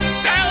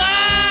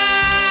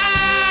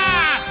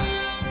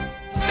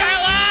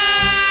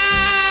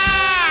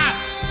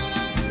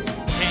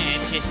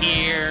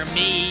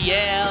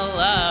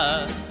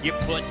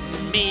You're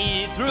putting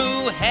me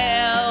through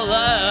hell,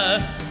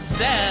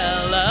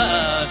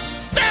 Stella.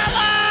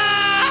 Stella!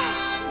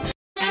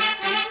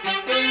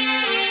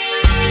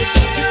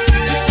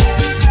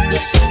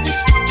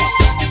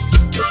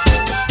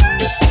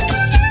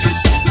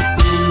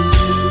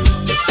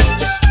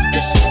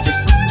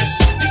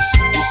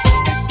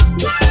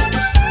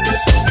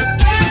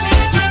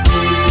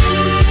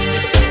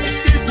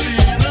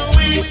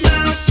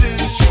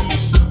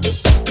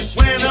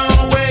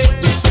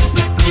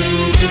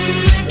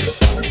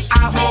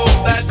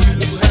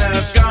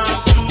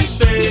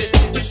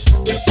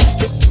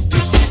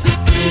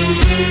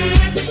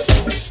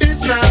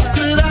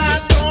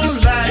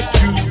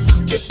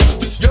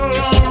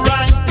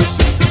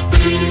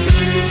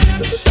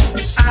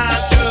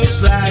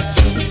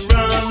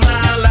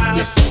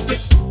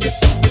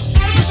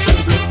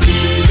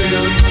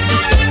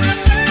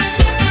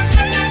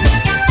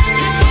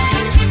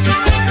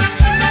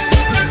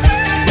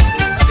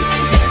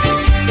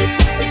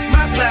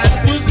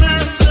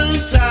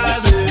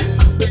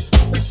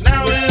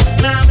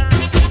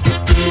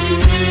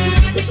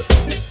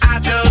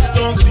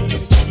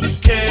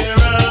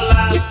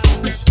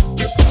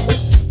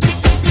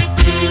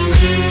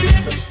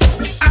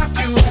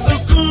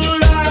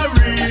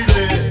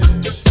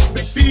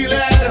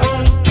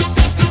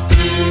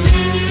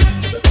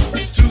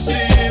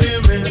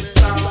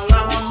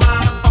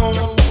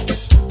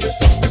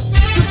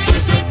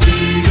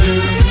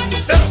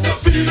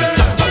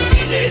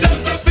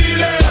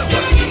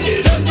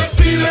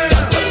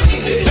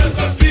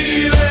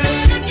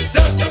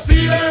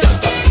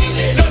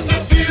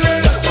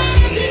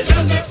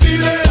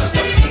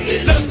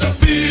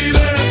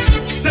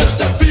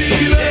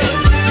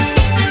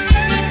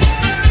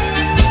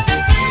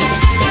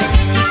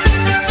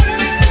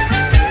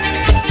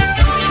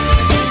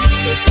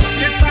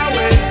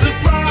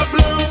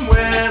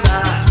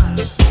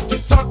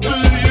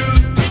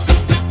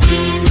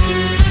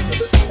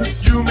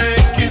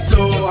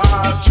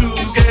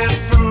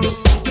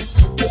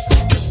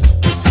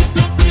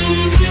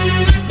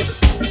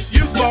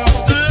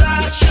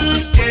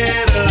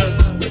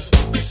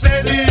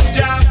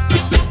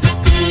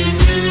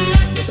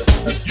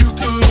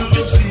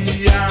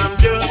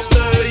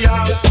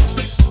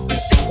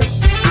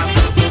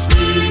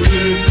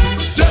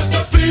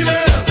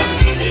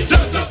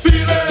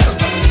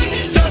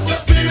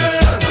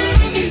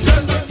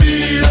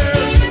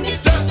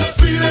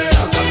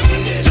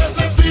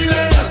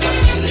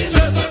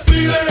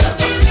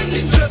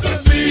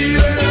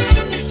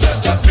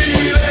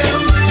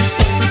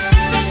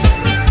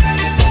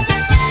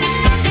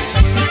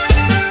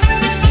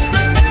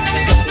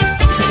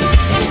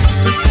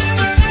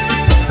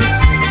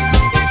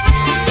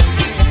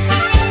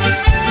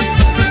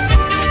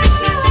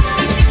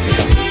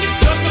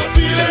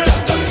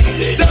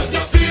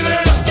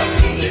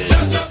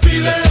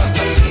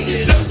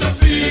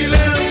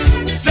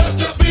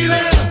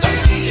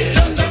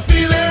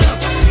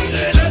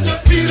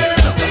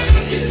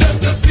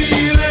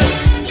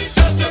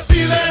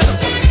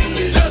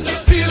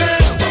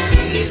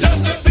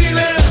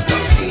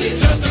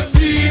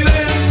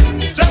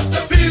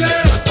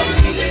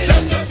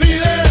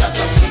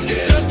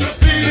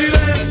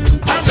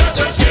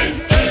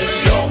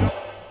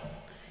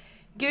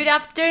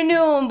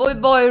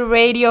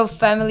 Radio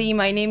family,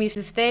 my name is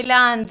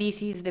Estela and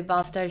this is the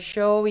Bastard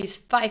Show. It's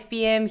 5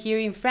 p.m. here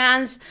in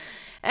France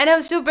and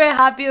I'm super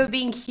happy of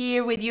being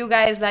here with you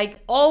guys like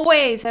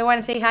always. I want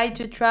to say hi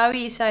to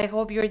Travis. I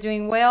hope you're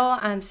doing well,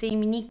 and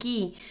same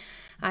Nikki.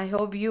 I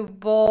hope you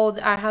both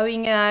are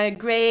having a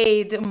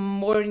great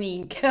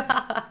morning.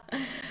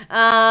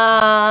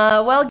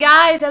 Well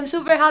guys, I'm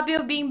super happy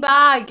of being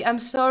back. I'm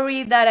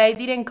sorry that I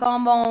didn't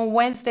come on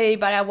Wednesday,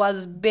 but I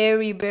was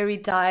very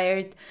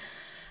tired.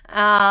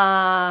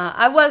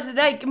 I was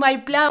like, my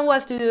plan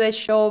was to do a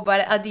show, but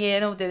at the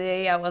end of the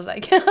day, I was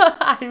like,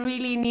 I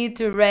really need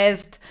to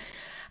rest.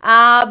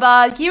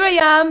 But here I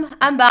am,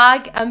 I'm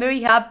back, I'm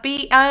very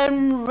happy,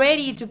 I'm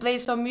ready to play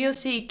some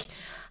music.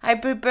 I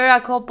prepare a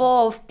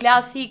couple of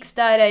classics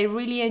that I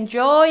really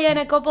enjoy and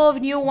a couple of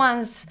new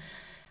ones.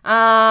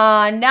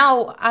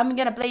 Now I'm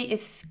gonna play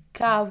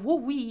Ska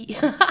Wooey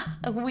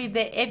with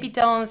the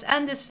Epitones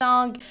and the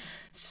song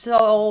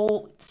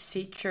Soul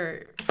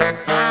Searcher.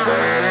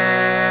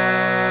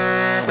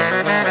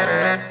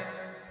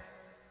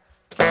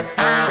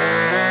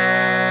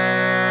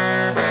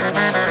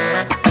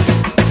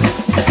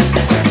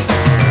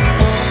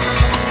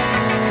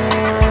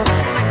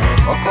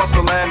 Across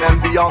the land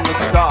and beyond the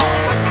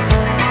stars,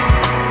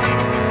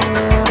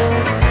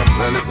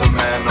 there lives a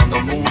man on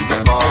the moons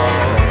of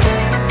Mars.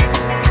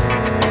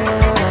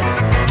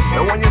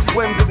 And when you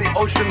swim to the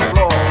ocean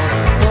floor,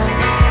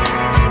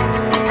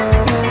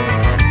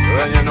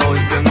 then you know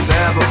he's been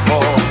there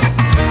before.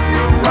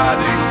 The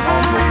writings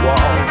on the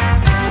wall,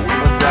 we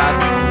must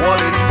ask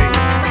what it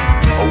means,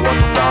 or what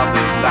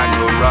sounded like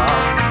a rock,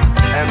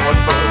 and what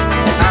burst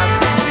at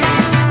the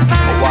seams,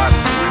 or why do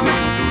we look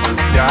to the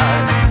sky?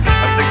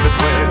 I think that's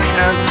where the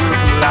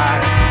answers lie.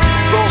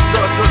 Soul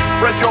searcher,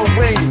 spread your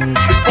wings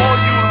before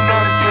you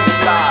learn to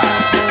fly.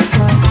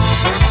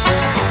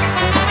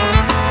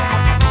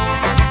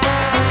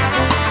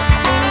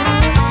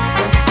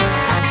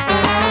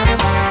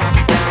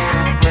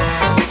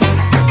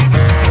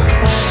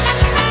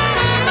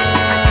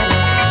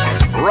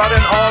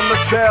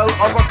 tail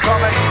of a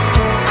comet.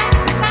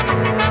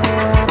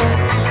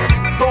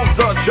 Soul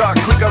searcher,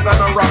 quicker than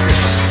a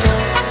rocket.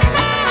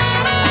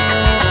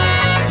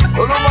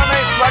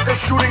 Illuminates like a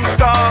shooting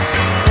star.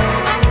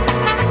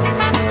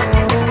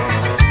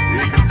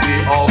 You can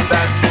see all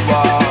that you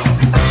are.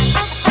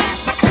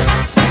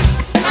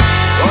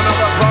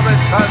 Another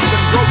promise has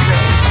been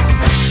broken.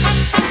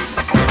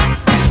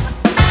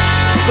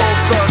 Soul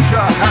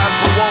searcher has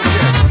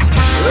awoken.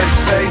 They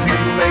say he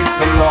makes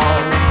the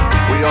laws.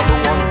 We are the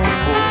ones who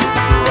pull the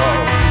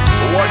straws.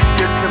 What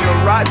gives him the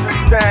right to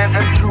stand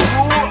and to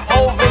rule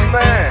over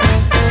man?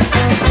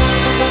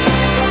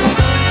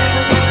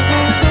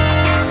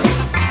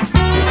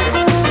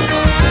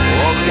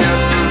 All the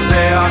answers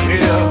they are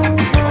here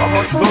are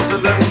much closer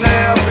than they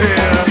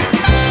appear.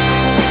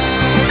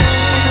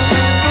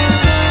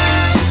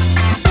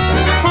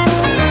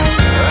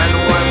 And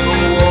when the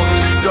war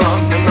is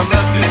done, then the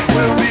message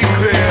will be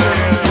clear.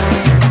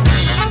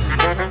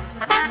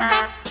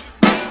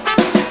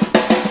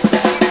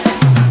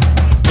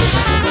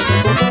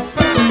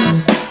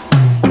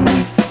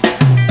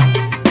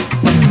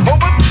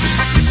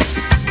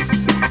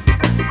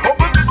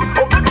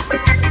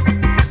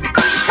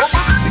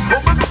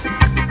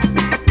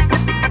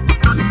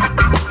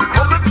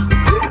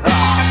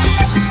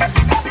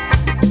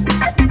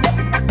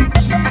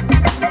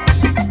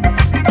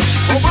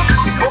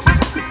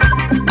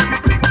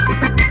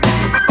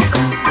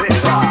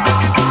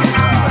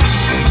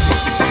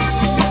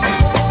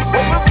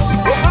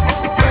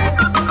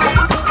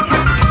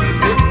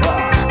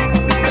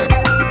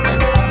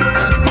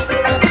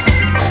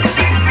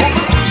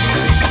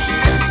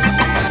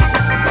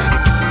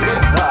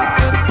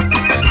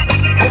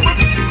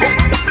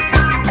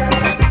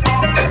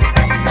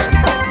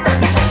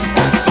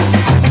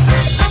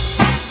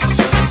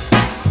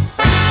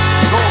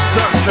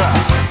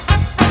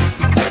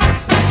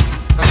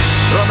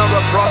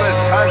 Another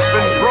promise has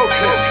been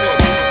broken.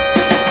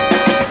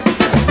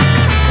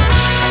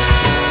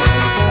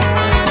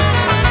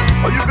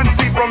 You can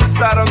see from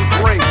Saturn's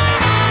ring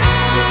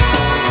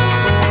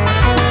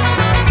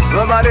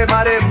the mighty,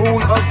 mighty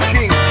moon of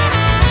kings.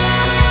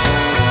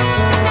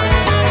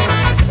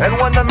 And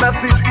when the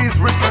message is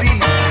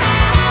received,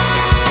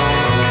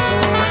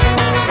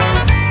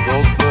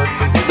 soul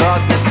searchers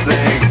start to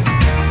sing.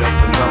 Just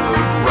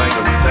another grain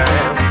of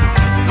sand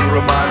to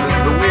remind us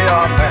that we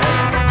are man.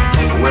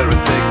 Where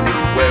it takes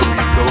us, where we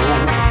go.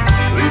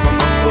 Even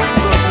the soul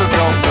searchers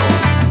don't know.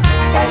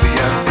 All the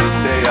answers,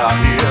 they are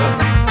here,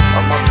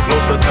 are much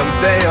closer than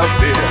they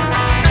appear.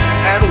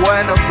 And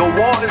when the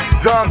war is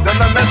done, then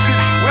the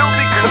message will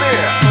be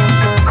clear.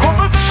 Come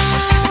on.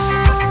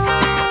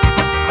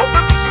 Come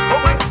on.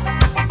 Come on.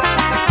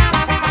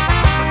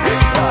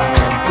 Yeah.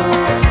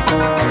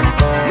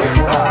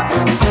 Yeah.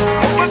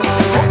 Come on.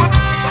 Come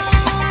on.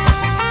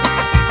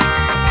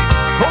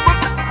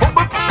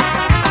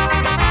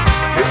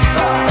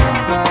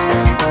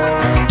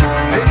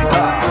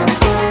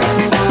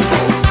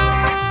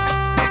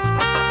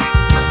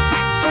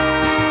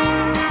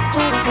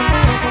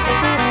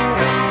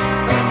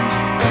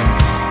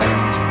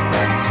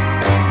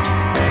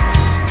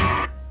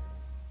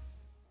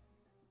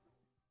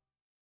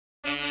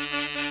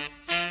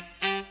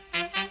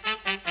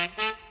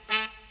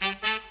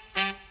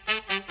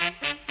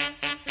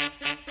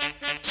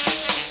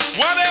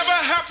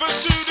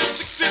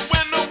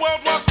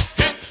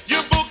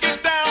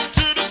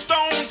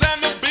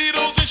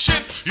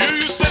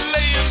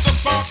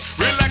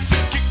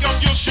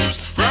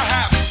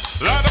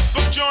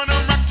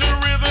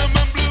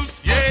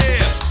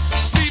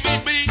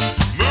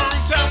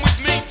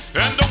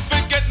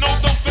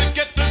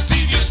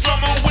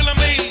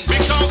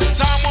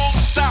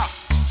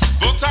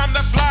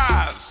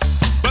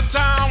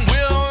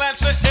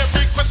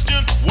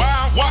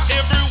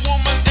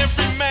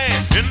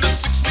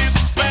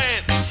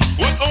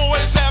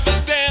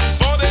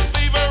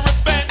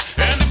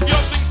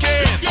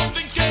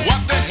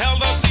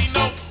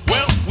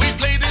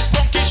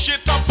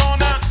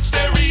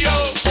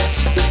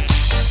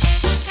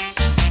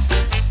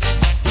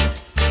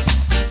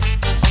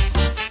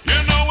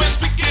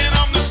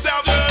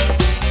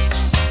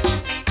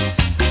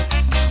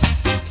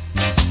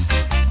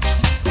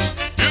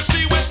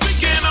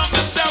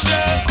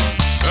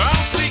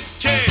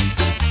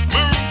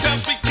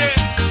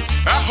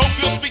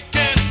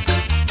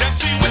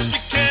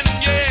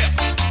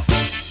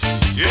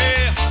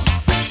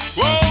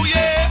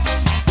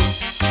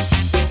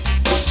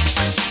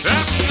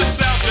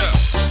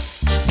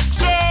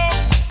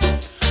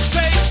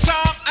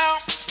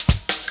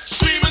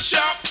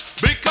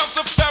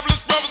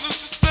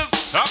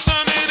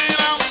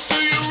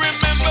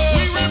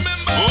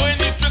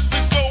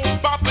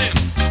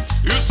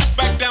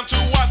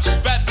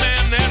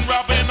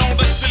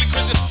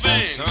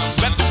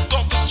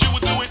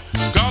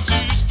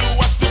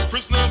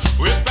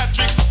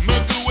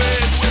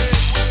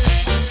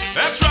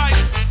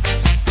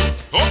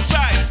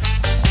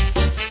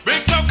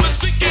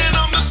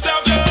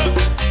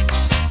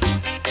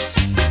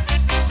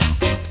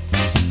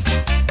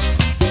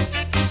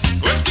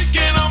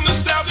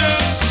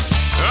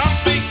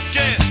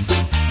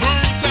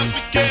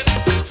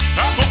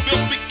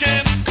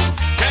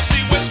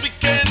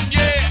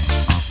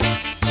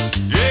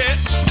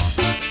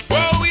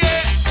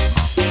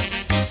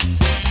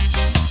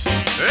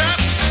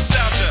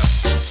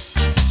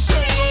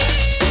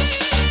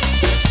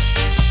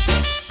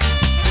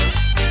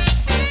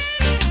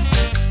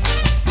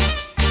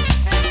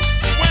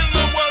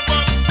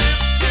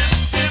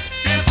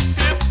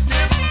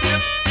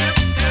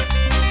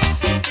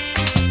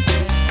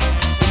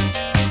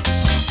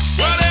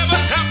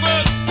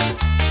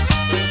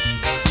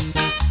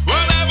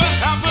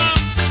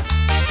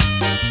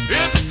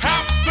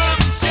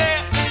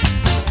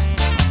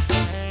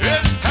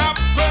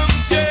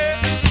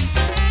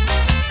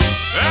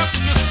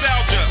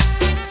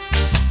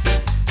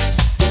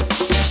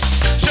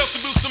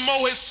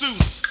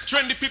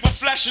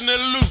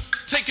 loot,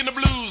 taking the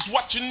blues,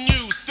 watching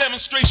news,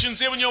 demonstrations,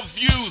 hearing your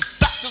views.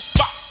 Dr.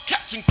 Spock,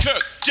 Captain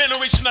Kirk,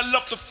 generation I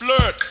love to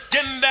flirt.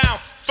 Getting down,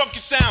 funky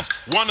sounds,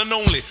 one and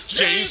only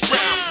James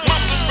Brown.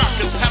 Mountain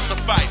rockers having a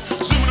fight,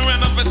 zooming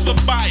around the Vespa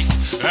bike.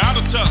 Out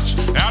of touch,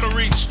 out of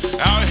reach,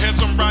 our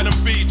heads on Brighton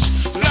Beach.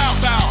 Flower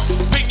power,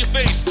 paint your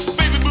face,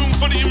 baby boom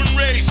for the human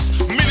race.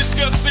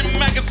 Miniskirts in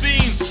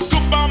magazines,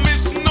 goodbye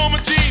Miss Norma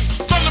Jean.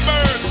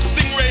 Thunderbird,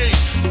 Stingray,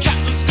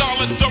 Captain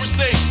Scarlet, Doris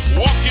Day.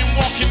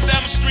 Walking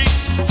down the street,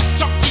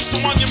 talk to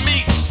someone you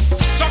meet.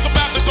 Talk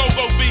about the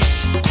go-go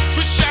beats,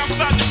 switch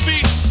outside your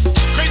feet.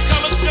 Crazy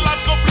colors,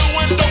 kaleidoscope blue,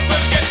 and don't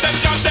forget that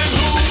goddamn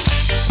who.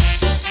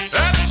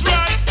 That's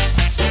right.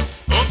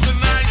 Oh,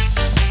 tonight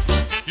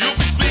you'll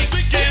be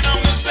speaking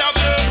of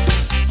nostalgia.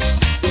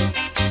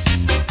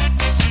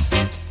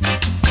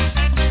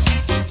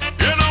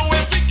 You know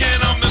we're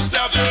speaking of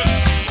nostalgia.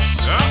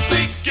 I'm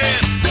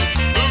speaking,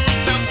 the root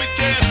town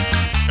speaking,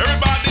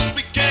 everybody's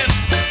speaking.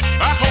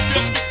 I hope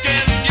you're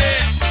speaking,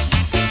 yeah.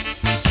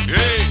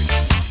 Hey,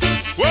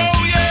 whoa,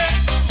 yeah.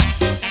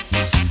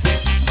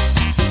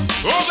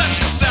 Oh, that's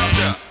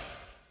nostalgia.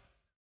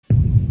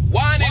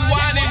 Warning,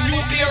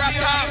 nuclear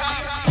attack.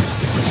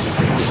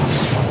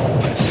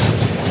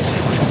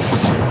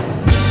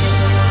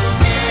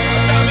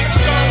 Atomic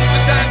songs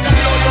designed to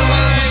blow your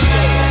mind.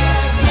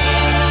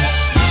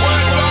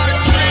 World War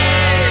III.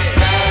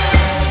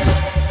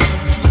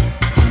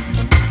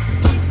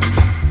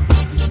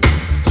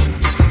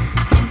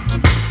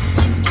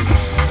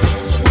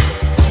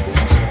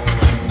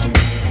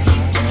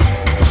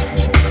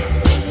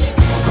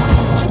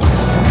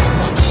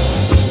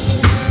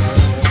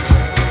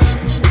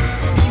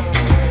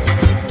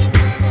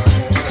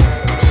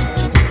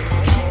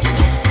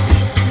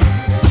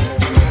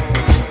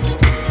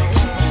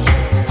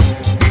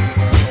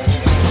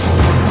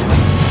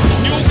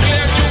 Nuclear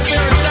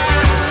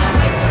attack.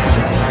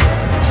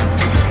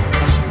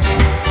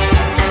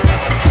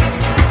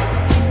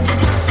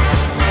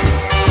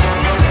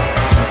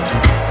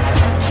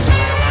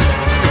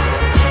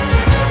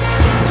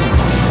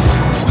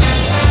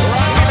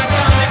 Rocking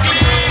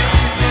atomically.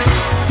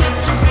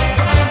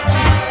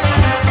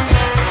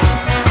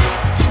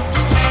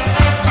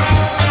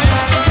 And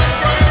it's third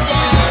World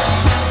War.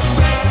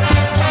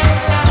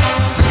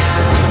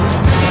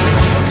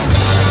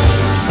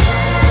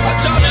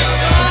 Atomic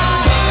song.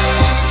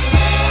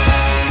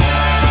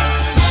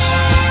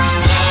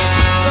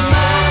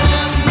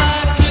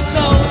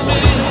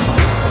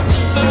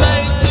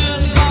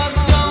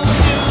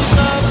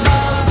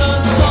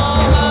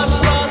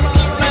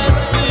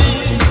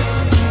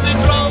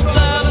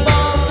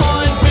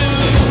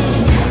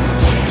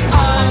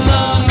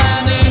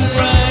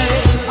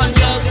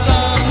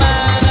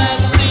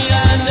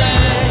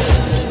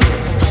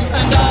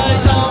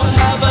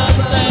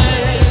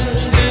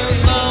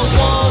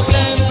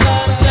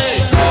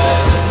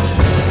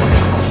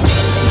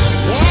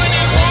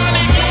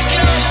 Warning,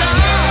 nuclear attack.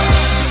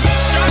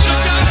 Shot the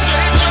chance to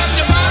interrupt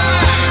your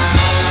mind.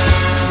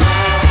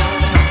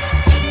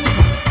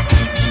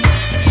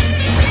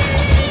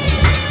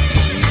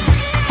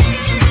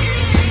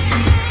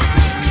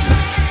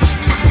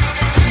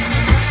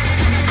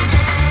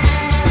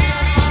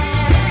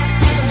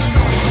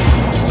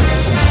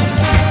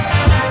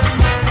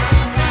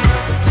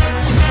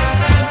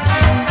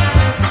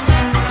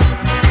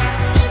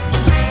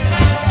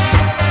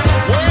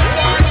 World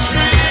War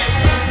III.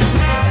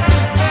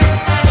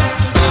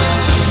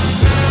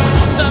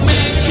 The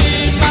Mickey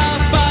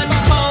Mouse badge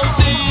told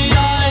the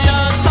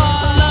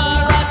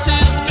Ayatollah at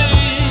his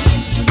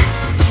feet.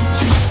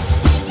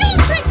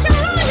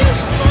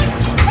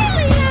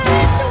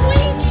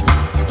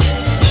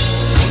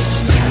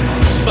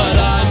 But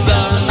I'm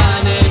the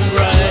man in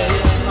gray.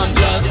 I'm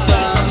just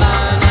the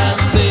man at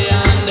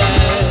C&A.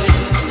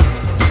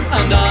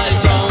 And I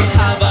don't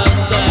have a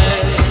say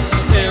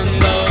in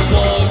the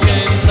war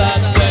games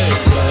that they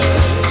play.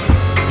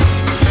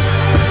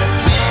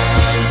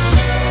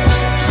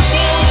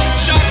 Boom,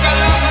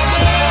 shakalaka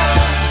boom.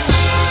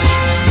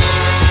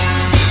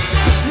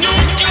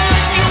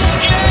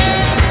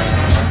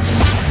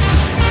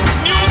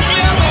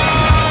 Nuclear war.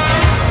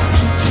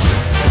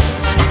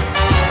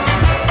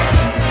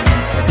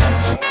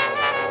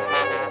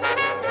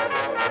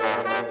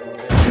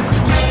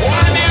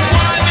 Warning,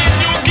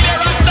 nuclear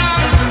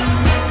attack.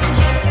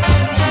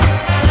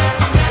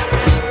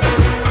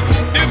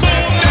 The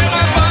boom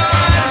never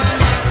fall.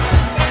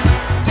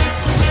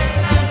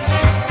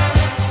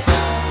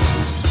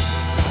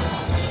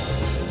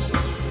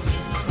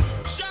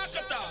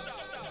 Shakata.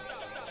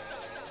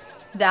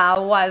 That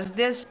was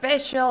the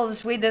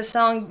specials with the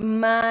song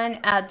Man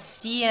at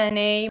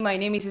CNA. My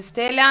name is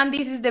Estela and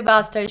this is the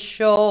Bastard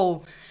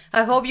Show.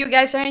 I hope you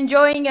guys are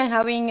enjoying and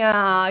having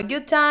a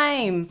good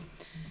time.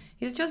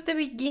 It's just the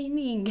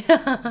beginning.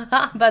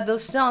 But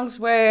those songs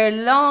were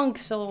long,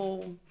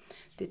 so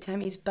the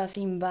time is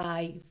passing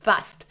by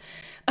fast.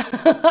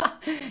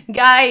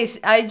 Guys,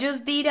 I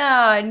just did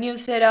a new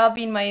setup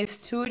in my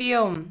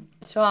studio.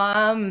 So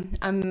I'm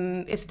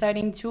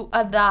starting to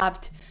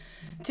adapt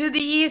to the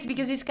east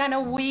because it's kind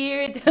of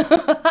weird.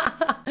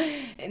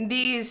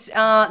 This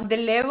the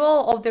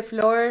level of the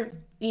floor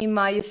in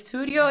my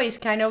studio is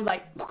kind of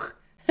like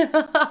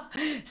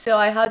so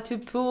I had to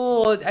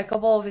put a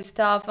couple of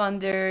stuff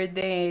under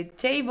the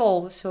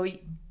table so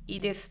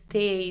it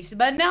stays.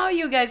 But now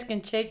you guys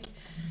can check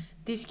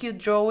this cute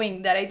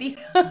drawing that I did.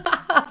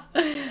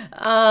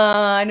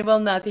 And well,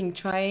 nothing,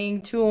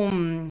 trying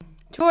to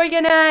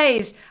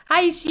organize.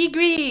 Hi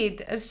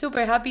Sigrid,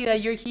 super happy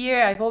that you're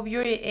here. I hope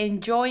you're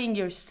enjoying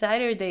your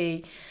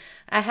Saturday.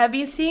 I have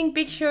been seeing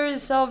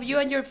pictures of you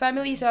and your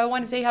family, so I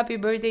want to say happy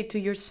birthday to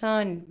your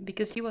son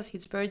because it was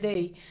his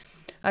birthday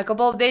a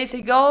couple of days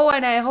ago,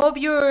 and I hope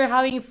you're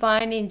having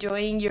fun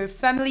enjoying your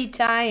family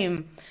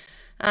time.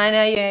 And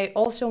I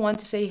also want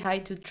to say hi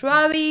to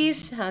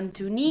Travis and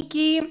to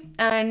Nikki.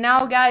 And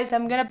now, guys,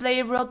 I'm gonna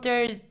play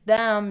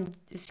Rotterdam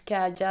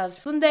Ska Jazz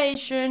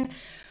Foundation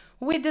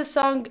with the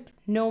song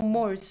No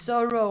More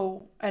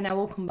Sorrow, and I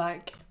will come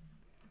back.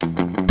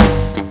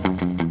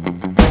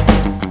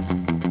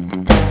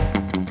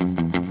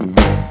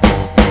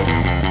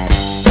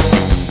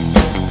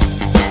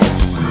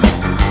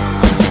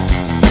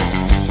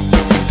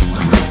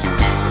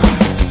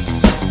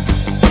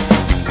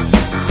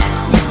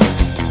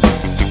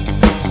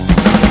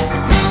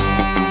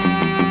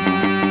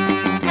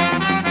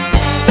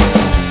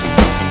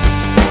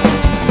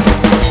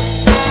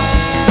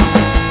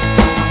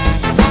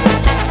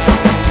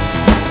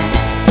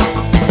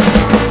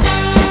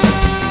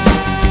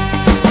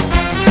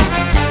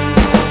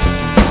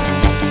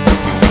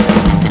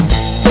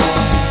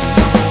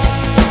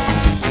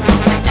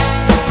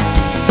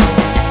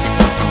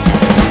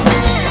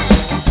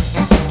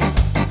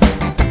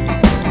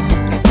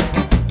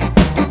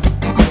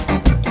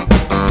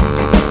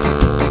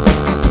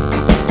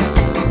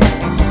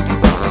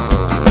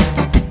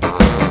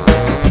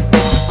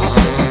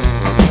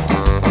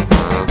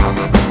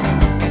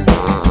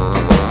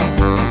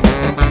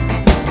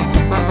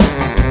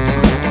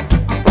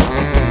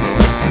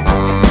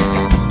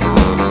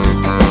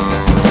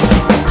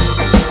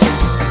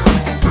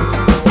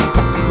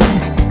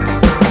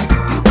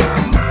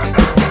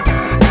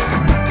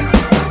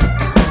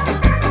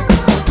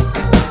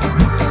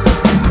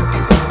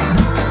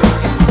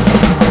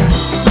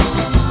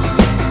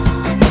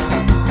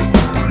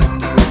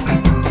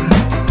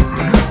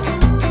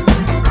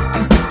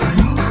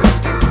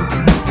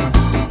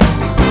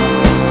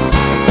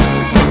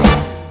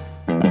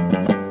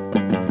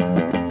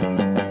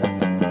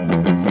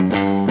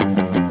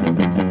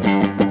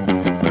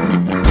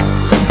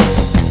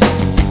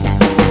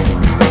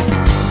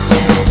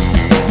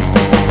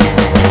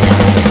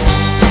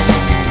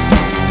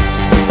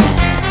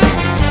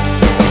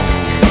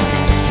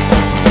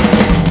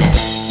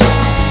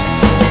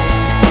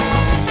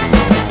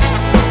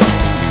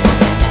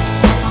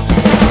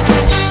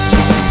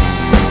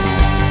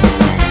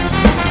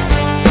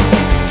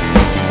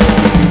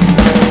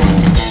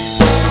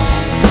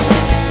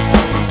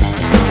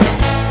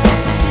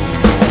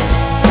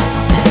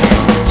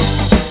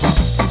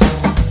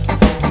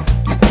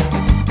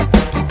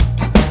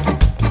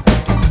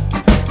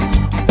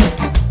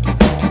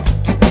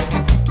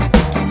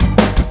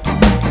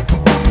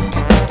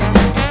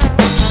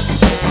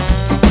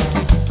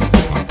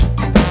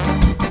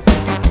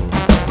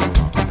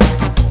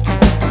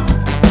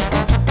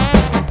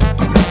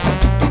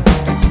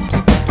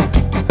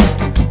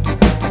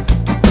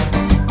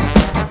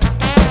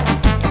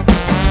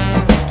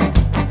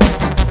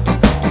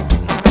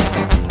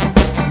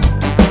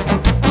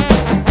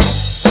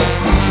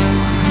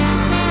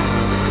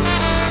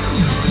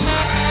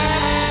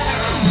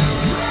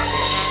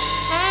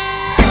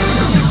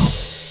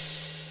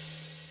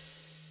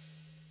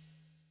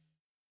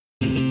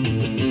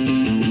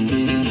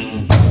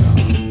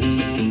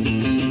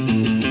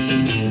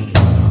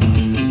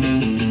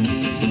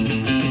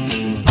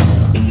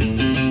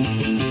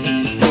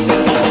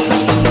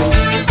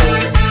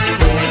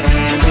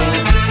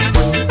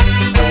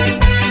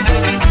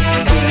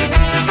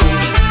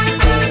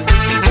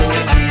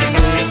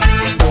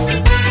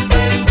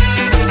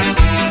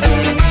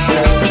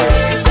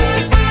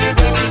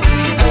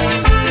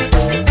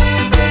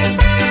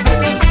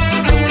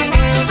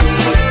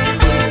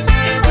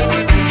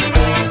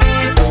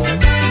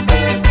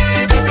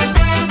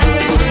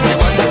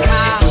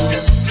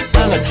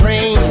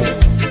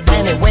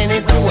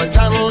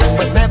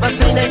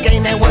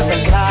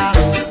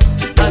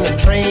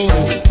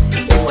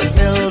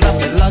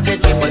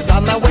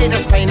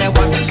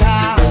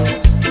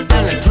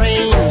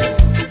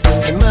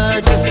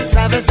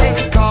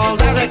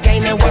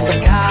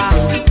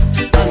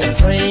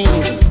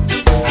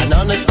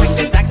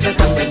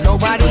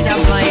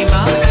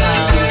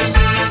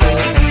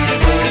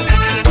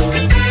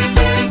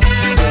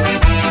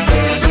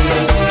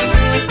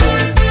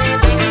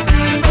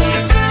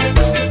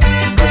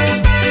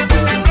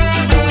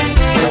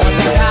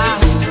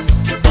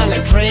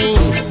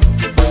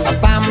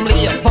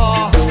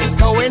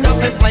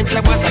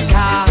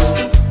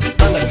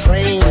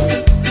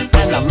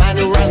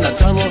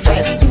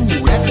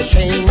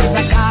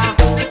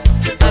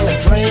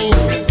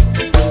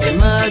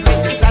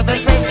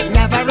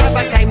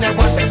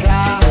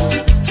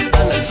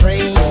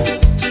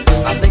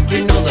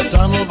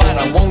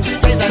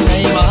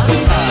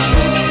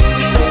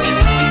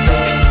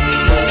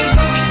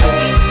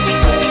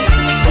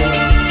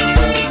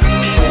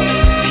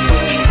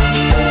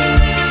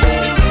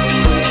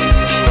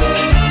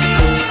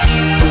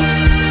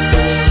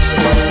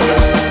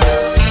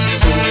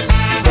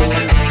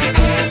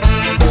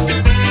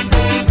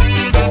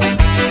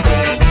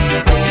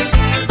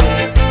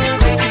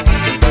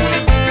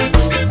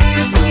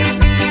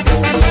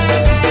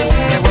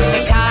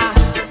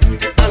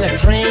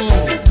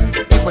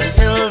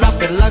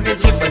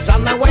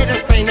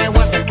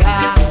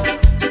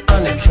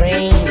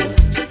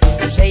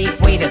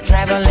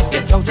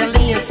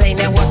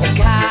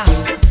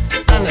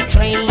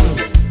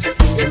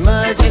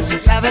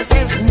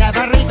 services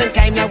never even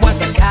came. There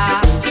was a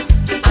car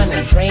and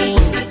a train.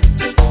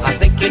 I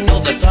think you know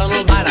the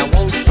tunnel, but I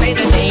won't say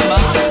the name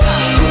of the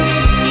town.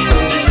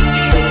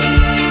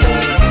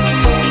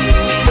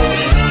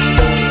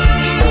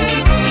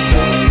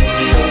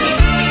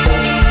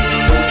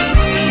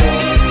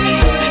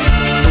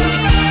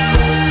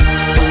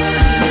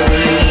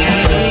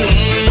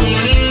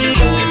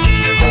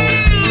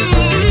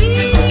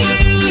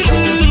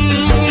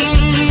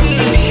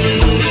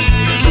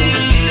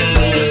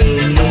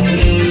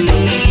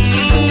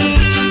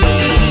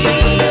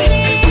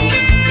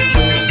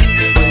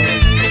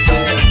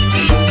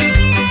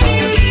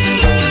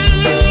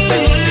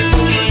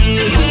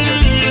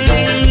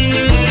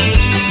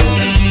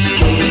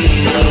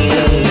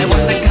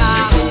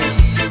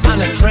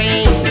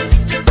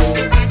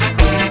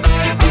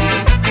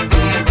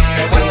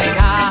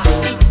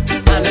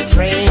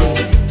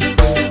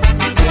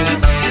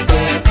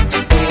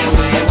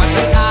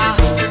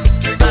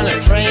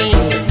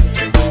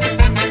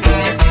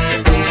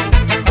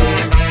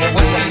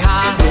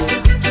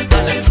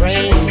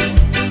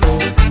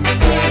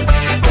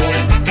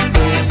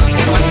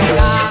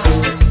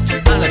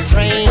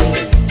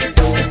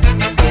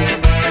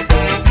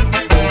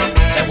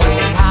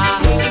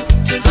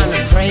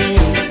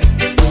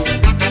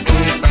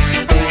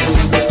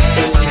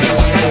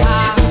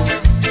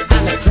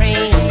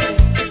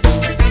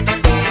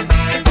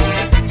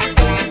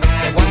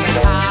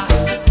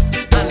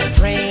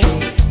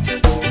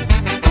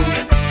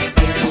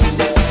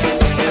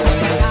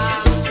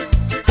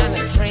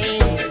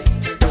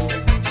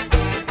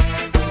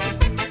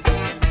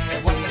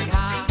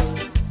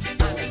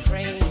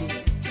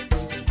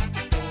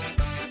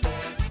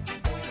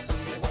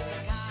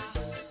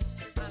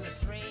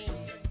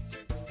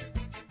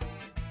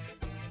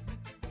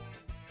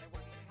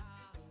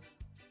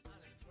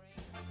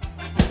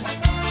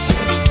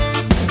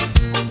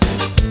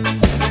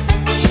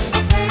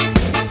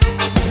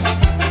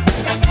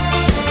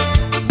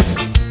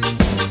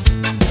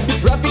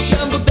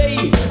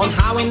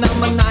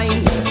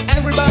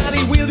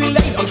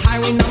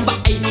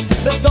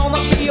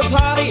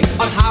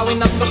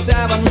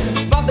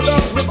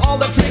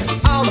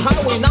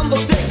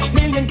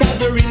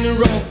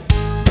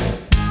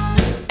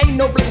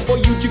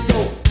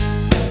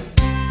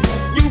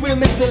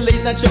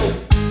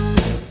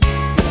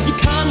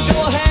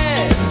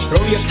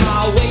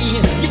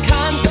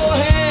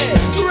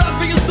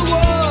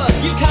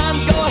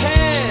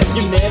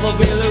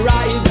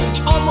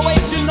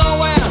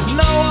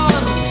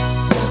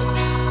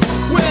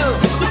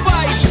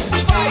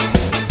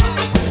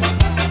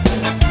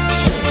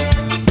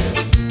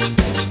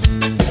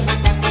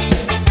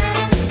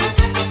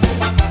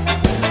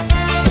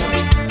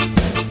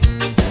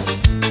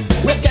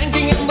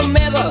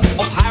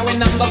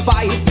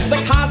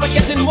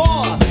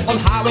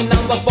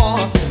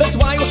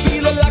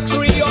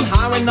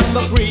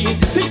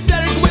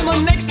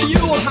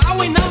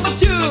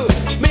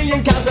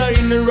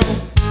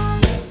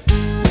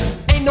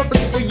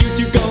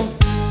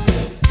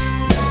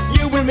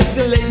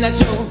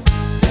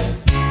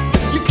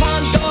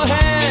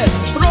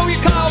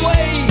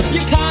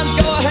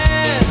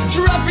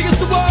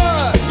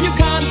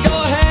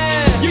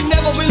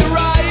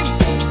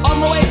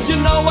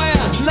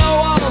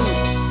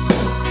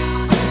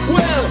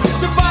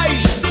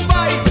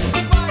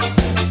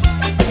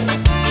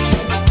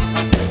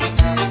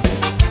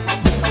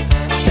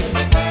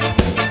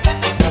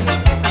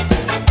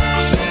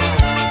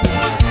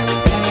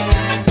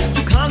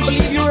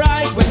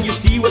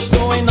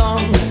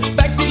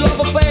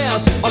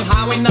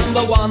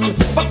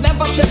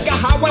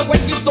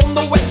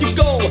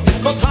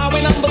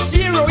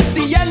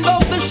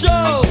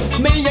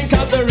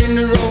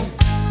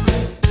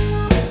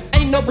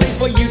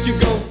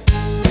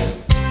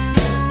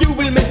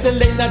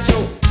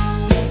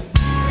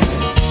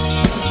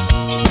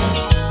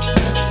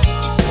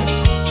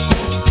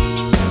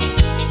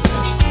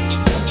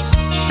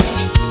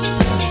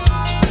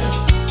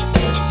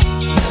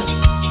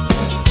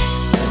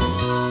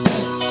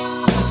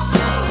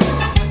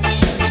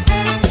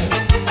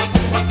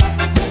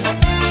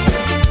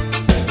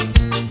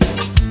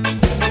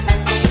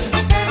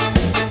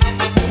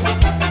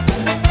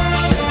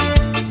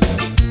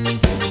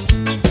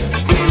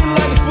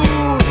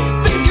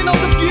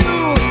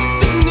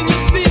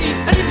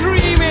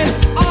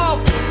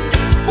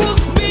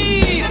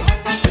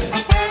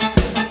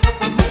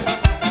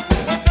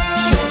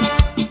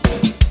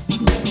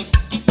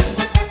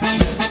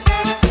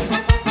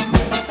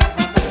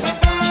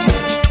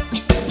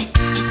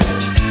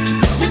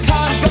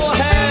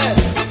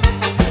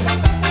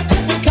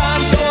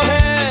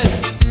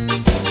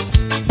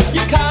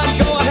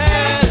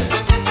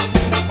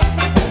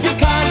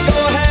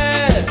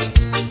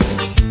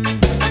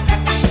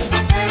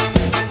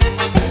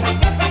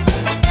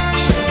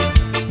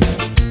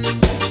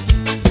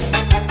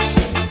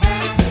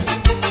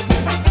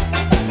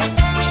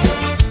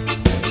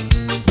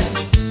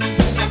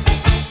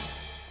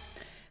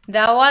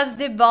 That was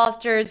the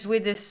Busters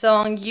with the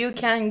song You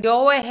Can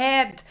Go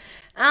Ahead.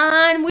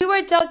 And we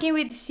were talking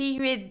with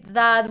Sigrid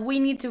that we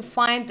need to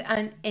find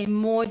an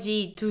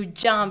emoji to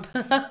jump.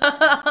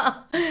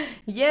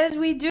 Yes,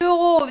 we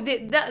do.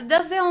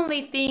 That's the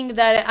only thing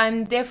that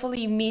I'm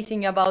definitely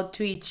missing about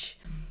Twitch.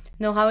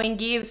 Know how it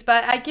gives,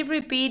 but I keep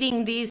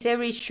repeating this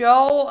every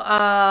show.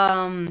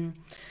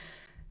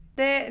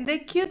 The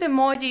cute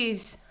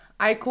emojis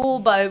are cool,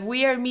 but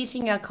we are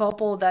missing a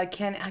couple that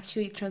can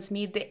actually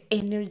transmit the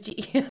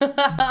energy.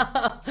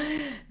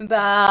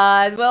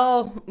 But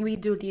well, we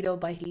do little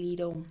by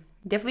little.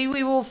 Definitely,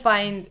 we will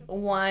find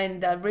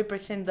one that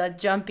represents that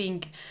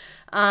jumping.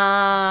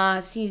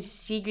 Since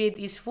Sigrid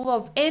is full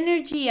of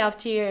energy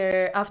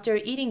after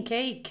eating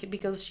cake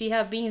because she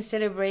have been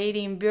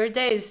celebrating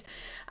birthdays.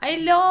 I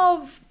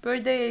love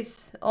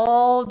birthdays.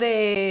 All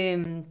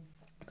the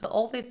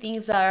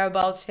things that are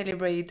about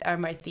celebrate are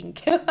my thing.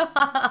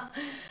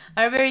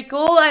 Are very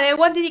cool, and I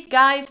wanted you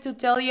guys to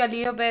tell you a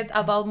little bit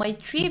about my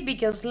trip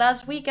because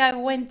last week I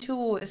went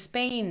to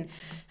Spain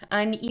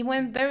and it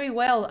went very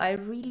well. I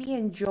really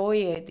enjoy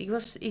it.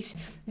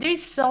 There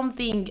is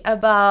something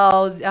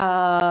about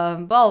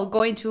well,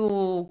 going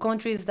to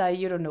countries that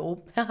you don't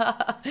know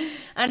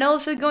and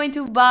also going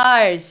to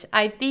bars.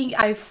 I think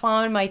I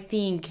found my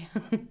thing.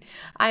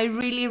 I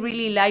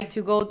really like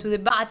to go to the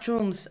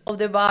bathrooms of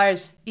the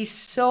bars. It's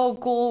so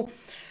cool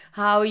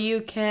how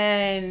you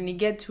can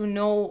get to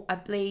know a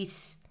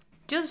place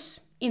just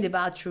in the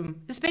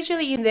bathroom,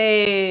 especially in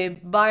the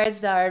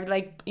bars that are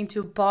like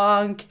into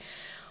punk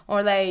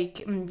or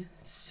like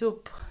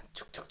soup.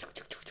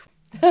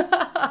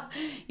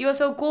 It was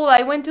so cool.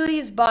 I went to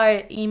this bar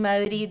in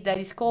Madrid that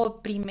is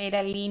called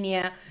Primera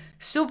Línea.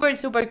 Super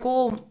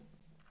cool.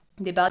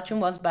 The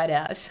bathroom was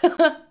badass,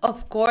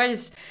 of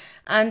course.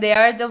 And the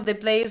art of the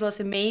place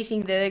was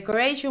amazing. The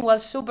decoration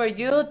was super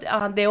good.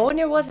 The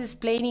owner was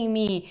explaining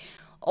me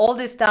all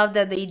the stuff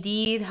that they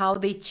did, how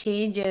they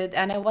changed it,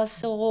 and I was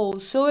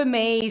so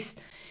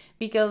amazed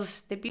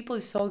because the people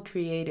is so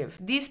creative.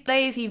 This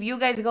place, if you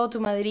guys go to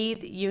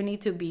Madrid, you need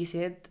to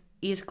visit.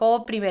 It's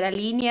called Primera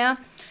Línea.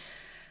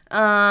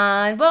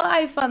 And well,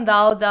 I found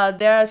out that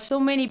there are so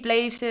many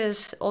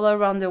places all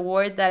around the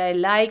world that I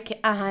like,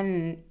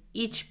 and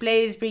each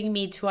place bring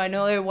me to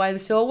another one.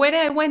 So when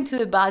I went to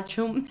the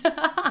bathroom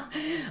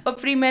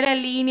of Primera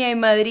Línea in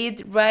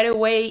Madrid, right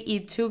away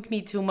it took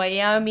me to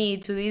Miami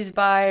to this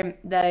bar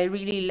that I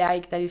really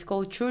like that is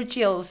called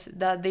Churchill's,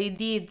 that they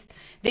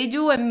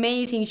do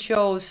amazing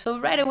shows. So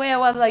right away I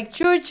was like,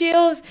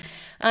 Churchill's.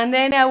 And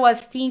then I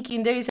was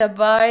thinking there is a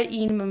bar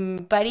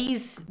in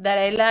Paris that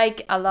I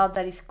like a lot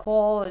that is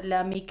called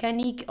La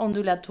Mécanique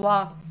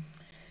Ondulatoire.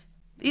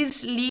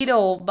 It's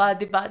little, but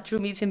the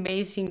bathroom is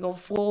amazing, all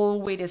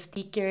full with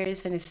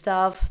stickers and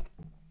stuff.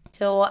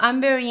 So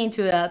I'm very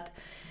into that.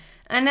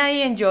 And I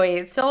enjoy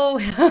it. So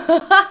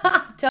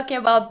talking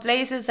about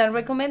places and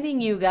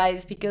recommending you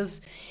guys because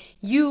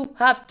you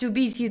have to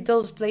visit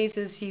those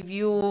places. If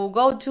you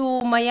go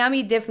to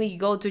Miami, definitely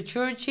go to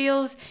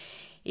Churchill's.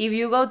 If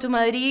you go to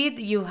Madrid,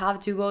 you have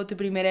to go to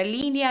Primera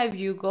Línea. If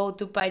you go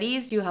to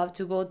Paris, you have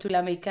to go to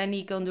La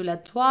Mécanique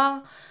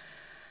Ondulatoire.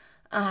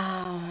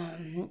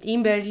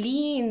 In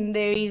Berlin,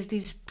 there is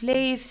this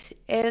place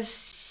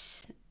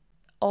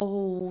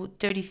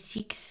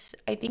SO36.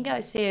 I think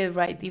I say it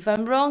right. If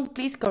I'm wrong,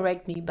 please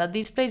correct me. But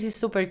this place is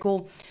super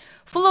cool.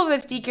 Full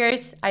of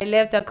stickers. I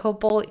left a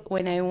couple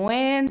when I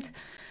went.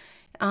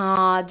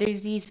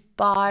 There's this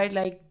bar,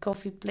 like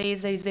coffee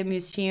place. There is the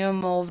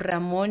Museum of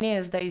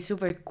Ramones that is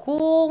super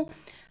cool.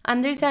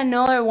 And there's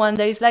another one.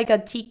 There is like a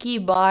tiki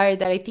bar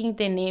that I think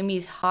the name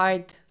is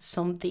Heart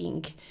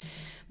something.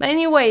 But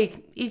anyway,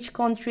 each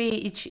country,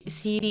 each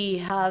city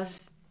has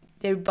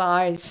their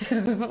bars.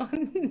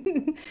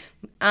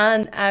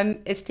 And I'm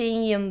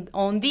staying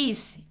on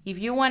this. If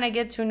you want to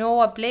get to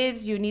know a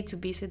place, you need to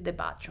visit the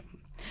bathroom.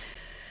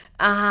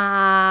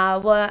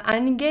 Well,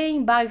 I'm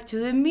getting back to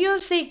the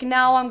music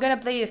now. I'm gonna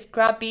play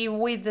Scrappy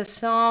with the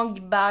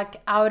song Back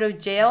Out of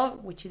Jail,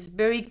 which is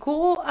very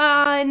cool.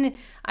 And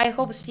I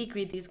hope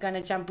Secret is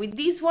gonna jump with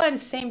this one.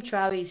 Same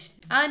Travis.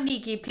 And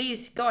Nikki,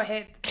 please go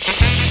ahead.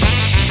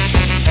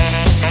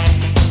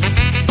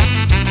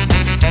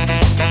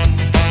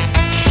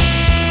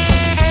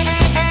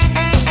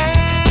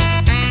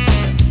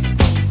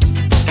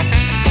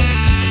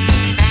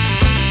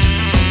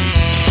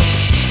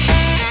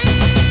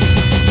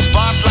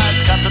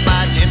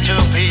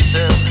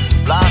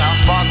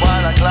 Bloodhounds bark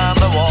while I climb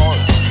the wall.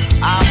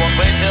 I won't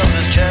wait till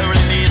this chair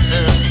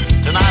releases.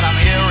 Tonight I'm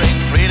hearing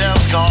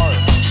freedom's call.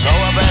 So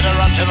I better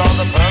run till all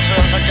the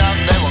purses are gone.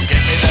 They won't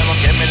give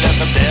me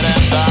less, I'm dead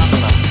and done.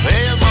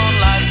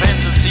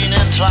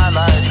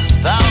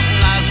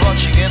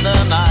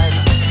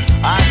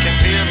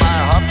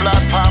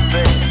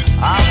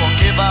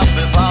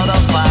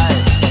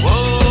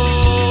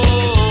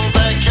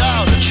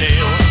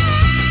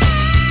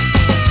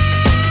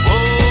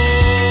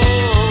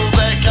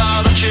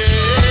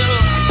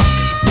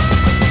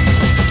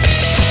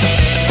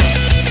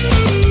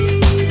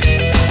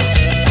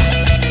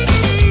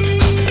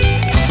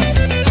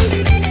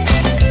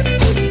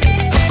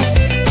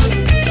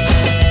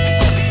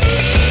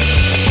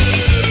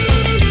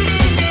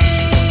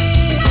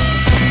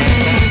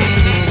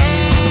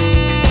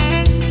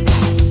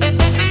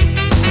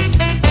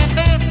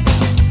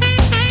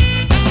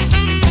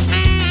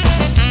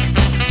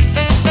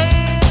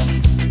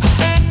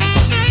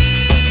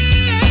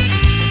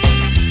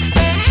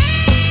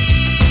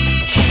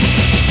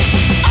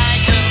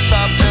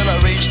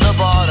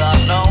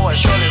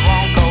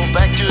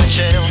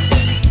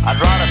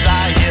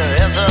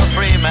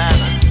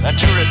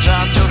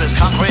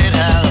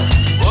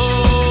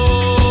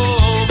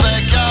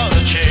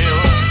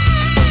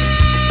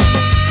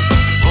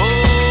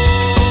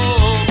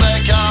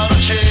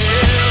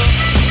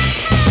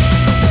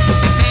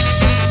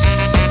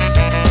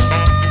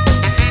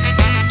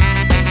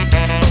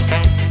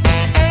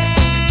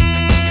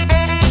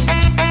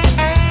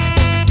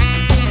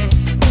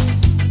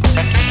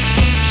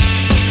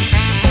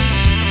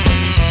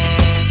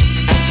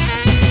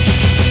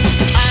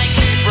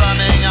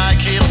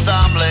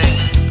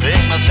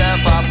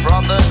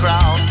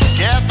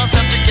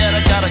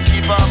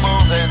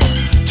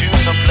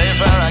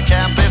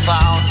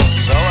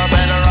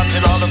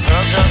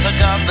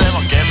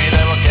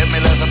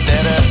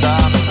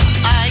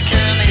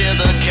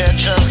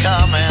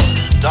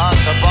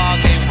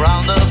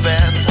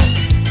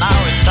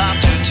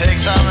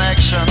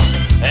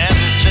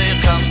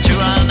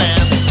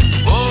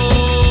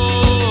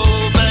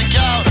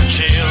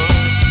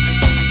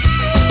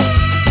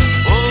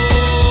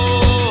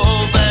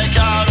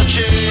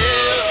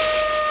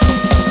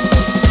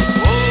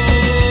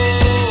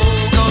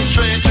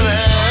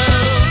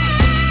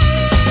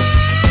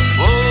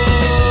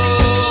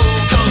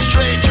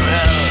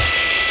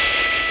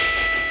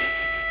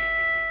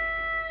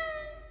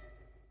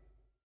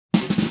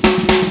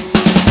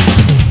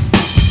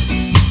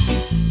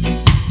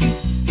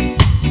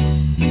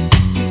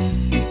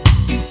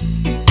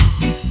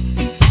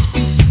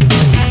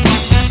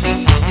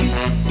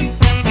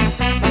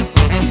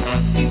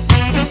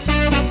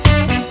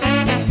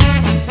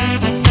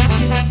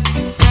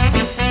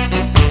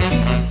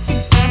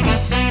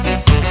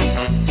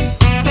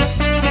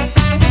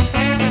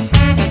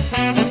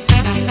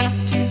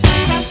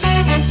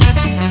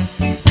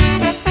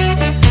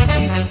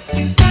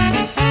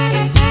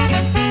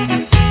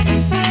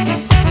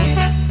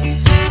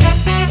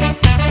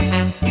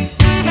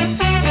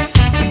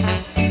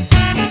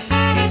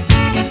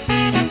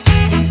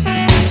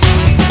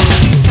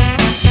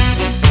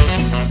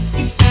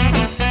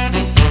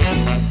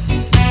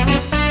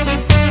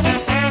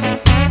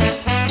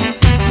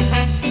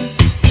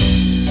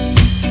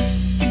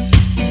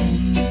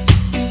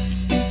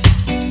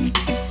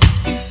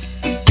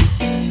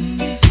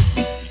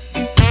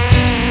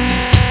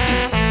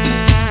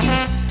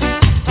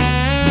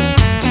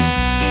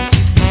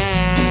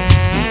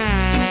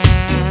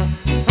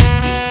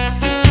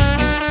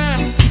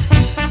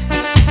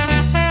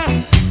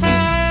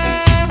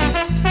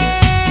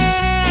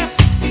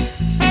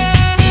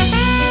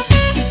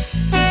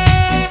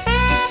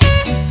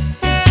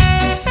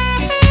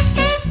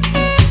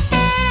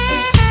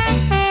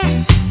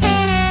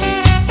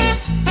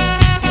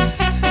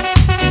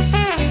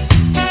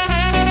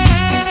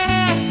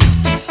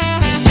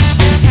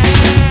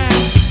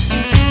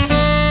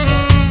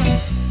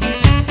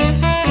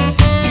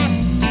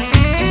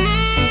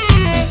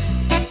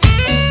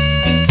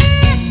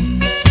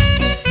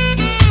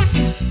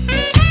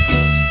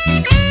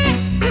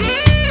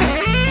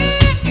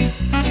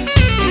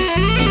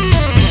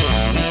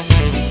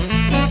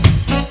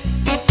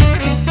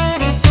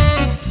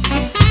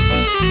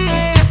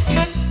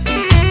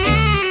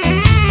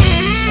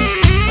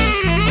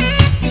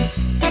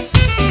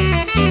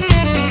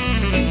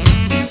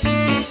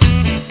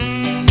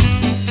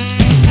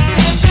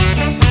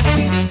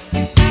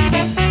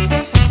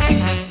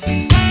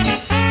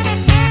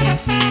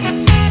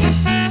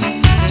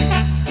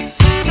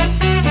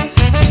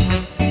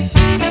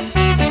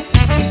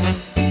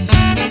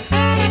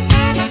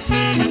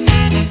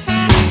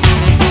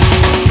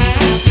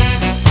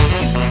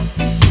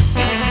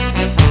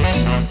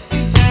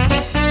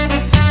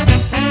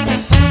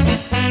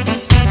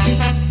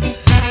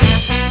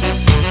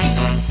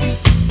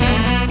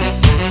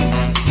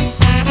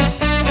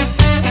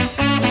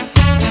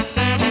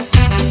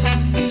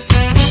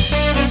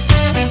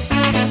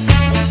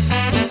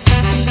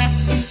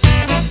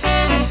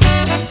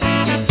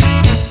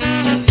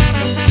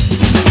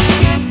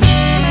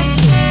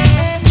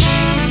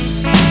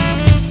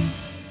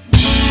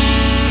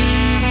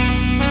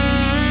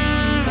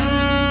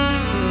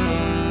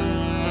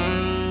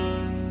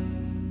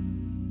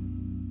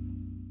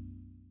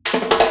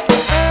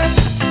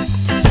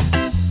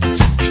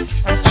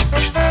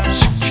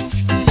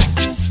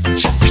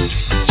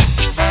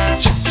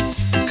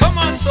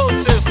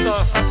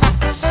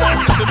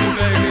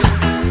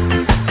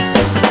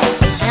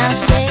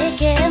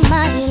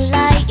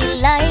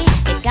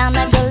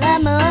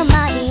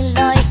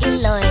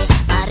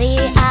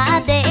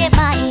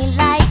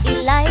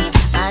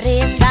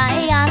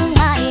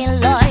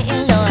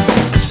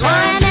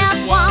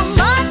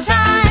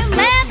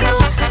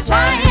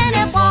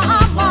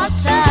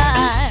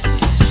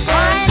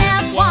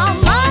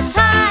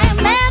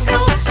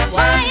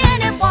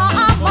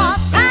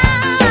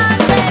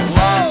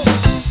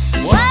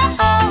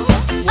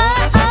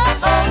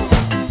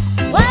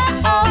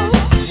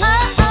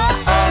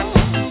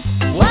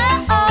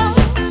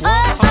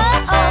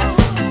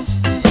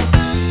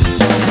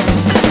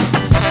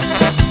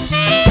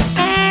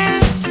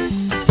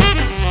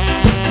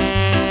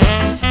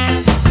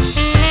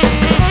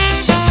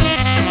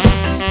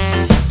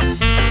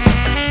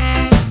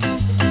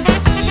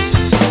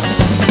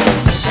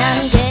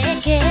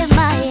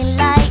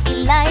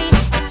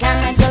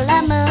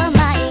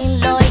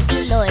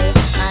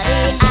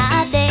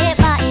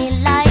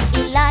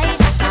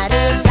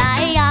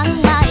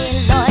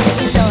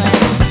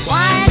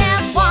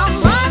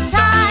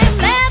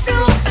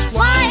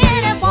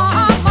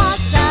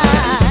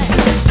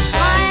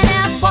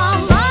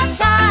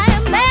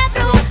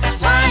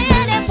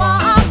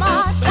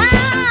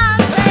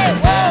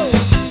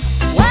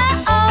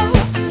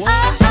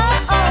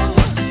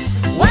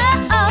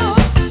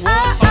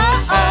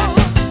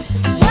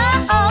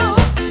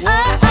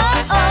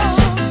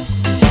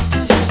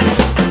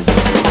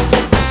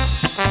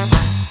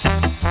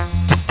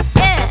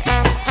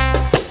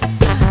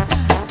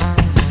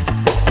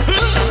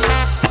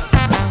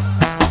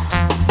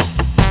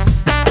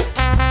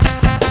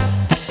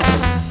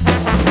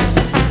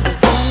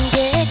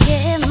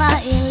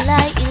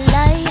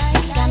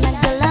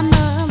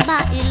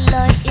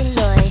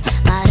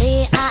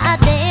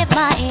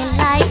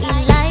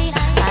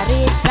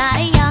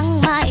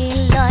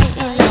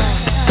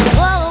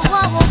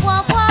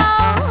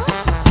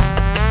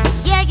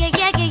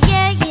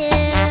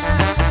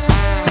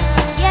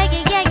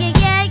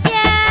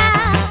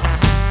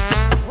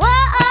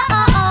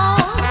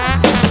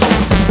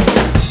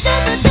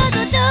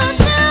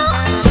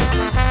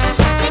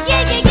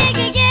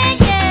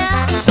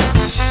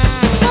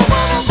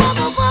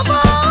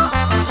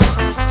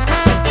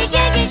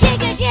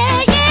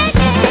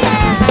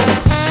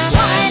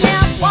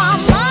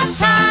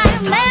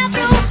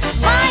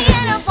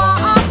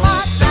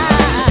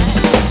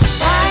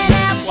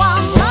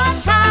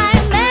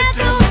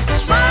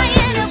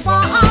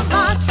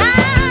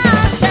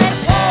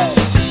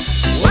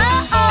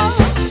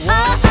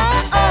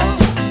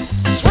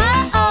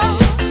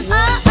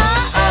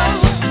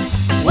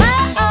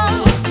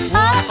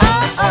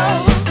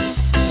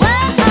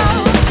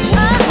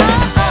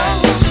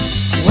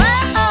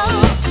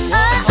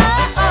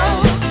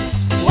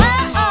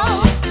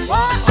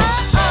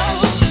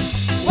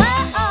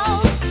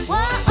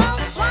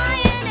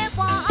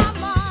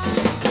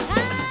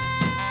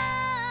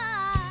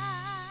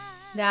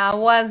 That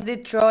was the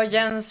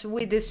Trojans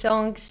with the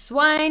song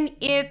Swine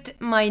It.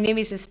 My name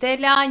is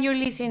Estela, and you're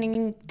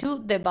listening to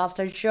The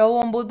Bastard Show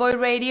on Bootboy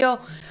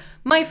Radio,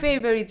 my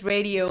favorite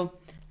radio,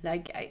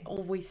 like I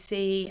always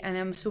say, and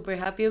I'm super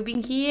happy of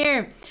being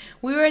here.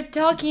 We were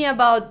talking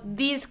about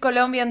this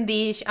Colombian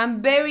dish.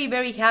 I'm very,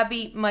 very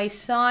happy. My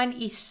son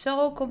is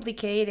so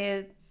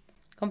complicated,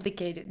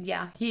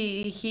 yeah,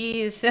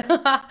 he is.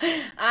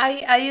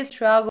 I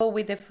struggle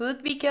with the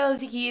food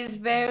because he is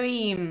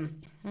very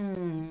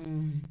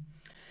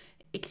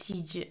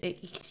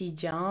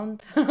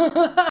exigeant.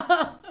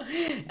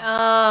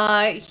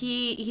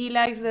 He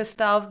likes the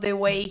stuff the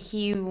way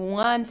he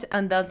wants,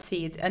 and that's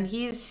it. And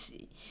he's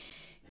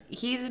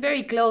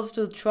very close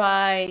to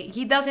try.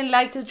 He doesn't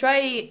like to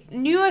try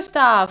new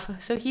stuff,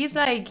 so he's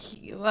like,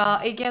 well,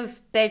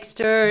 against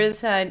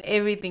textures and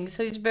everything.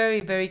 So it's very,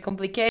 very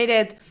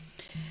complicated.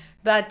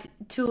 But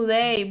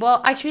today,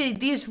 well, actually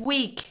this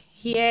week,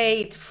 he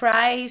ate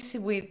fries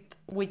with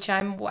which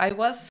I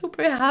was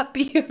super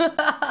happy.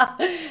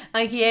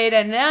 And he ate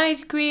an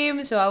ice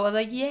cream, so I was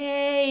like,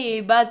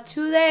 yay. But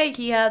today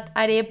he had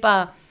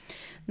arepa.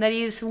 That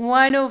is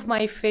one of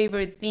my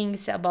favorite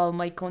things about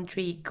my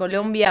country,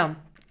 Colombia,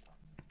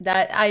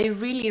 that I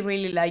really,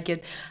 really like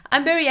it.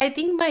 I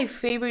think my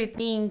favorite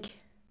thing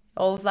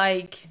of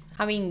like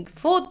having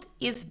food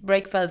is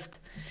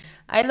breakfast.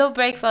 I love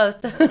breakfast.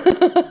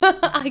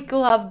 I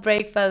could have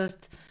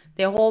breakfast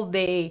the whole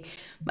day.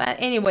 But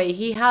anyway,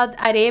 he had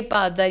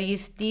arepa, that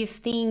is this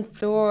thin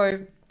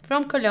flour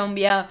from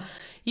Colombia.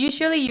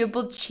 Usually you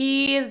put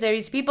cheese. There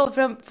is people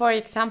from, for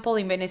example,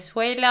 in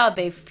Venezuela,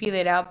 they fill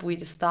it up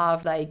with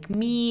stuff like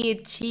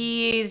meat,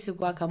 cheese,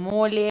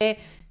 guacamole.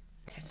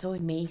 They're so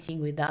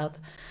amazing with that.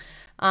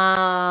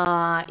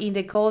 In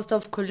the coast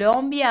of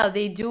Colombia,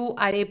 they do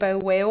arepa de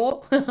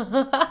huevo.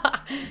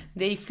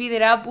 They fill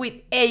it up with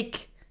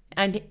egg.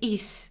 And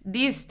this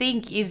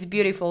thing is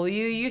beautiful.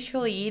 You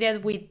usually eat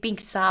it with pink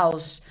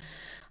sauce.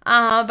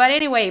 But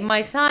anyway,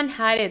 my son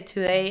had it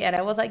today, and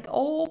I was like,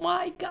 oh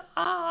my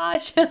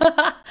gosh.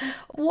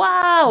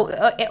 Wow.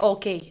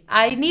 Okay,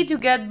 I need to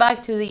get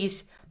back to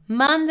this.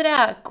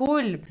 Mandra,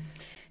 cool.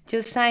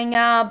 Just sign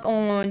up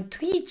on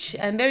Twitch.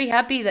 I'm very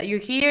happy that you're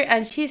here.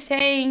 And she's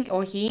saying,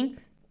 or he,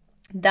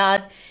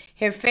 that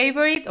her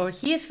favorite or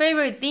his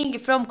favorite thing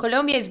from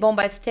Colombia is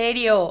Bomba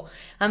Estéreo.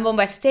 And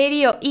Bomba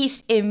Estéreo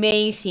is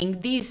amazing.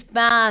 This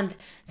band,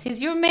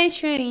 since you're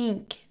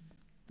mentioning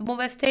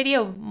Bomba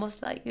Estéreo,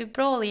 most likely,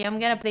 probably, I'm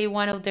gonna play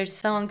one of their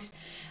songs.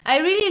 I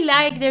really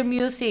like their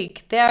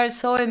music. They are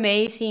so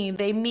amazing.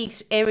 They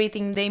mix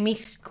everything. They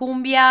mix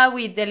cumbia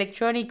with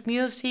electronic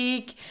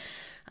music.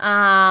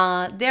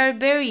 They're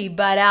very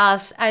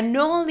badass. And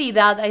not only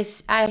that,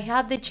 I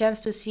had the chance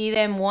to see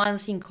them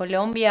once in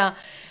Colombia.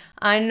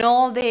 And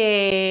all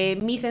the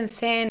mise en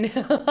scène,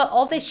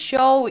 all the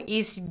show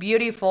is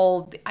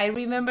beautiful. I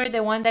remember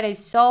the one that I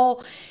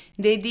saw,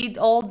 they did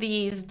all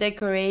these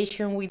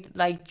decoration with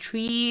like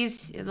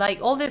trees,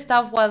 like all the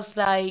stuff was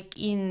like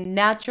in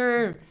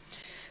nature.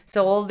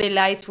 So all the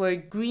lights were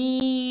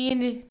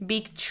green,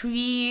 big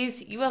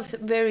trees. It was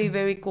very,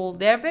 very cool.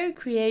 They're very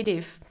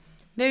creative,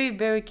 very,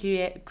 very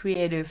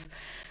creative.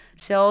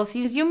 So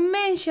since you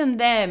mentioned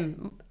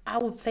them, I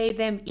will play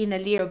them in a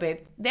little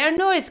bit. They're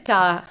not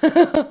ska,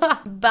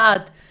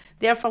 but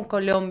they're from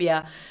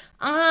Colombia.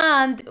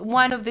 And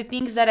one of the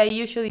things that I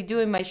usually do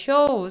in my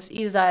shows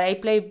is that I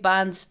play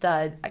bands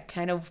that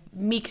kind of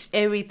mix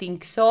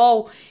everything.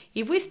 So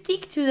if we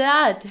stick to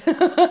that,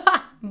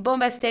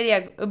 Bomba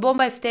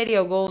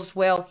Estéreo goes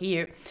well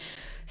here.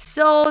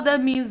 So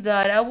that means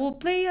that I will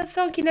play a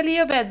song in a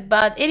little bit.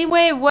 But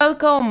anyway,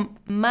 welcome,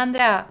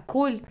 Mandra,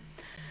 cool.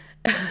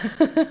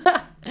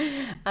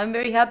 I'm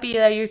very happy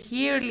that you're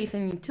here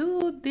listening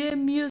to the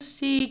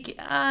music.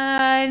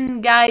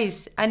 And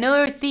guys,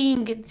 another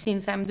thing,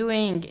 since I'm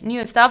doing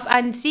new stuff,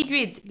 and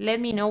Sigrid, let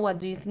me know what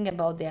do you think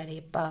about the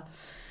arepa.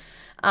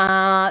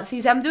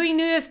 Since I'm doing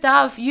new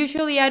stuff,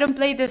 usually I don't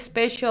play the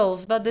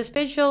specials, but the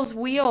specials,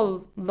 we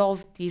all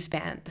love this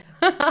band.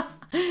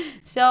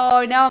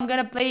 So now I'm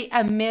gonna play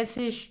a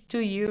message to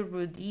you,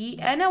 Rudy,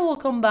 and I will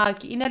come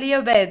back in a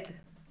little bit.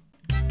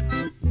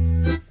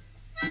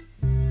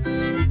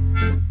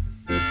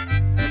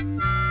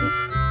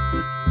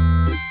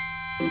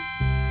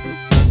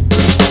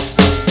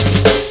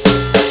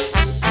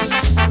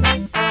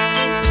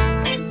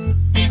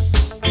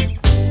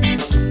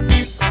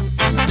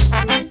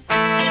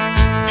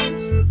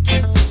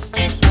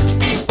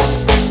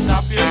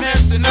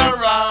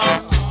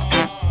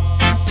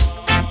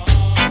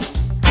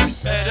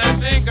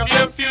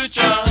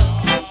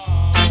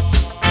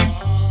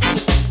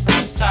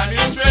 Time is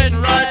straight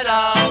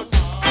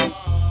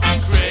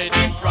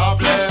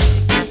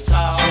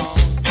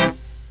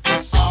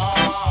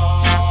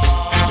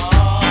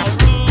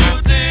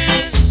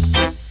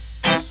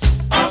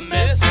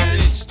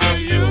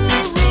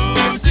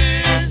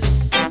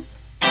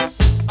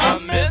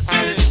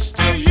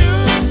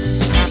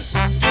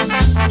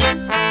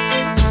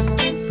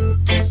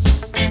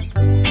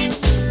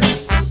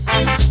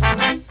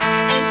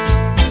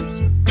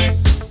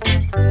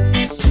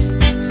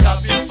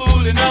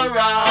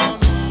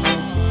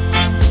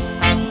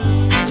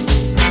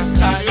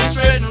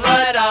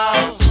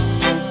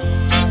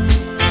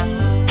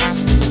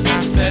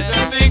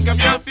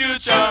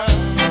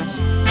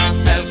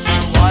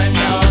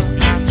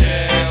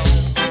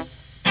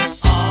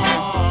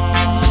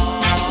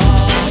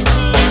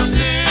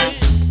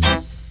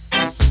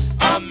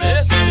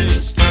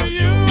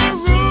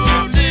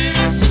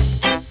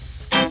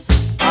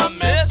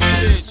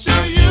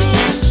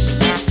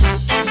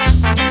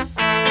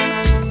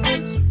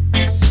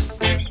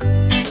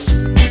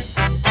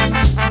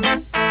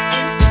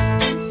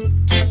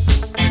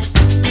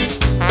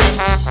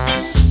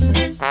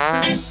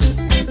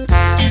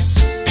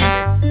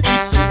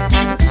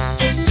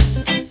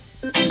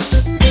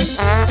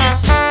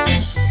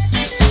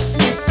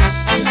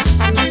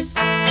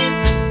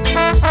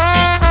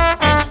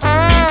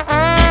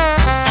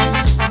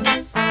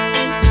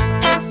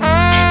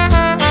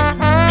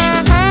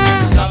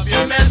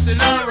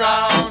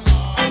around.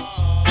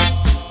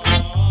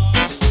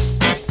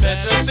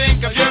 Better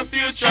think of your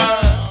future.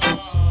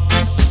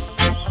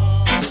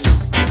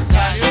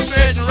 Time you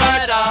straighten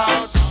right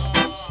out.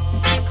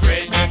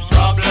 Creating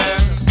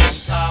problems in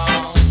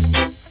town.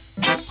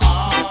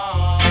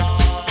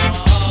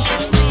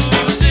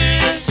 Rudy,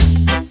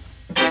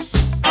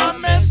 a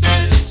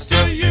message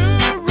to you,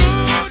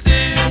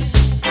 Rudy.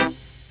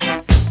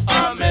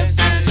 A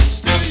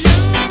message to you,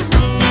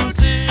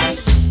 Rudy.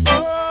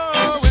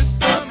 Oh,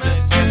 it's a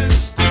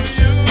message to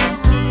you,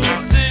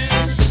 Rudy.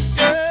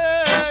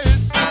 Yeah,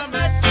 it's a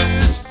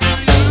message to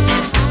you,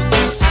 Rudy. Yeah,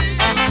 it's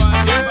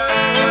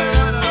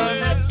a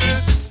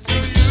message to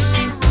you,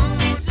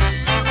 Rudy.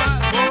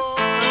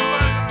 Oh,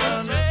 it's a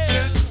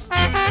message to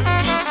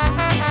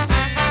you, Rudy.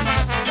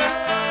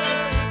 Yeah, it's a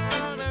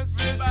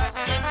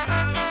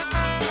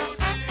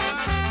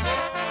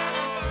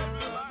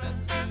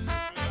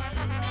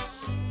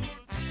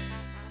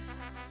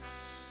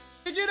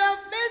Pick it up,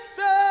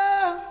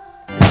 mister.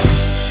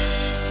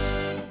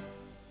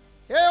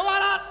 Hear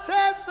what I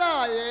say,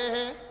 sir,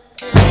 yeah.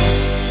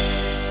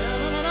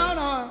 Yeah,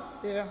 no,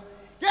 yeah.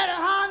 Get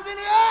your hands in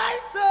the air,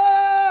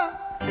 sir.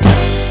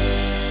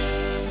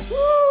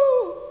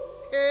 Woo,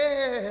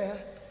 yeah.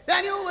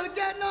 Then you will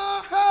get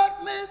no hurt,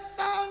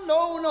 mister.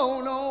 No,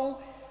 no, no.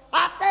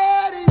 I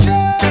said,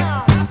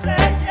 yeah. I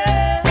said,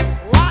 yeah.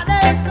 What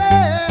they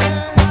say.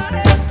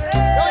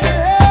 Don't you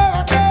hear? I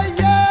say,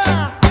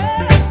 yeah.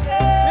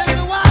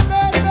 Listen what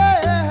they say.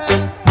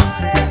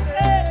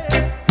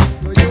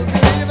 Do you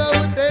believe I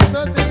would take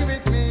something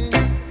with me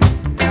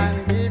and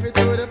give it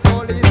to the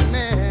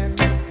policeman?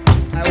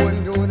 I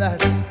wouldn't do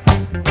that.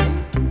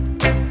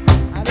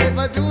 And if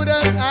I do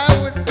that, I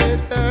would say,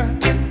 sir,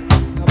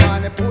 I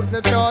want to put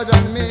the charge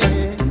on me.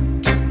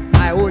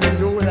 I wouldn't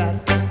do that.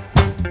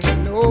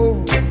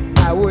 No,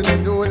 I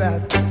wouldn't do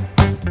that.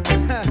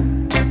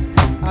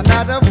 I'm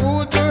not a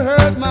fool to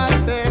hurt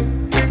myself,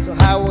 so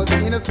I was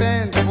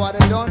innocent of what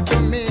they done to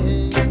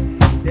me.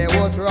 They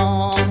was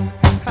wrong.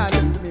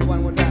 Listen to me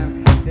one more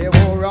time. They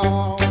were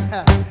wrong.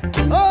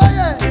 Oh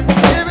yeah,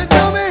 give it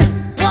to me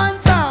one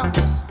time.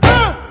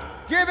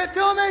 Give it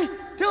to me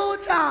 2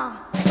 times.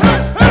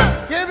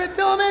 Give it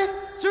to me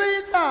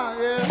 3 times.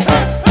 Yeah.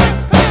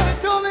 Give it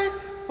to me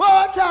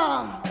 4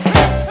 times.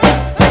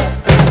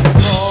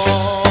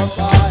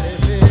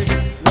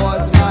 446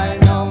 was my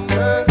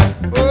number.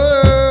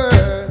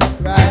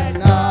 Right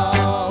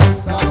now,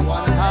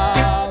 someone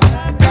has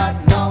that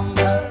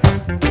number.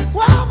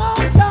 One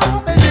more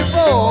time, baby.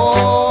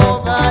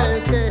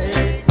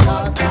 456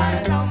 was my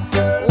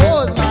number.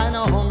 Was my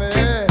number.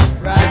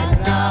 Right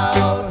now,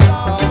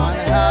 someone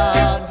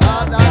has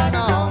that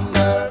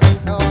number.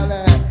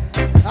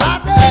 I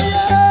say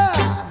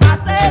yeah. I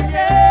say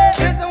yeah.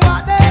 Listen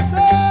what they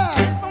say.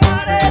 Listen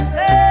what they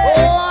say.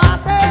 Oh, I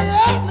say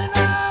yeah, me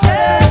now.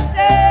 Yeah,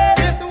 yeah.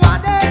 Listen what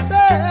they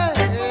say.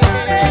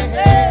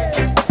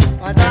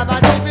 Whatever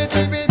dibi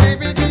dibi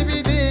dibi dibi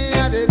di, I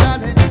did that.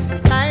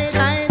 Die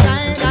die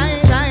die die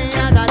die, I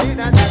did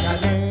that.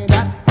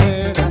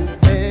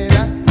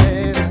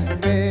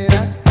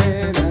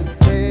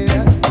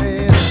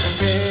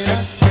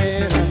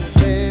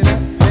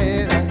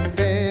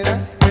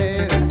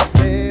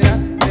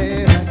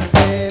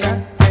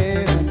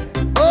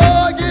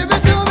 Oh, give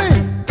it to me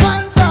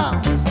 1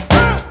 time.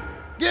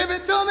 Give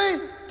it to me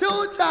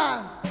 2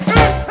 times.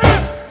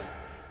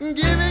 Give it,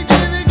 give it,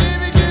 give it,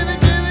 give it, give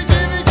it, give it,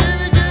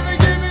 give it, give it,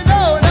 give it.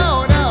 No,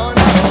 no, no,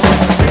 no.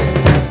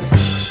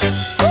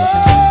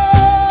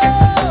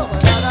 Oh,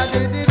 I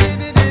did it,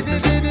 did it, did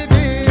it, did it, did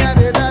it, I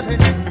did that.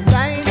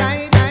 Die,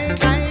 die, die,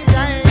 die,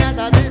 die, I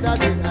did that,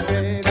 did that,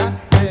 did that,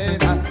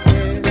 did that,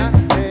 did that,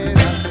 did that,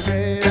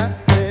 did that,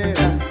 did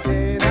that,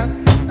 did that,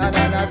 da,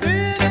 da, da,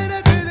 did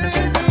it, did it,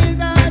 did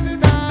that,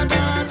 did that,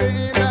 da,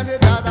 did that,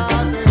 did that, da, did that, did that,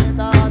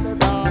 da, did that,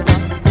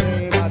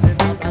 did that, did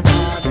that, did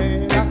that,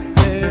 did that,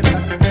 did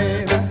that,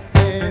 did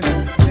that,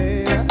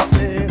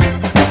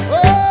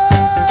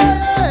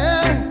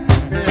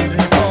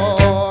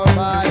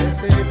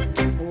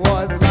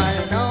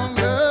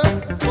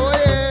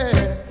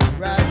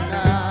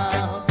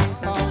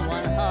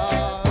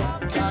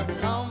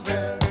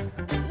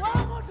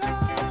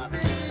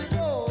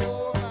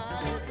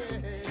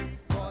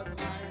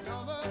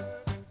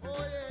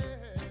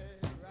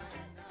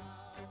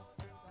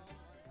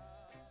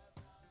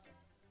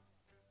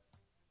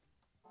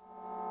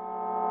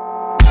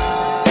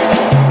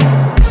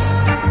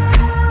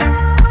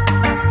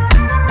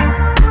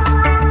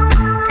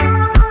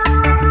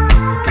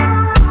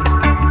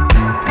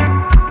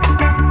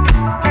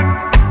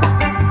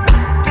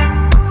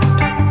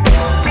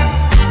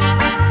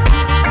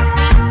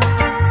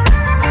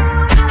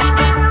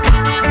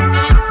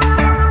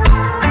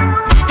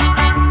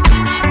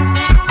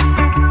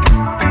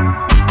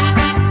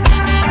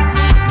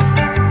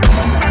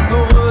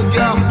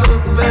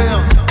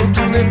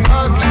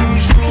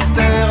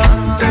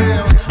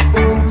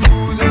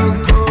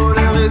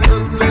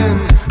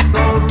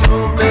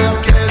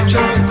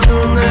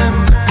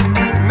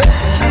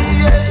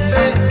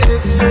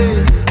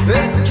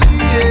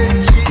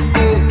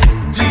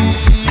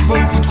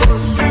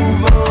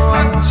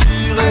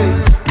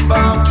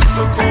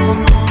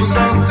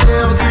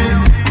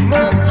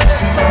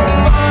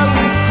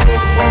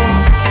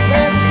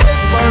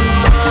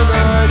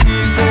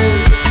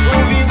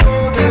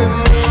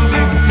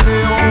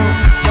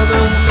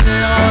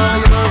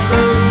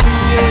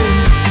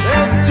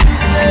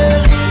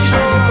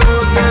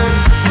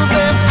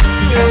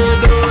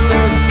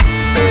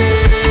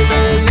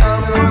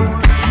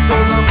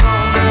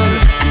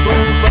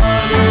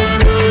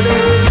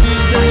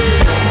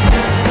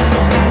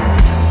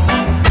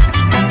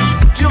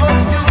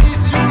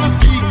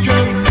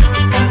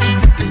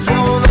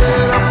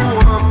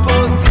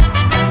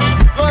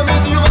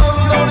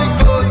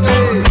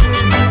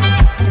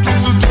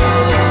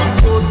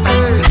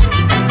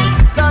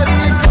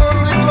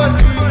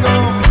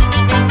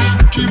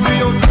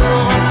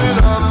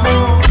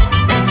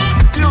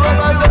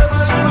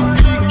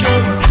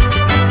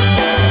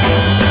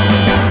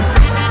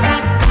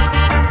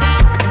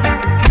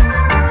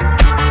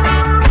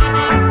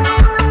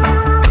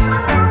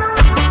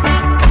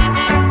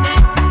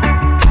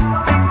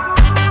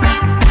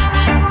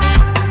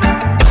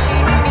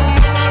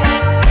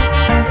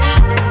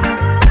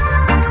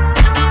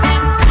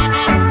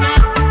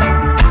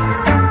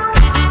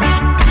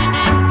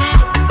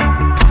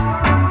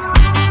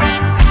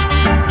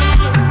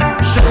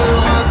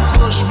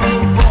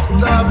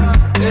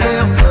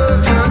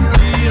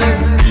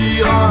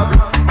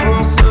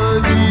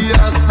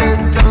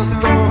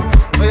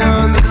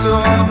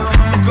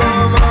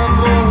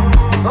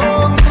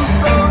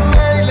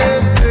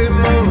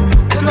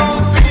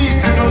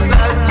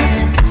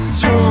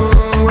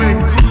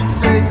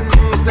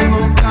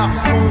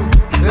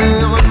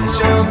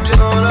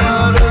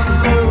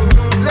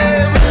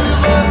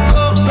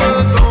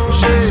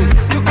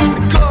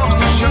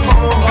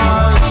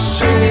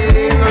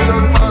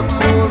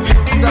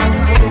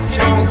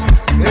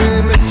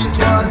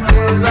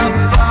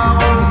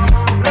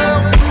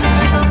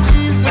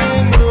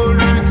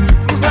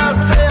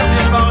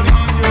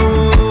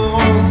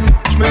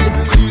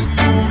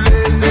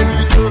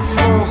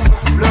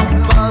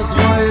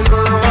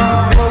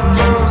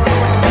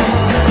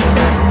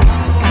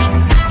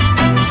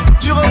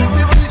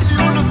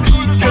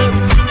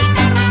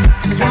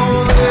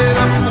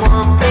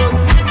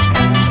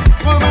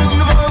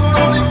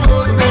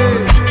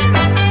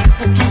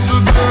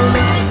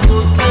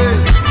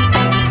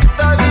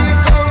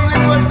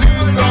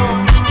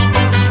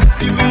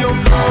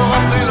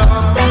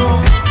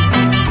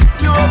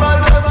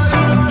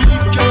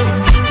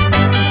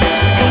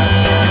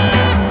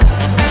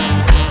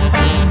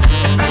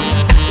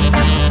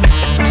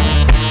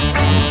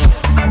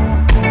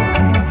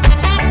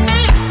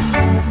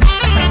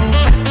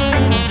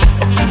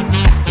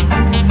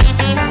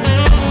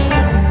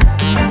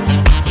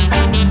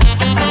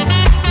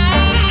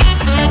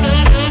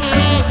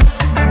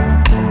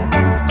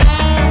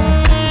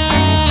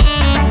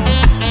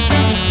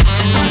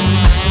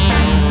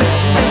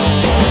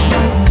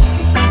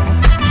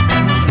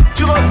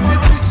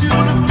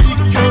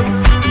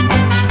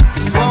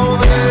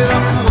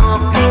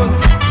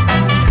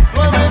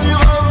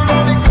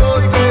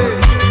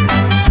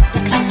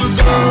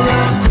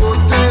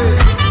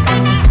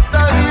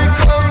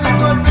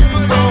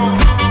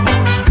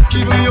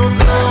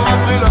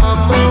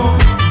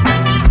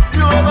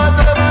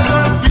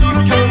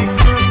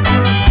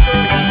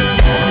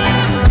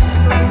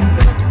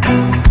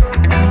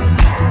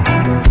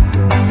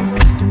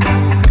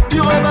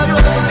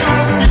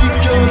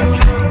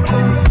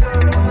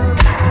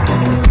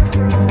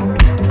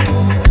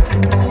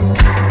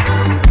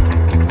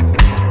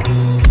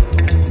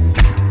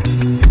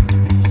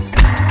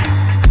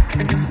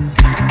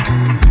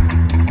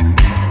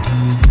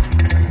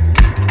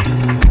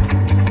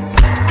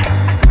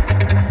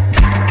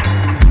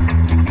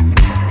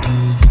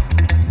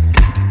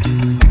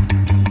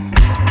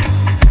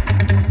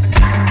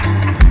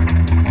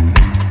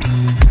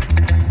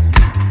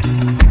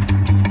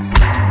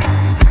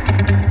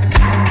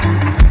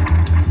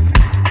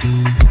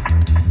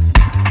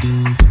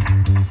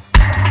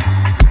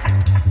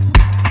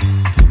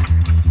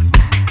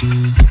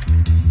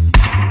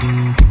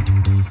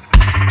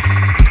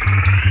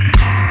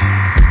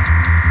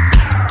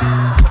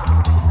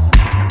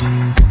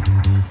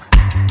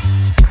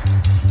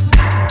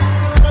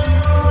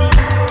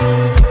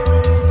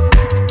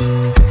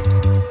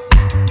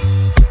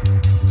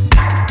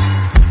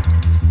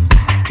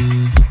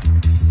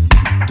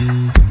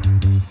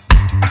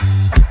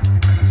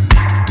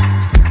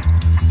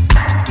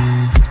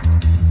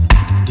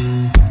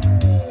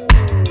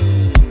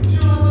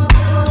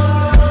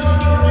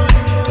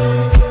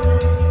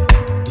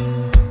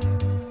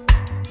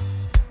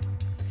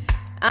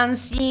 And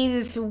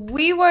since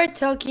we were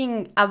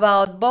talking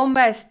about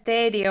Bomba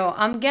Stereo,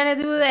 I'm gonna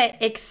do the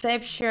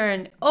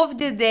exception of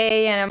the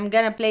day and I'm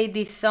gonna play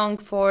this song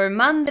for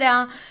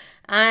Mandra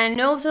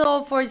and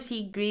also for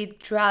Sigrid,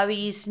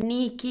 Travis,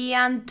 Nikki,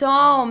 and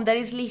Tom that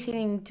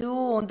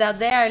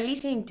they are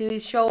listening to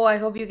this show. I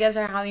hope you guys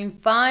are having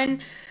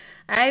fun.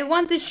 I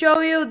want to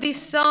show you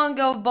this song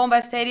of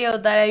Bomba Stereo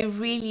that I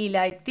really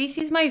like. This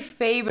is my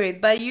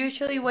favorite, but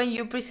usually when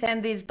you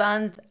present this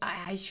band,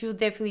 I should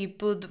definitely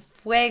put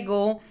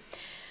Fuego.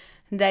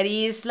 That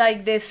is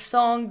like the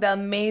song that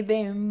made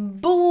them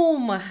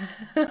boom.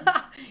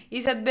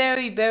 It's a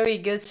very, very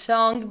good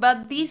song,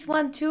 but this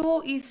one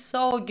too is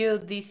so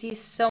good. This is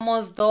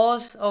Somos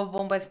Dos of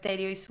Bomba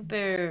Stereo. It's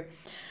super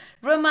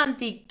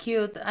romantic,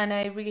 cute, and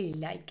I really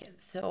like it.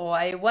 So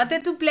I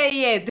wanted to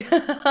play it.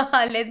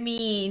 Let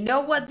me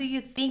know what do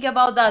you think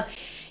about that.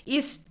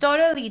 It's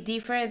totally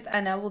different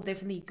and I will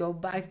definitely go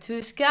back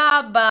to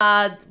ska,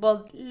 but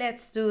well,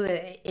 let's do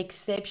the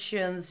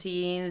exception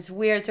since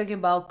we are talking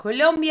about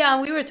Colombia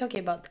and we were talking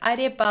about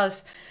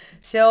arepas.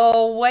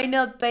 So why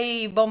not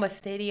play Bomba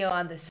Stereo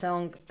and the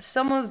song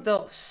Somos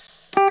Dos?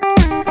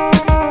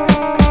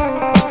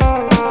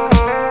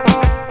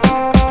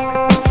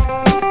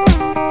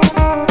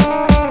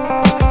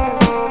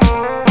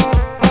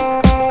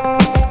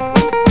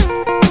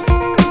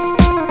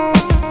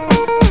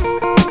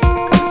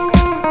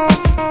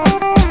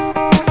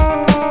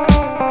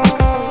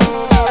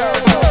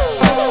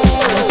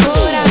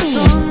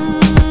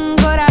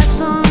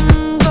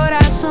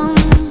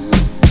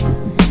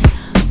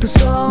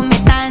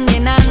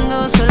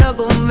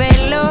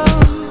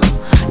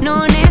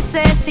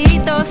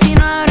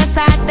 Sino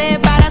abrazarte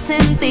para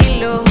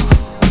sentirlo.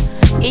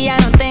 Y ya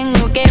no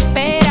tengo que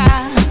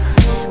esperar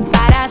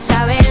para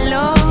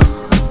saberlo.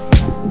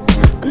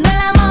 Cuando el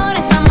amor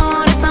es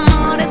amor, es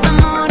amor, es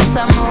amor, es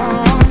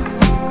amor.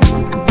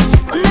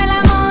 Cuando el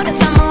amor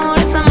es amor,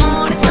 es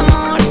amor, es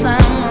amor, es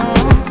amor.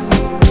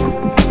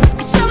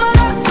 Y somos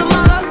dos, somos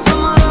dos,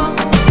 somos dos.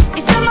 Y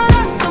somos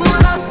dos,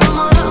 somos dos,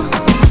 somos dos.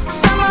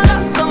 Y somos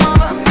dos, somos dos, somos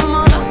dos,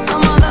 somos dos,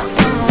 somos dos.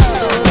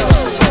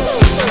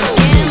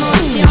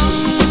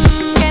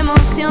 Qué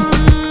emoción.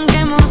 Qué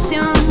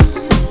emoción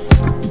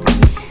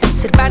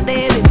ser parte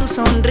de tu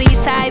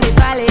sonrisa y de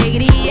tu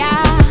alegría.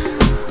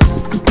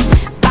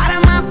 Para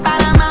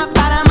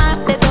más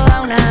de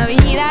toda una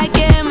vida.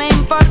 ¿Qué me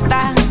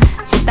importa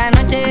si esta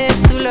noche es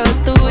solo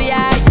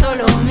tuya y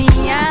solo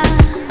mía?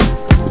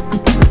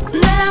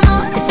 Cuando el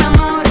amor es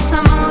amor, es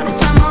amor,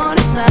 es amor,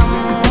 es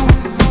amor.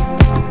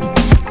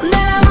 Cuando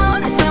el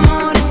amor es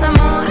amor, es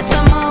amor, es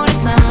amor,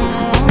 es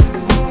amor.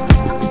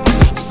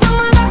 Y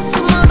somos dos,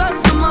 somos dos,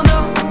 somos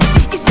dos.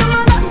 Y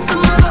somos dos,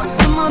 somos dos,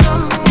 somos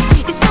dos.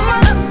 Y somos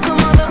dos,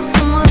 somos dos,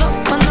 somos dos.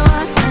 Cuando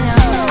vaya.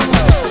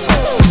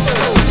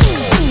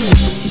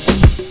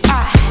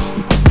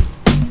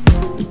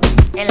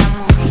 El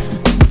amor.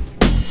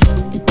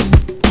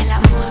 El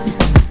amor.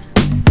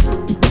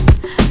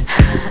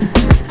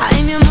 Ay,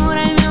 mi amor,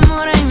 ay, mi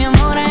amor, ay, mi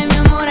amor, ay, mi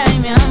amor, ay,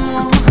 mi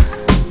amor.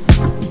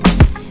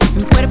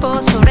 Mi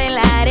cuerpo sobre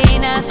la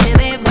arena se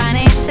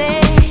desvanece.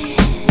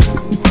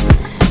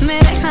 Me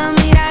deja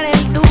mirar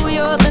el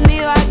tuyo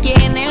tendido aquí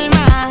en el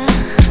mar.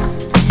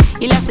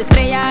 Y las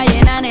estrellas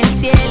llenan el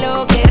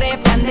cielo que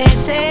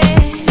resplandece.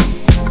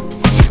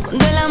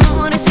 Cuando el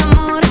amor es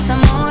amor, es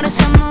amor, es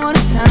amor,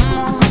 es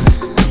amor.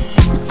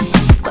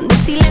 Cuando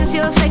el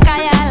silencio se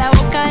calla la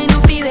boca y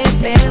no pide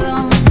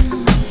perdón.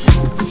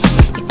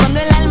 Y cuando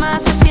el alma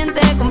se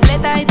siente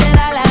completa y te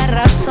da la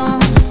razón.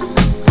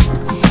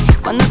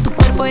 Cuando tu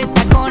cuerpo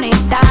está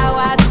conectado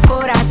a tu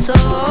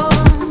corazón.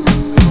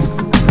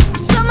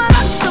 Somos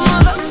dos, somos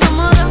dos,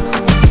 somos dos.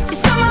 Y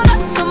somos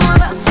dos, somos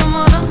dos,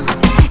 somos dos.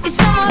 Y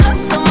somos dos,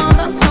 somos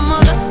dos, somos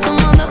dos,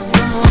 somos dos,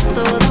 somos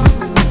todos.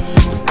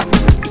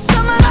 Y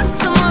somos dos,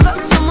 somos dos,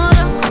 somos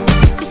dos.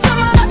 Y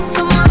somos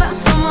dos, somos dos,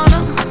 somos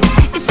dos.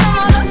 Y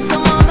somos dos,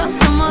 somos dos,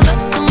 somos dos,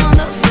 somos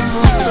dos, somos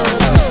todos.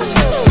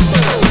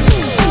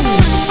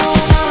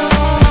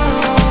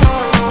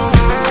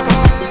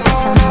 Es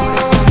amor,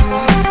 es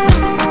amor.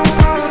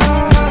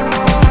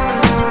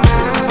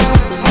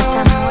 Es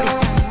amor,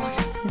 es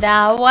amor.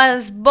 That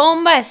was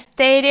Bomba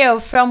Stereo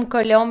from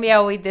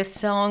Colombia with the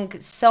song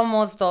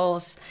Somos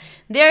Dos.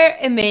 They're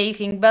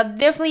amazing, but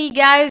definitely,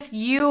 guys,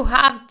 you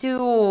have to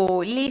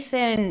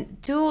listen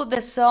to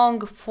the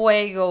song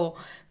Fuego.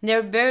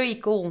 They're very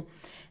cool.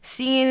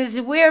 Since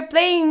we're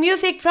playing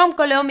music from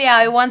Colombia,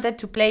 I wanted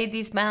to play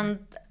this band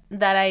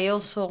that I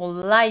also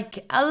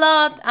like a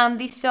lot, and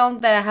this song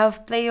that I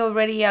have played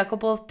already a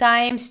couple of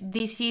times.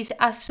 This is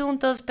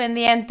Asuntos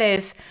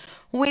Pendientes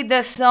with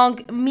the song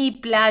Mi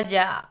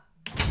Playa.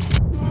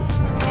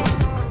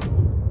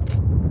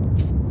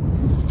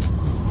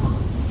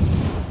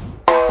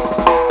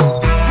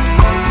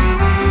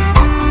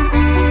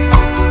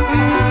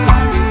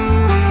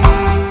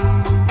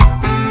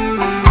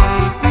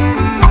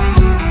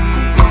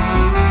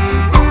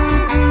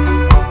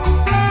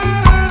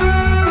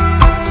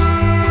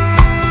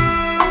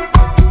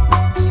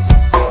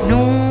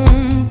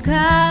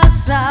 Nunca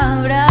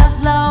sabrás,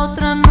 la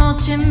otra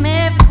noche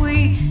me fui.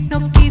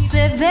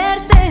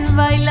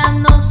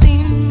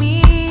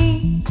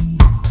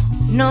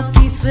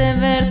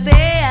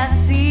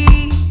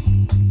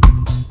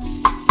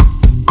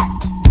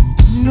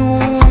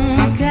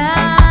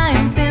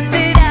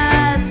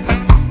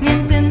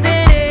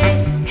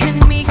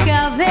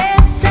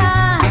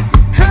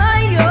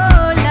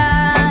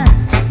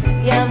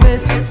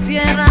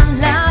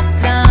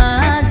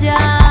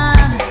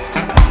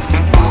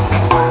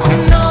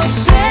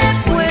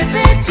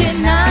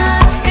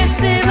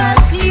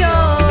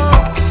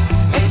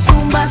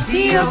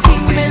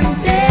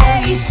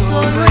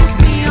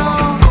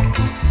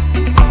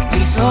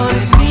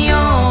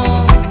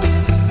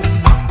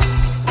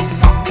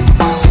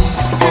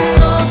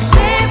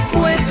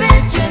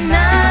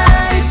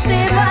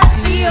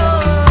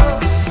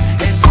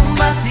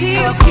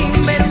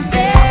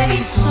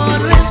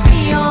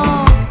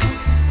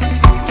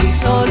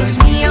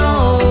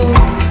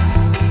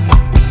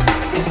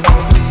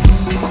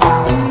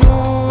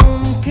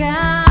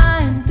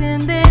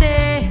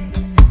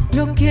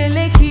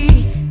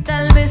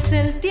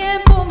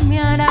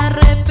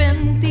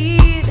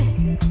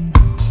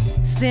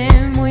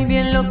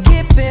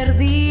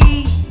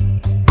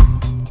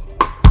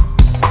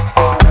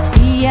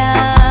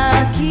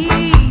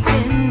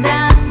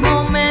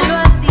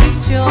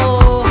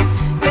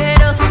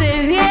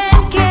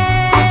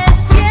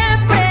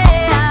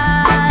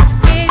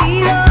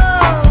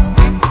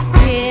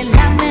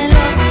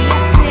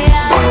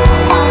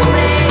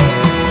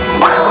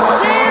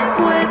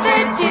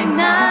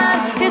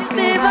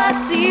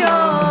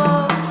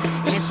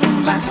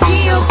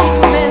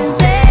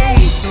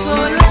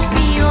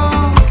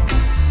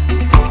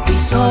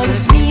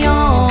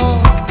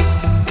 mío.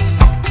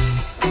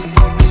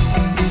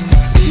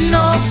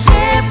 No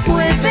se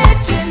puede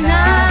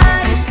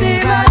llenar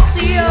este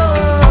vacío.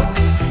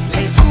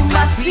 Es un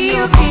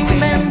vacío que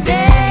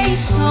inventé y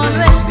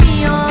solo es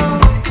mío.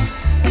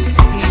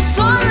 Y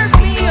solo es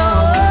mío.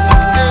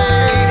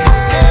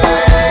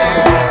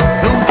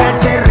 Nunca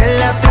cerré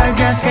la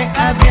playa que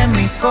había en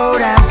mi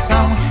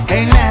corazón.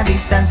 En la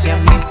distancia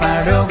mi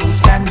faro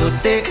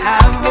buscándote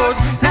a vos.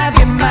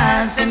 Nadie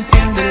más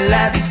entiende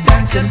la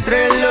distancia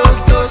entre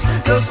los dos.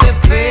 Los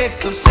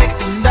efectos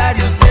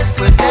secundarios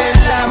después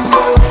del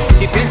amor.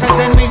 Si piensas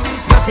en mí,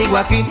 yo sigo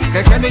aquí,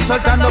 creciendo y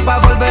soltando pa'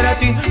 volver a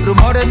ti.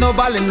 Rumores no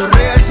valen, lo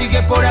real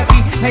sigue por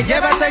aquí. Me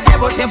llevas, te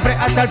llevo siempre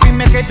hasta el fin.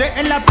 Me quedé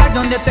en la playa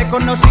donde te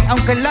conocí,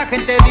 aunque la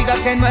gente diga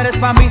que no eres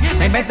pa' mí.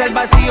 Me inventa el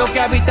vacío que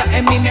habita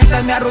en mí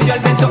mientras me arrulla el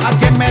viento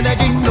aquí en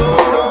Medellín. No,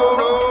 no,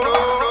 no.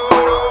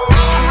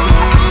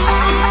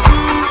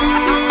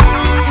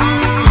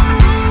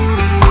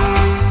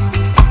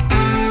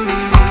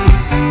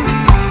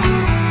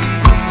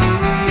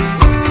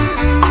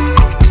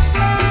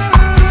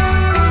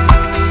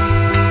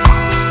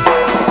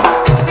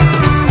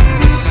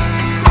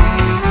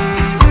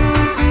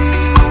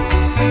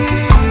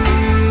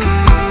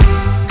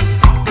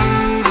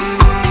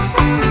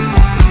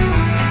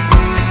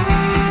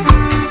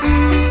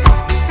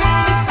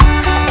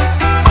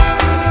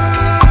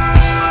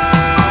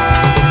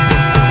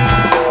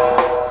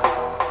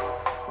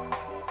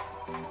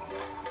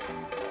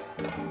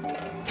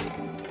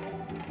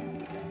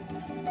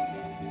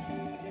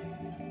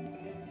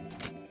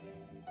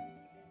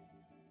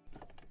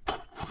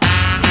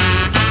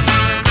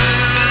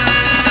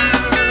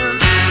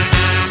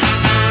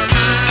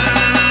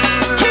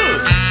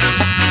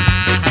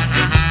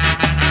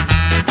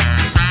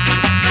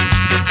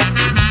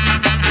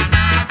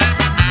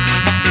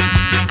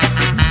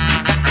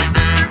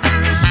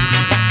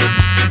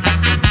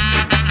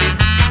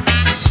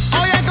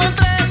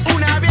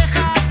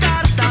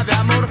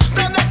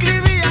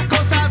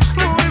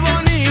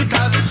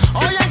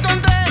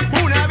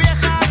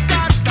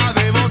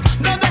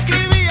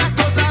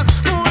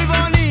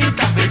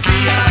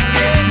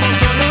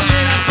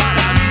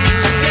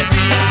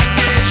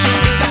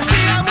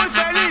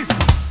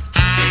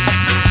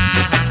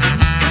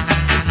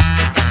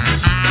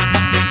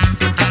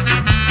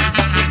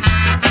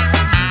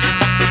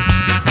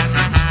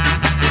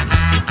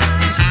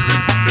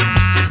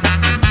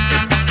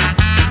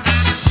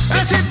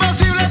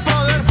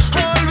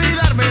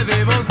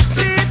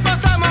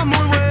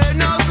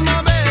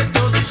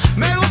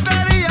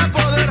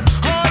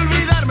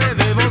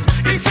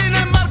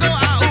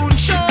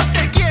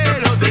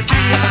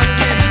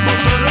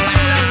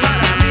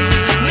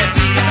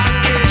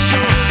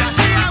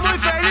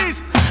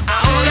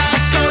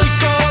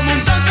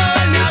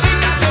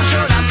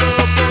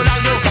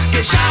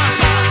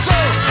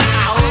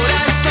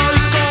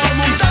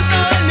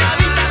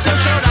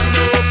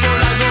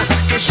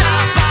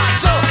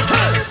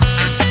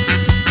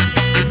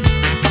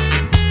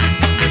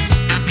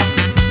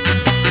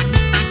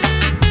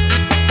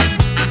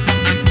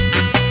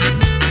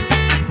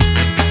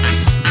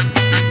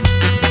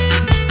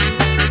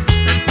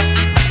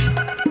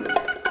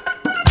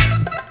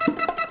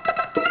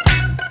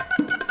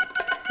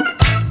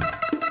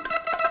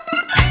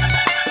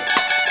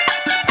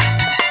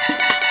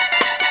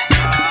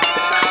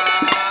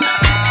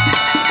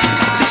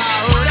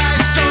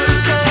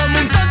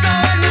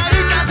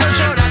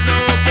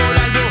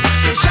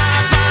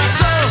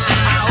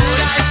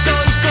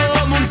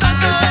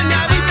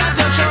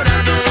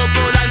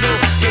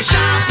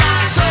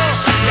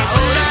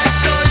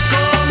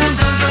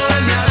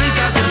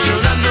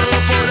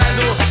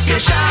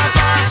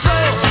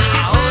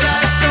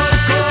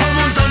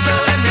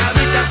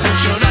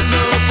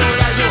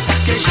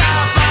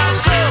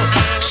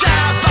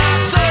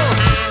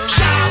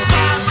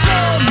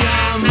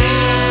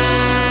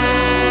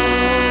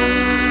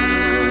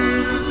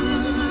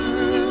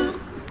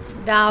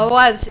 That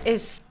was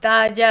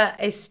Estalla,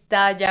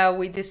 Estalla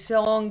with the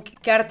song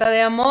Carta de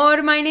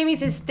Amor. My name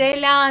is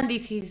Estela and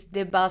this is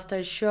the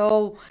Bastard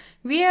Show.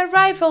 We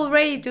arrived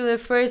already to the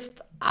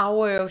first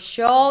hour of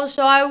show,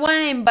 so I want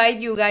to invite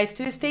you guys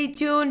to stay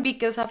tuned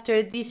because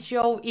after this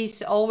show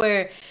is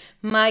over,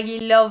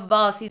 Maggie Love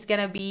Boss is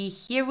gonna be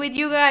here with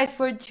you guys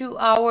for 2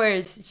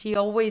 hours. She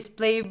always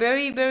play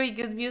very, very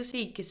good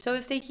music,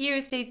 so stay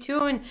here, stay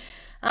tuned.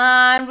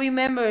 And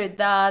remember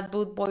that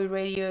Bootboy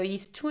Radio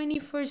is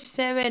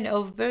 24/7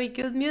 of very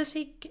good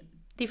music,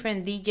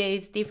 different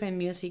DJs, different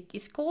music.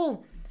 It's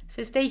cool.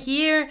 So stay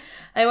here.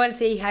 I want to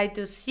say hi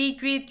to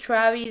Secret,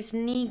 Travis,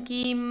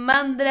 Nikki,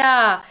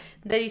 Mandra,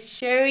 that is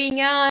sharing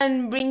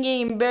and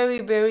bringing very,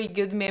 very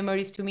good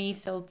memories to me.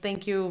 So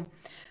thank you.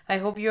 I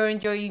hope you're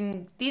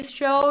enjoying this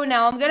show.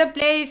 Now I'm gonna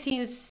play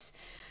since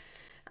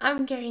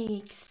I'm getting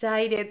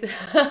excited.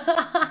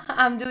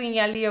 I'm doing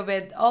a little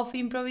bit of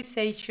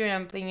improvisation.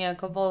 I'm playing a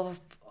couple of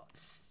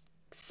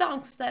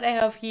songs that I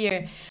have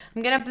here.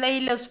 I'm gonna play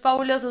Los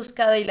Fabulosos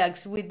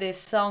Cadillacs with the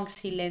song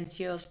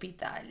Silencio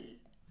Hospital.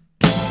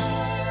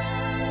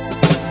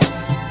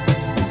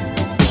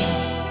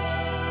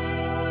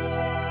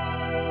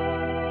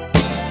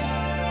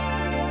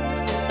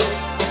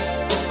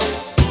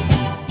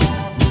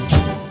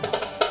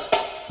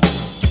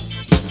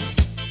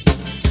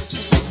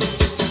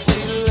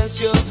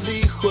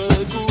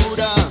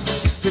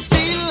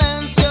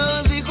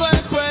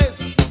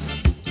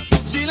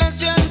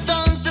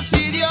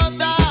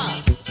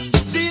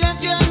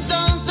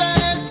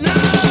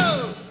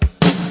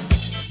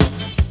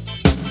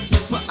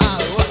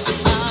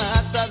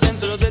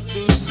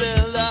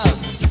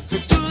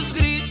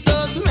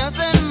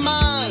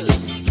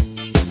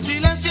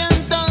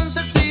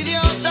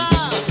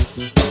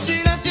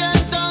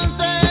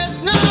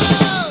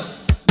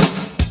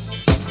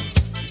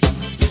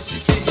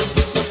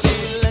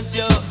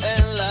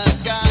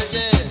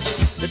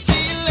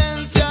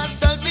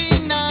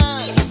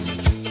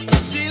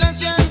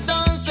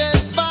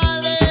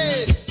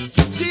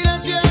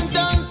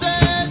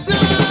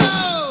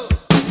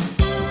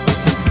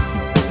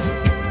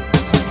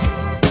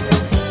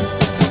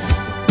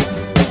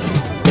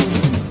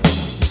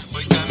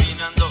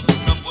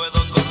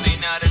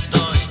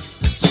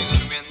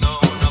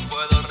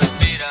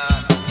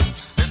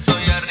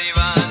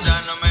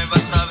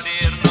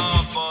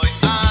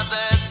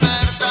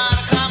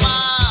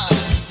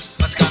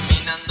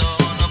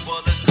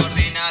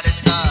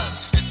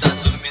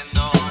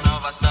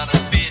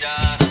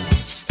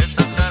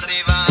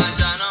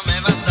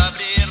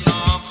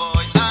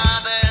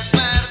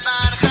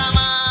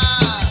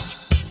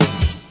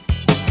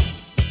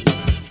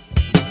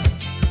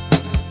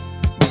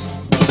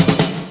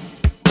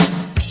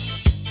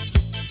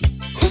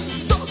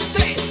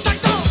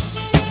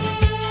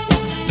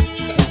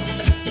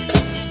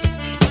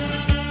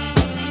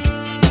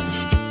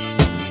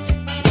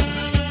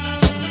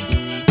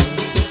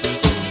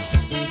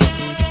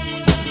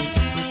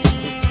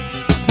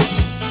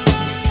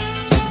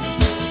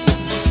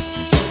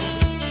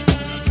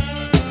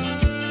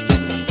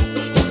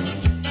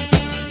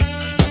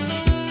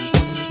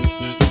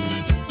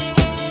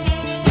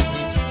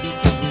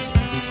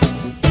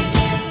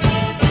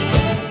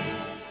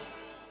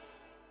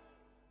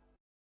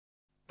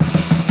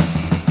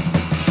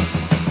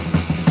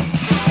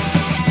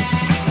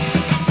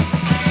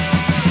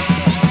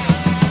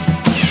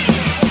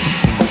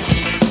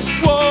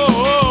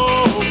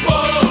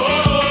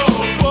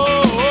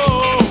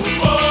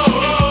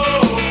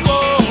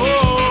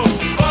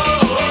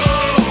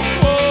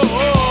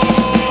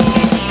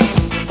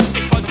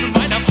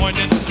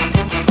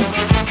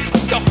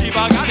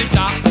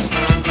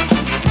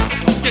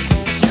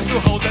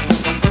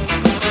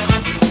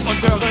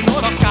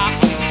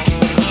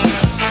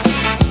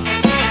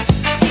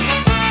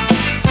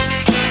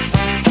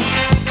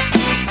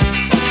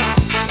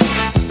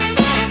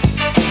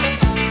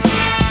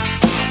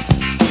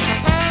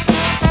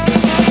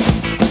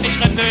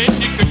 renne in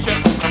die Küche.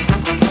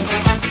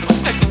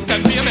 Es ist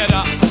kein Bier mehr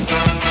da.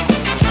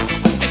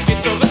 Ich geh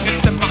zurück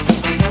ins Zimmer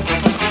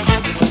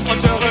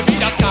und höre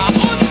wieder Ska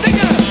und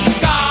singe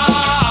Ska,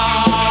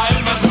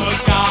 immer nur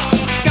Ska,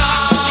 Ska,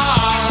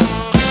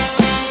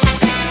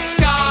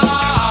 Ska,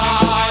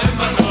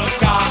 immer nur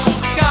Ska,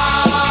 Ska.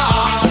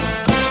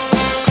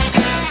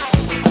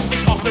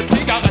 Ich rauch ne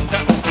Zigarette,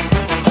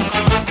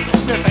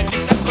 mir fällt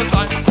nichts Besseres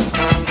ein.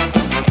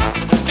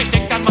 Ich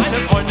denk an meine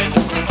Freundin,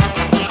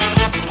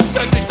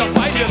 könnte ich doch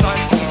bei dir sein.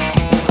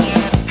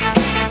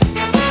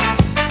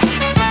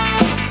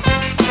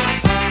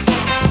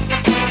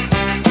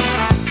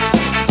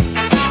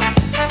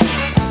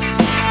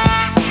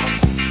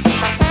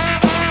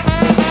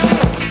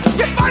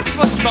 Jetzt weiß ich,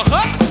 was ich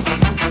mache.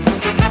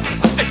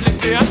 Ich leg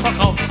sie einfach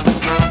auf.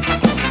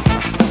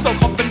 So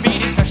kommt wie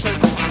die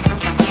Specials.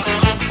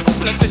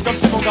 Plötzlich kommt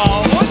Stimmung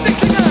auf und ich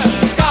singe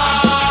Ska,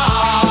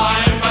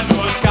 immer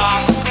nur Ska,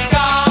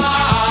 Ska,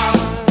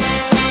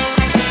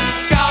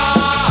 Ska,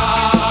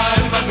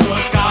 immer nur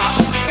Ska,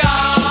 Ska.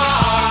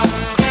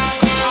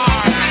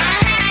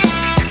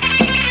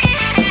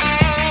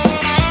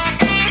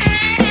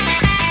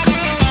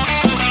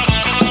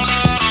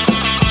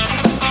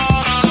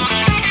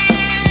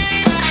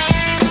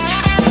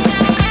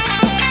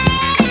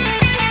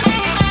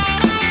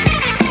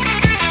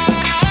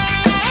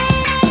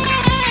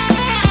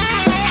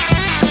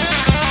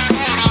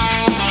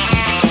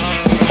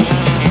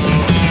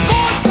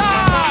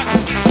 Montag,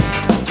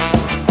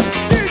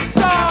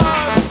 Dienstag,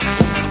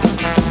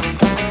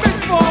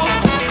 Mittwoch,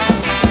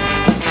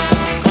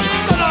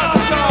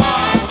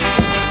 Donnerstag,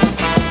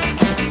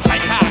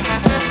 Freitag,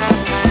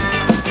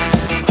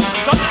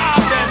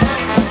 Sonnabend,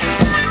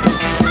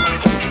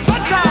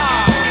 Sonntag.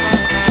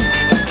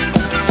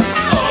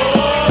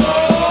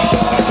 Oh,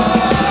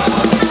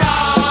 Ska,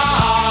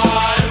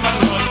 immer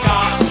nur Ska,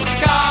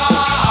 Ska,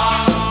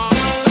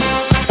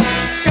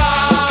 Ska,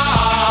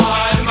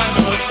 immer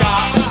nur Ska,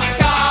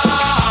 Ska,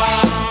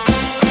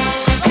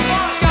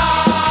 Ska,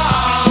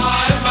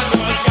 immer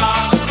nur Ska,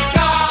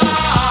 Ska,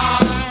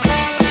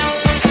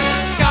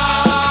 Ska,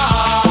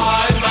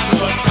 immer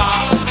nur Ska,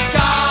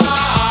 Ska.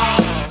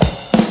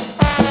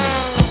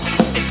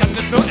 Ich kann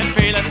es nur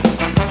empfehlen,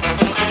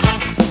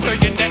 für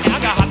jeden, der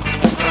Ärger hat.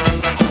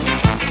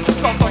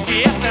 Kauft euch die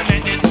erste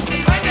Mandys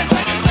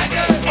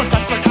und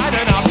tanzt euch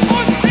einen ab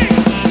und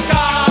singt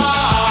Ska,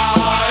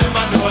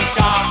 immer nur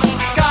Ska,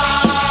 Ska,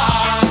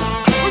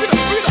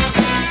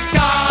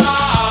 Ska,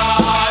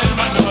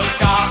 immer nur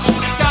Ska,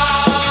 Ska,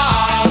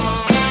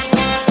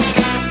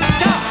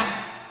 Ska.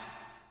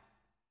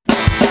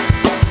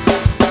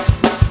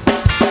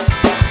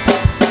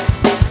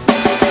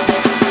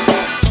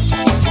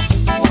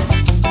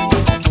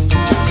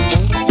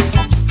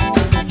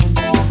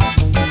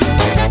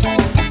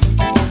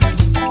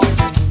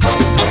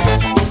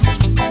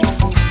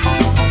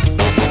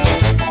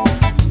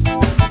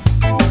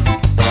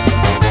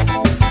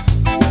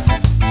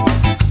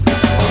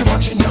 You're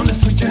watching on the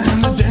street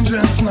and the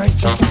dangerous night.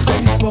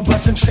 Baseball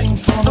bats and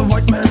chains for the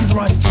white man's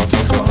right.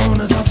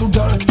 Corners are so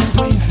dark,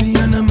 where's the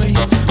enemy?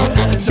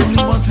 There's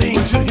only one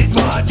thing to hit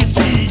what you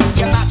see.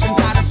 You're marching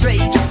down the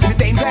street in a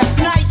dangerous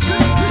night.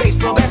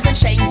 Baseball bats and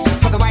chains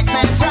for the white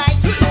man's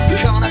rights.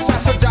 Corners are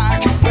so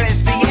dark,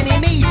 where's the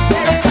enemy?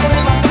 There is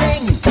only one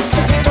thing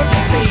to hit what you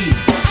see.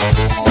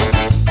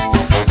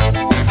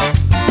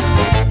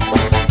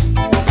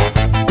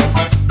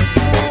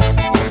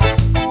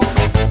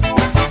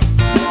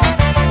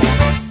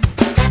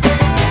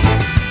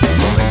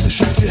 Raise the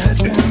shakes your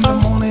head in the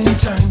morning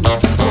time.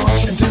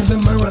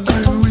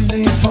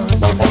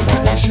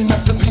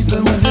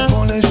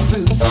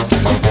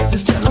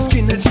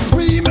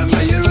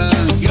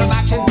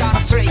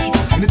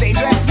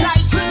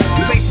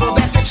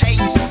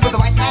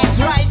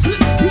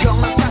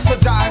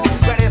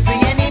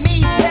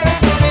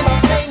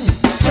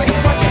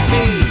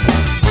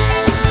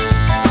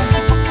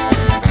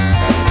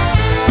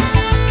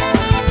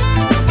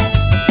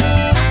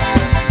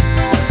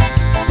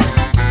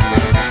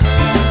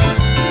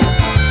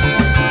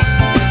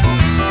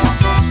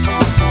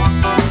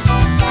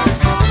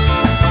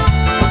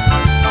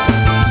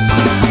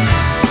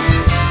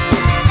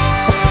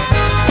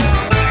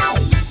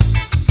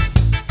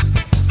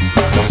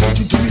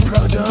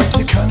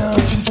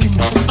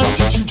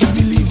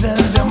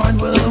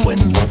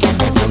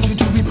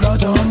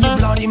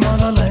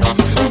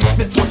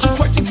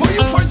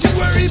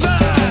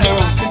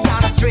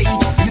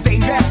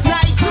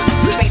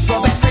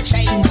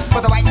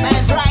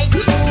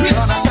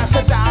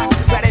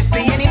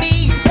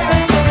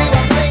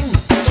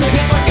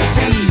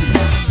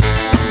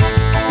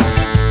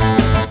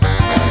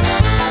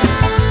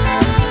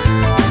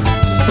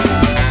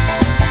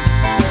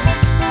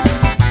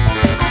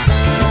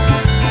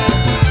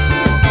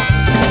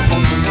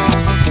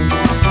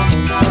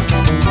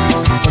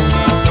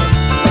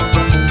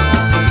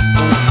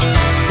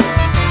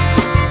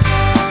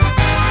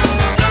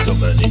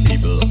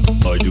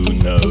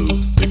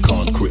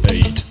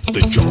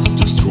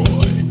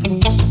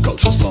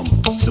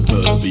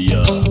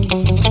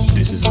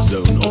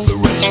 zone of a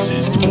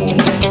racist war.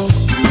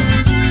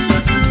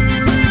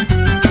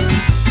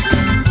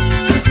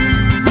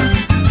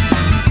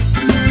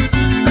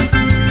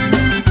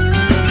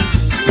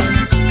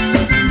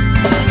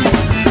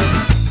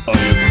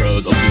 Are you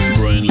proud of this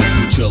brainless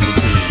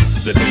brutality?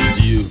 They paint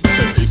you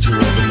a picture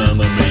of an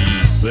enemy.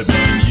 They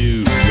blind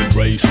you with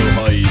racial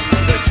hate.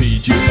 They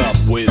feed you up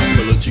with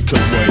political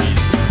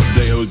waste.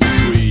 They hold the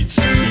tweets,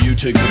 you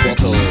take the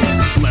bottle.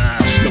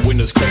 Smash, the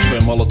windows crash by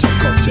a Molotov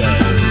cocktail.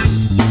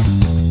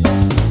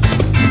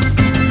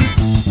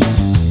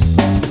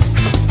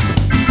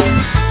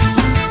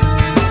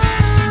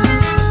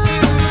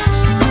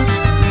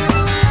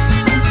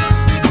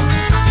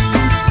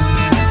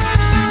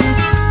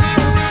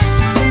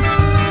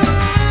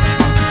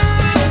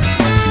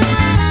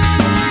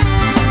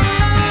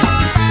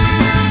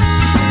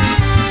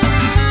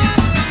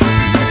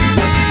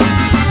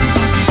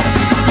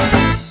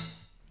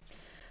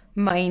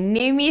 My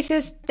name is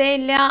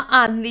Estela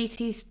and this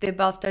is the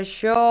Bastard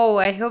Show.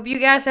 I hope you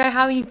guys are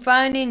having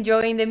fun,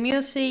 enjoying the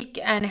music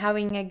and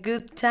having a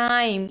good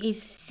time.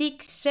 It's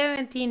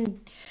 6:17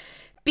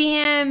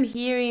 p.m.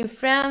 here in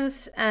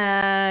France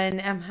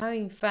and I'm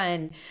having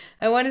fun.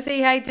 I want to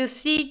say hi to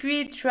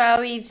Sigrid,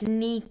 Travis,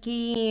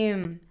 Nikki,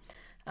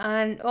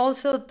 and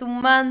also to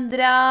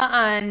Mandra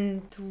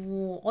and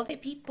to all the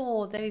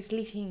people that is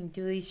listening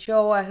to this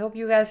show. I hope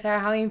you guys are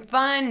having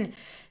fun.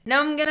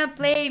 Now I'm gonna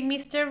play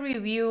Mr.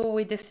 Review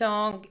with the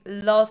song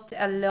Lost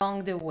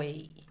Along the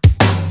Way.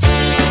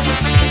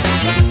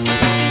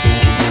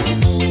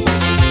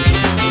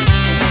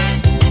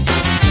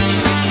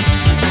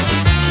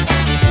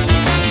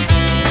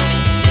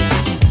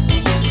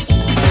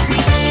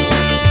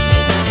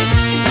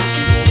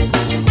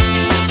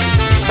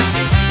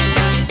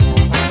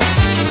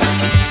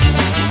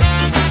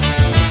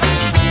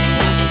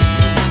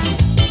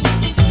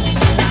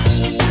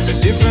 A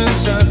different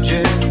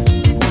subject,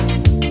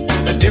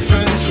 a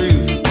different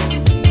truth,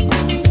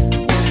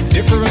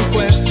 different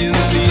questions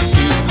leads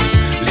to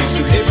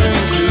different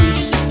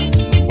clues.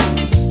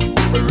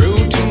 A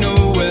road to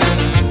nowhere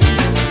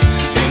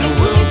in a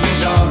world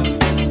bizarre.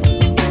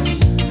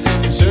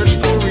 In search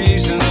for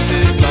reasons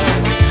is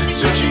like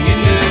searching in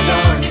the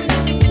dark.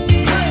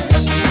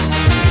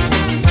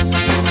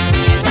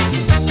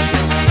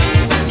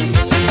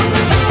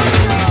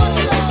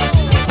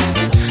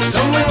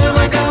 Somewhere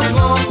I got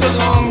lost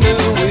along the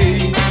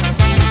way.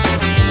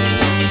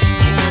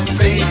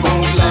 Fate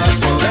won't last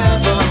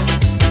forever.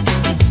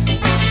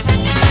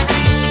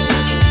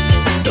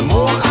 The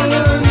more I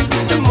learn,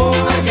 the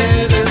more I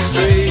get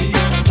astray.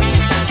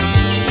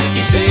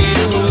 Each day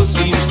the world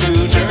seems to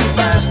turn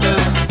faster.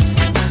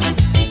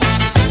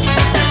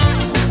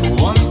 Who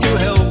wants to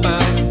help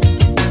out?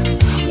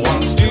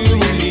 Wants to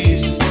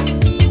release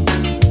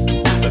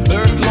the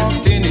bird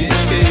locked in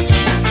its cage.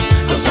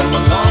 'Cause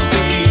someone lost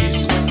the keys.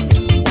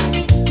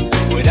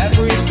 With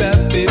every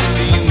step it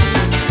seems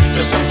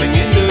there's something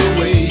in the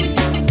way.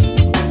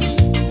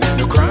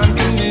 No crime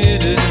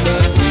committed,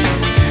 but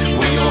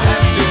we all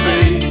have to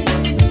pay.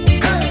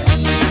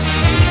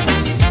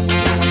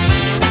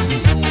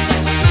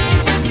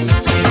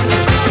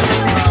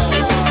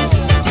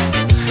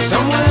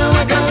 Somewhere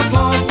I got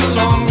lost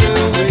along the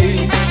way.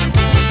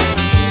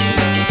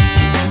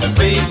 And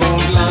fate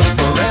won't last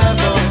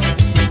forever.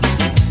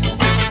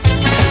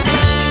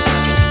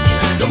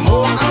 The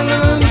more I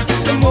learn,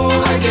 the more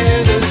I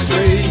get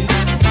astray.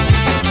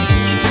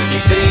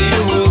 Each day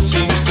the world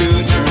seems to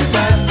turn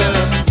faster.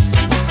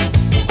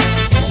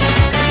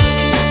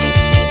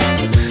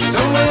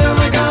 Somewhere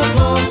I got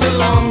lost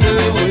along the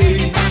way.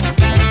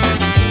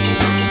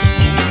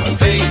 And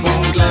fate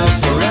won't last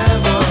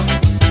forever.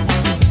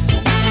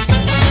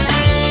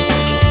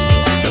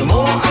 The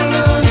more I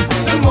learn,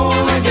 the more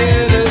I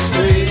get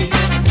astray.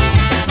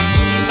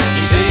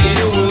 Each day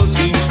the world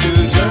seems to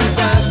turn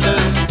faster.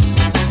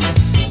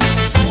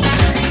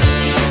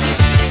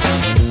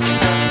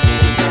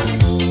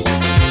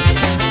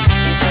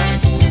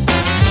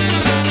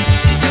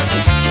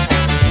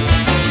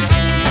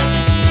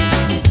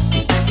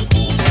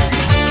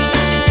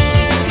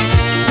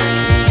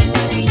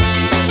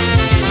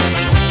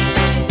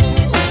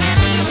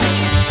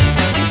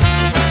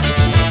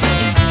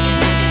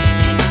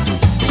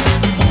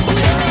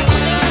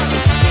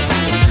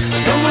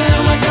 Somewhere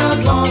I got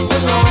lost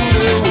along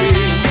the way.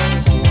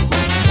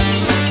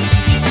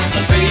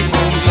 Fate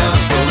won't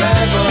last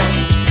forever.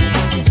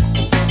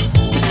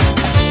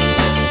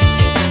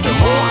 The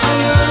more I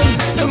learn,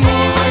 the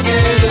more I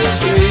get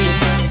astray.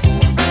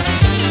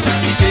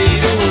 You say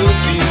the world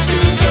seems to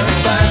turn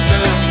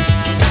faster.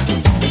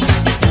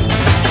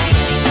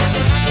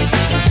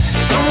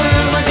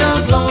 Somewhere I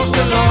got lost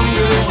along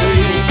the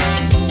way.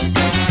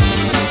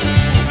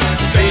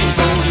 Fate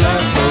won't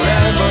last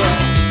forever.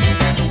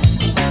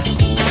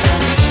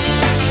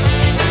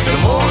 The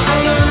more I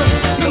learn,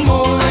 the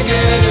more I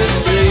get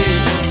astray.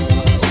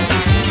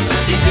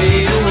 You say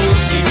the world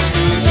seems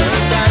to turn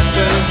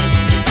faster.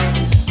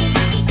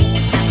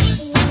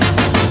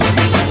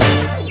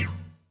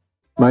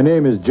 My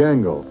name is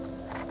Django.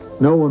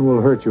 No one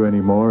will hurt you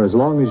anymore as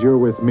long as you're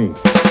with me.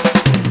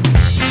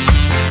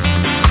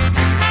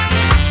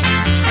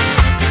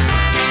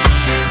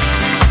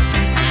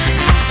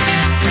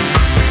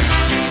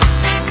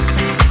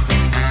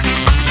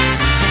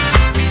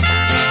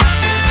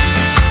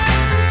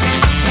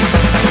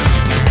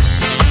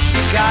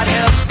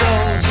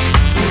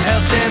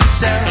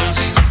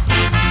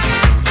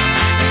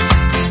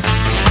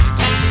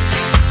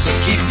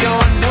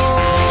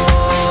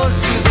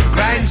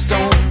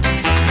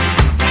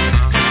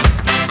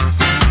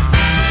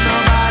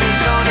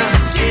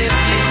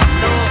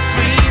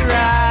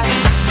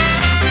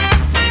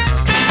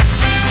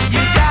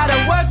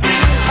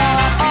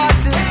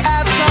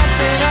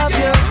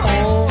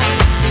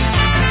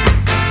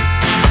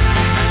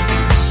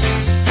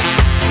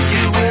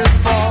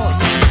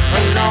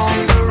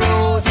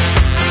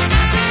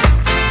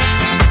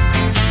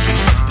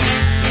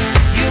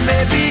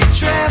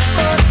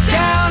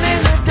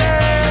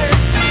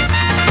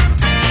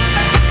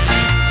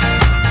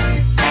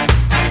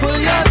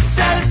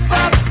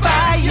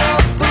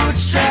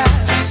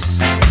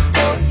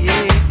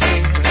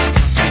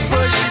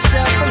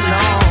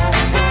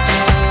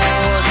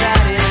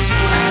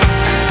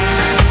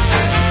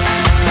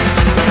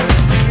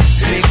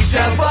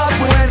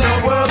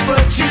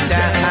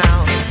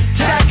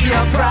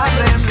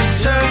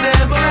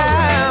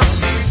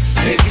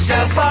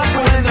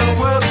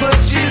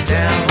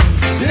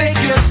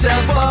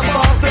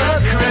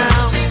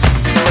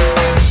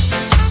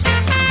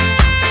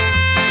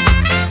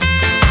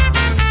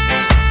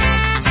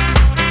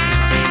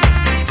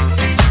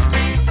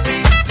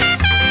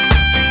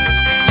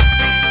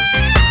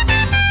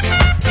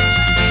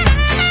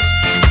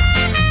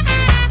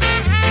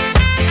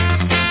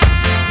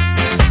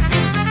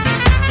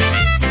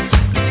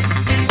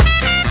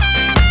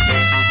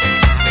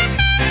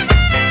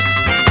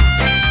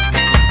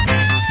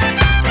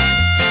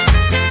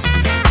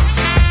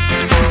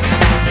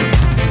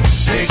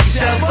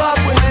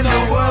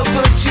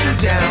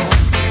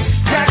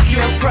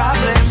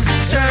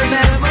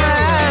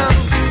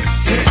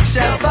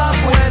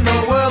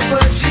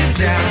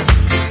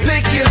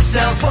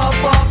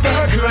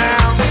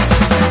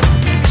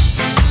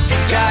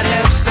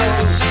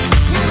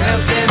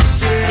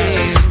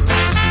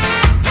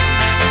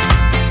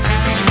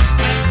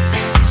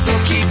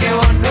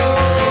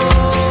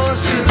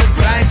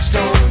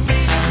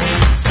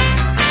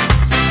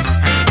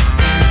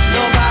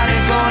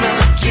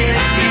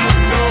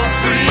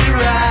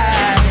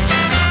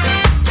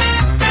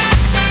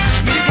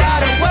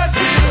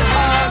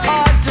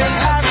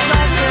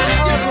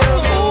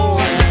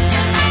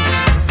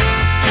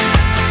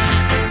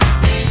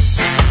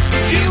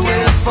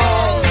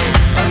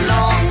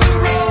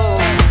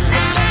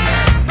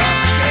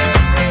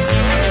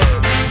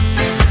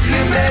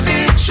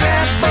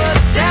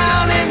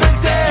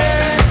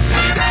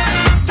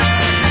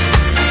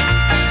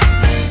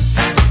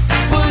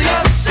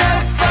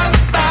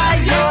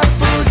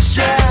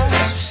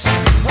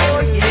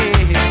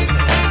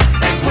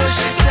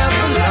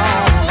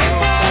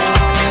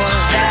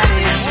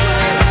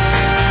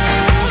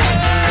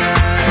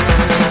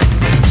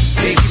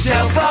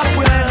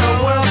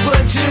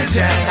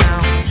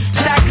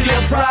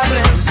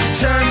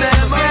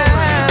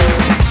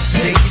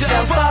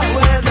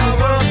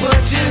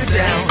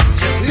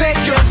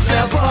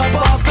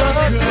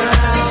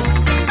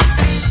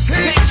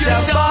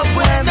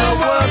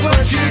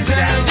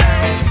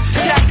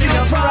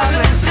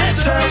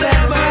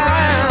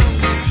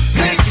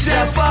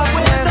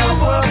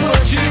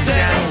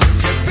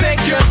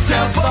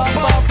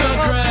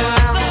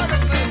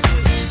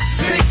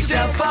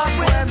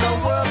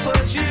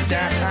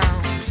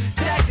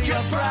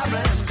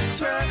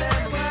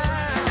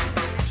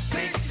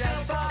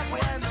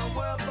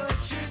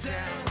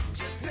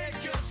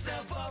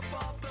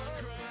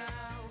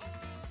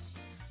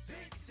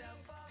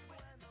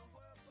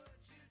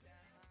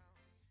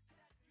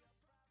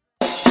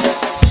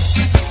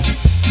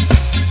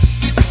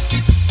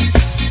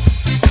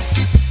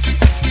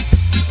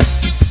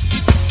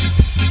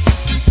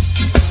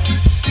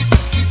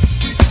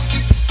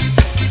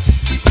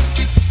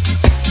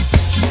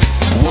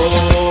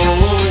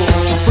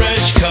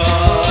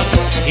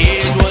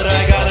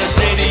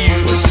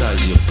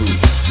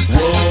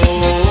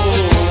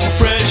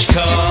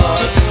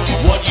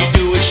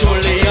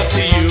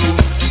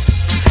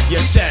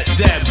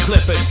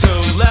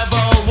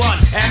 level 1.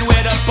 And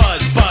with a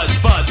buzz, buzz,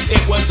 buzz,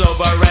 it was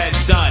over and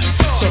done.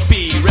 So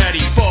be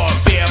ready for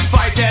beer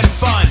fight and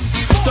fun.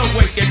 Don't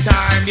waste your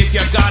time if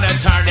you're gonna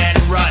turn and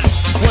run.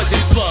 Was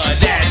it blood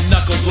and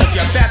knuckles? Was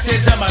your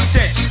baptism a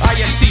cinch? Are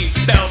your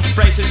seatbelt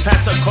braces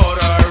past a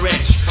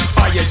quarter-inch?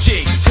 Are your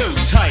jeans too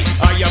tight?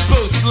 Are your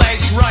boots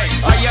laced right?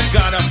 Are you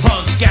gonna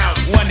punk out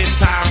when it's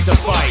time to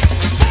fight?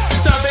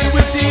 Stubborn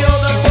with the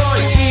older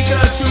boys,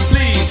 eager to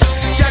please.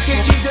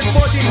 Jacket jeans and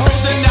 14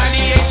 holes and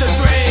 98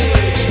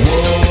 degrees.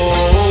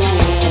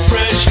 Whoa,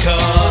 fresh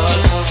cut.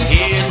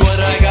 Here's what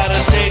I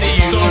gotta say to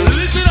you. So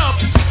listen up.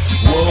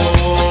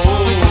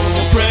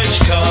 Whoa, fresh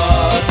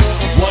cut.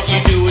 What you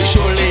do is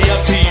surely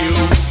up to you.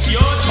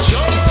 Your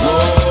job.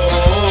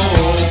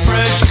 Whoa,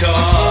 fresh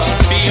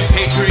cut. Be a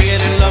patriot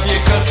and love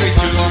your country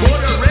too.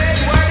 Border red,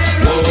 white and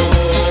blue.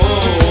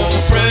 Whoa,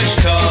 fresh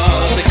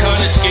cut. The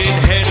carnage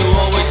skinhead who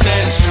always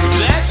stands true.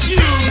 That's you.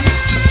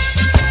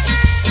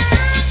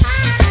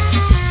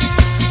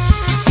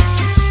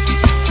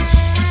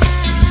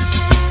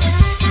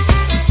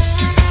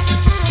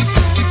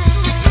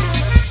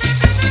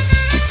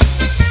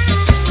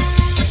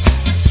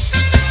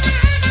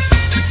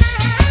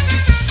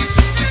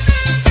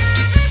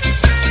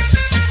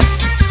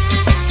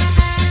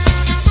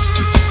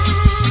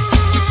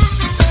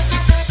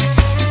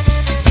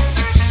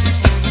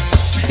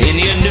 In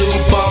your new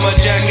bomber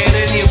jacket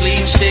and your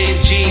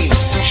bleach-stained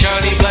jeans,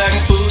 shiny black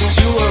boots,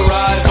 you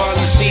arrive on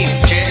the scene,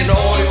 chanting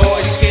oi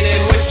oi,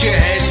 skinning with your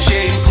head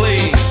shaved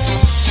clean.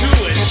 To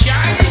a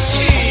shiny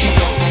sheen.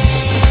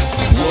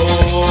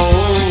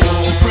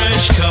 Whoa,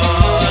 fresh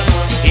cut.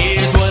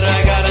 Here's what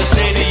I gotta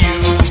say to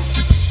you.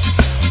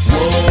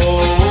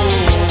 Whoa,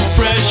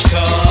 fresh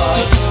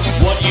cut.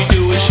 What you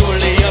do is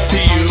surely up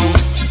to you.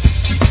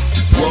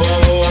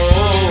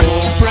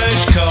 Whoa,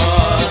 fresh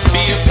cut. Be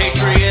a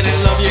patriot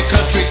and love your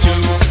country too.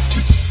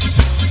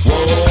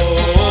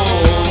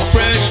 Whoa,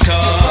 fresh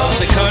cut.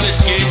 The carnage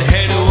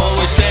skinhead who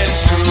always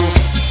stands true.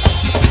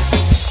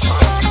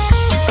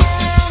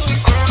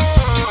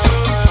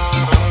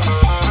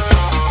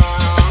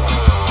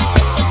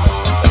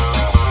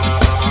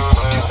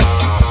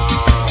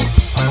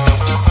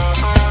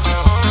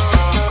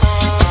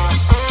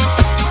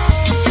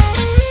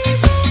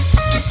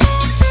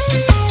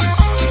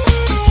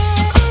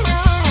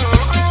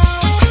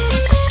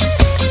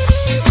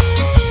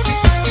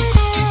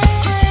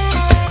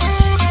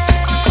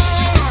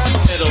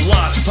 Little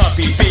lost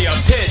puppy, be a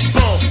pit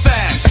bull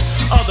fast.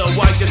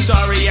 Otherwise your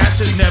sorry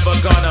ass is never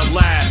gonna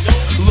last.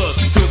 Look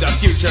to the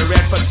future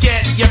and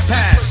forget your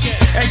past.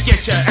 And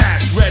get your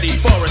ass ready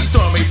for a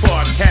stormy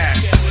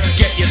forecast.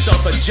 Get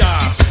yourself a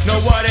job, know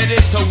what it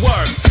is to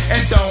work.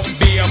 And don't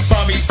be a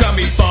bummy,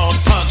 scummy, bald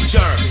punk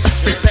jerk.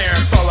 Prepare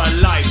for a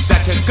life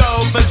that could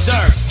go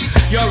berserk.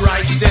 Your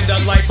rights in the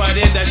light, but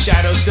in the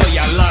shadows still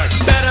you lurk.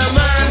 Better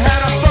learn how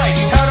to fight,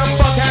 how to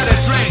fuck, how to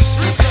drink.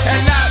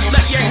 And not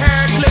let your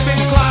hair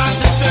clippings clog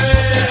the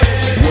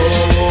sink.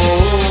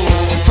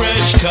 Whoa,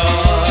 fresh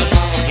cut.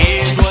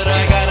 Here's what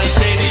I gotta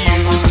say to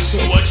you. So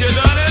what you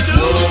gonna do?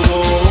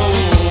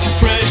 Whoa,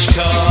 fresh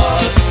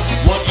cut.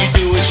 What you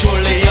do is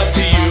surely up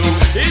to you.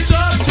 It's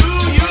up to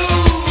you.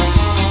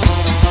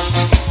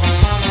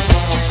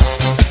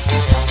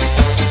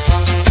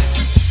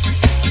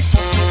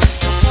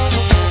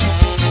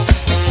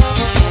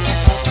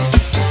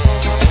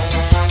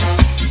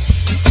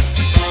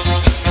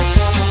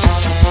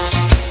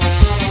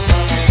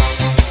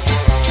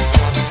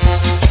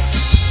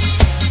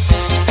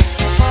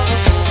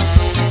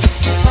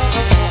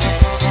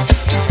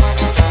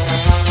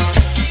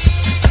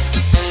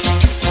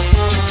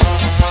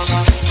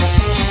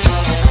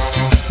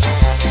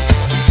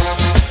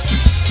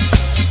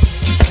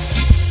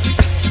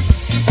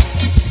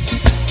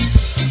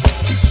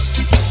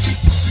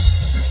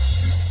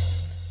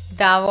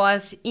 That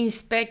was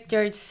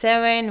Inspector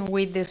 7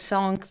 with the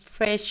song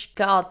Fresh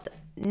Cut.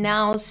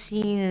 Now,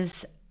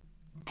 since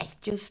I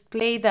just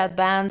played that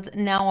band,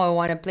 now I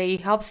want to play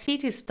Hop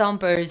City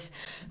Stompers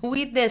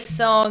with the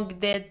song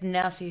Dead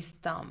Nazi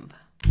Stomp.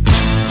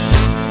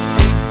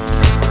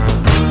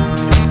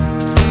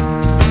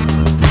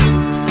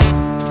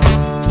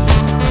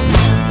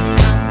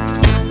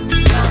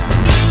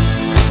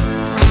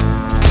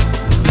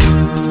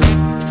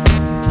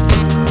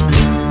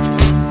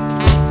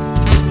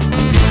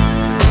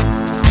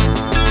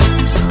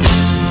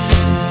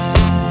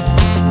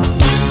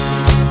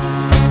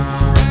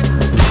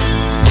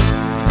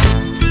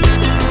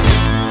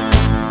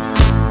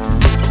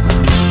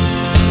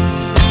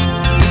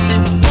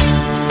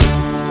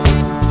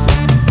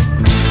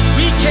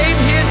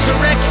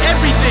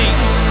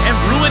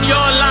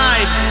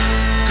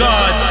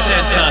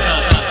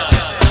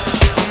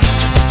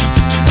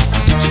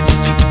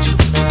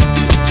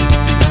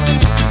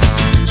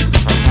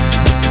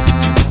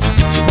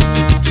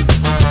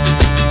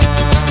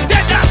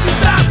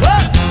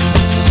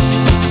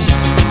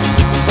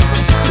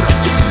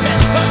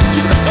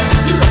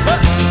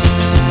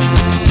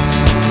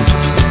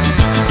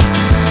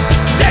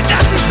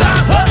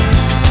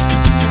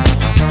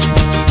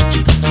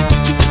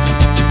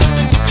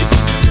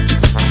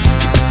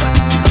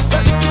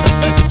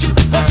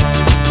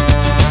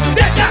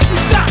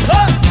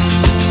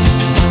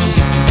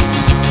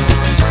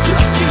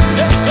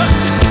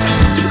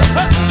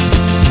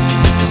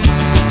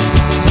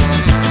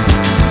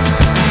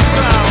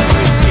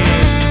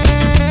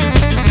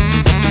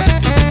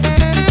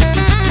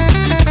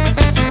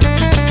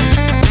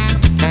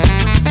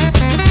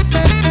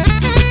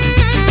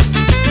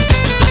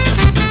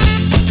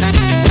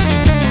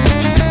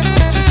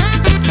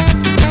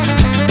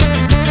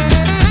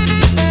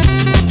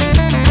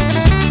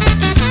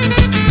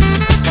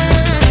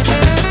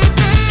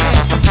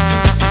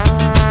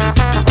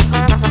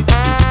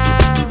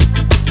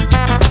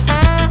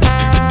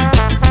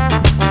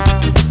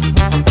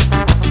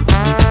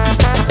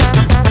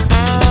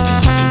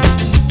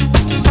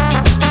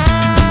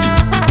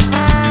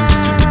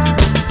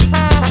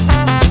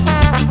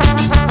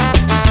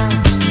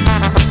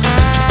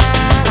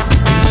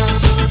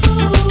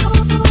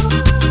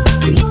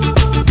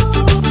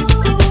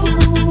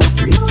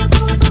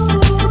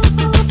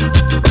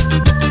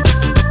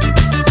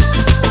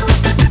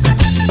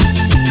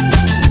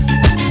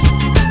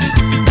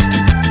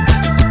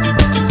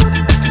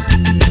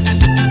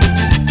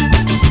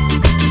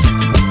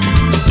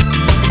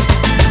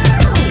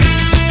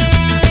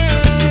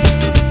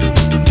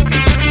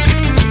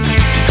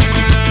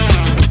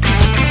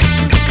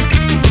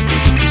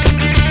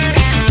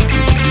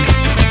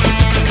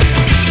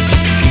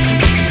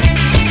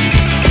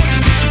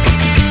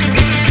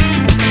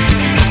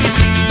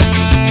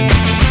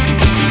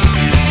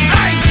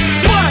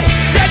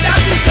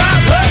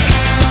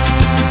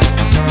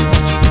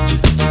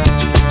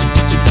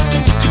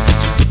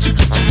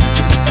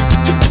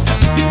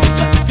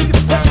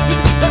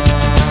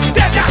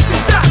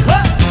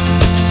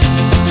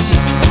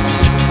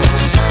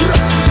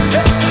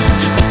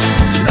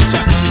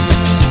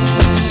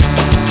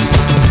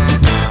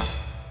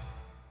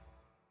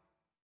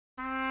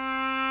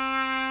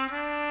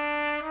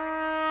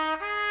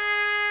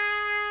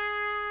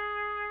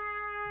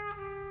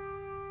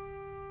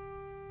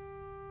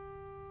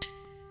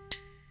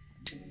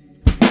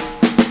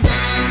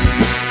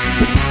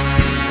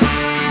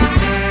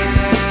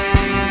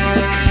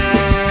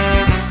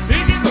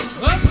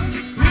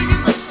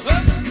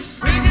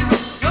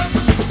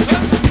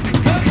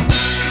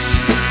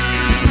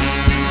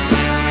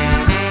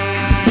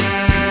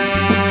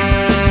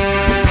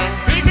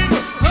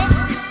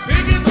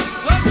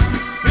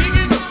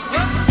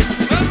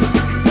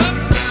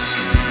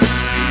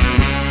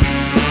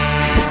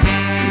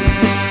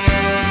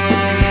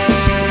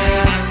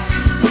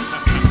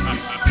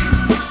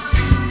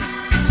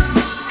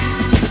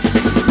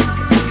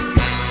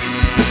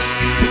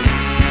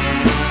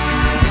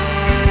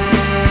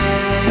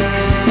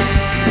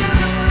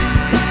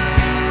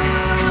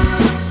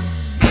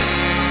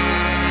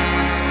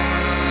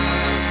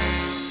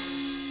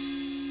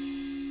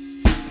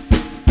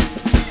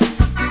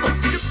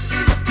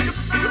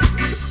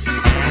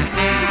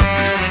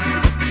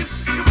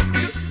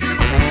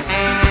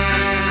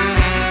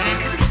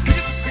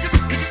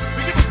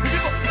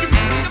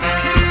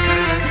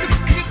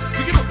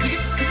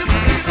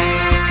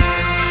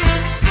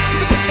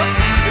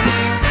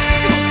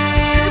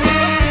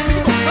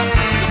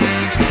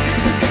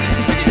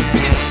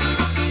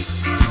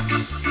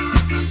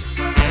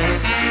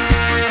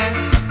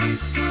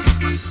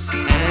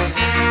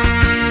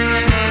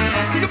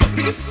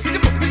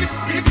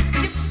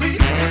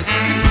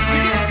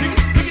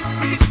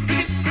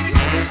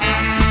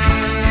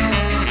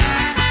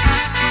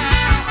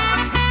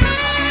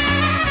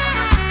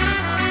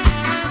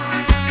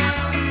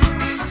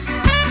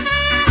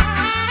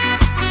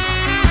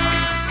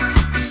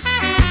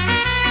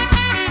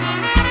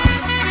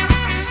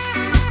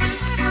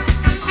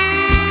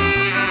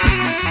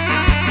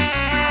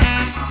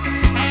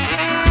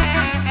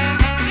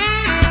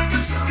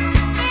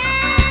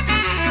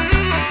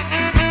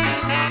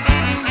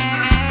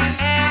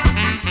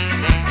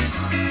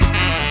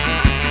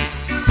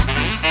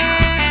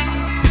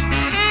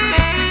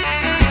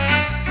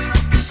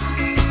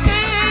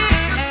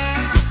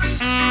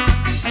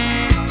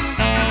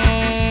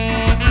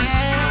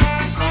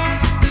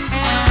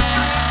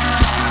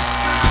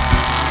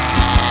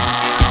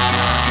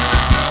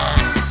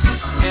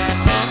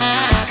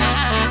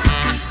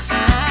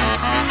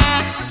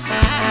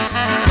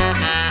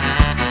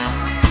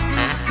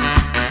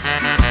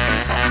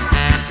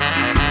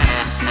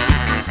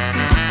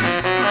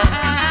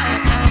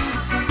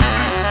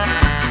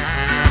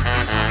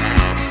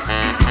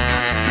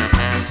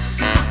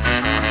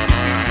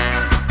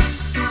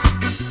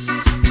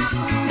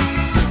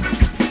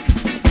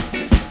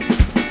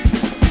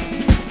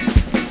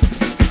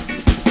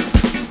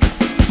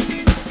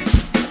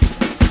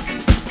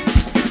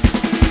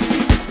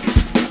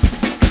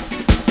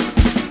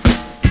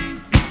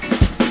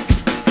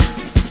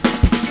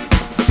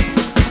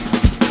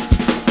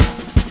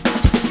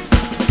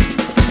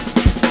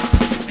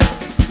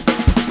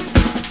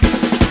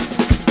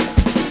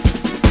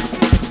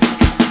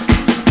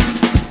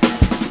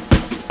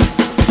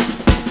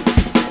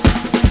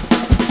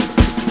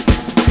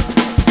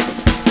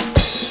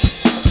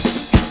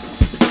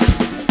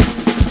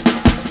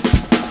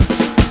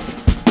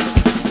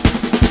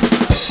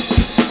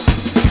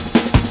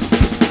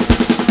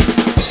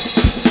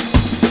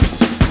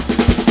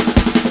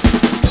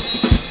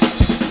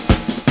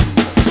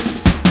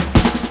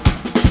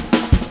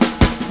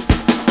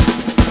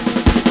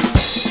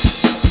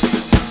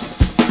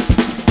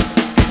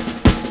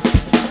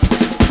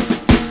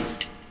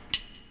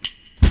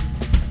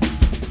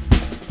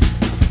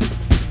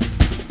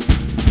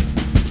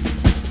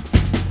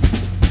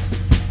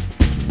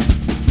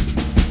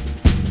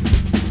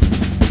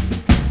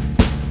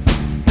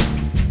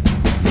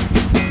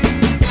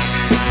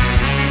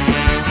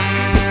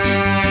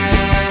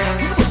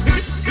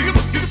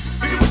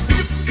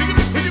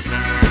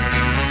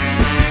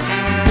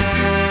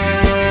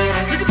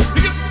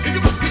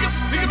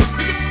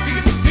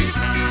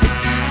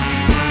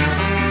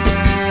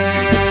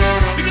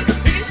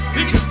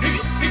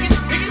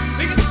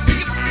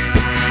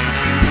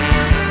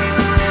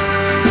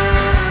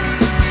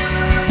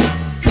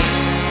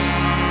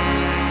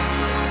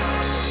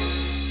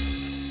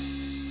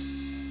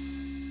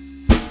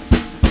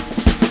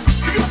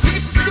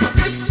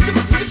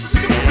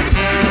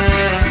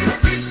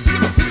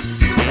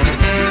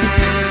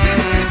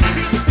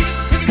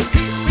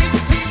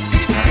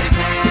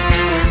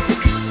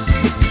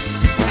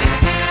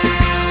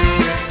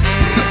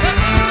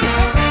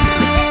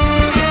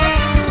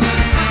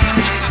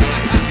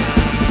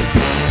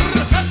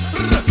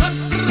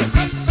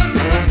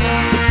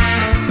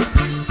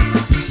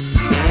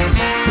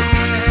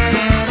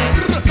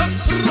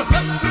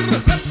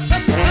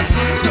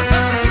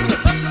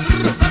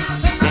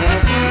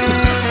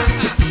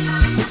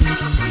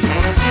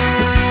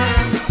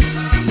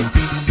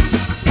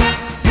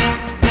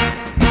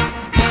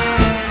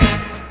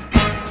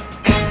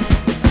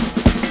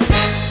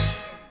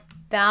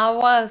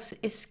 was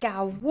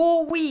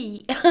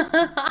Skawowie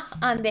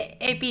and the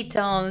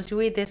Epitones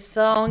with the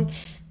song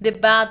The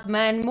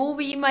Batman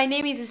Movie. My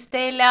name is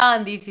Stella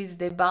and this is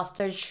the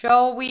Bastard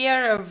Show. We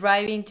are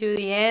arriving to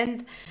the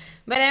end,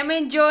 but I'm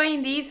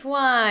enjoying this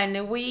one.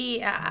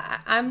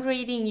 I'm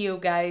reading you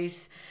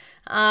guys.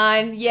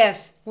 And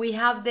yes, we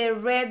have the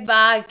red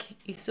bag.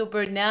 It's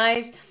super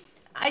nice.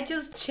 I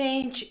just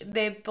changed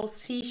the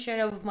position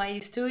of my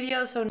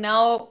studio, so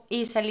now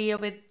it's a little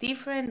bit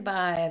different,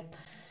 but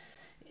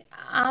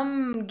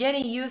I'm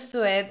getting used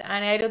to it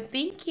and I don't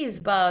think it's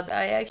bad.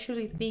 I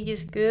actually think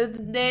it's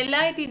good. The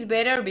light is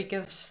better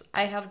because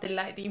I have the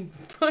light in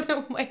front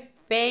of my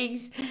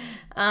face.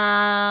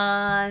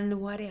 And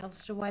what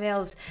else? What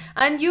else?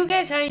 And you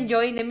guys are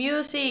enjoying the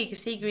music.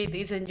 Sigrid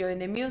is enjoying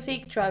the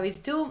music. Travis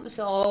too.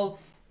 So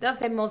that's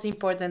the most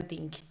important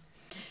thing.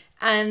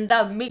 And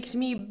that makes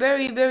me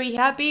very, very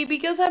happy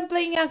because I'm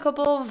playing a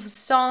couple of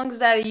songs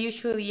that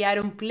usually I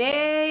don't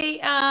play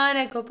and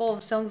a couple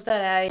of songs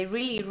that I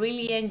really,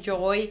 really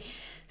enjoy.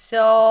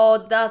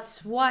 So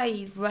that's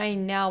why right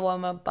now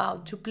I'm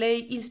about to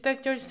play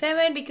Inspector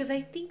 7 because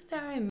I think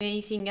they're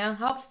amazing. And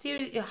Hub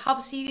City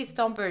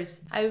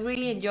Stompers, I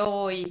really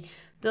enjoy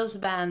those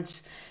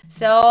bands.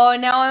 So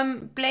now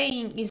I'm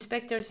playing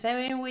Inspector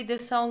 7 with the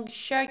song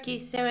Sharky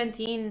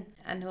 17,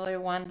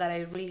 another one that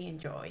I really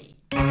enjoy.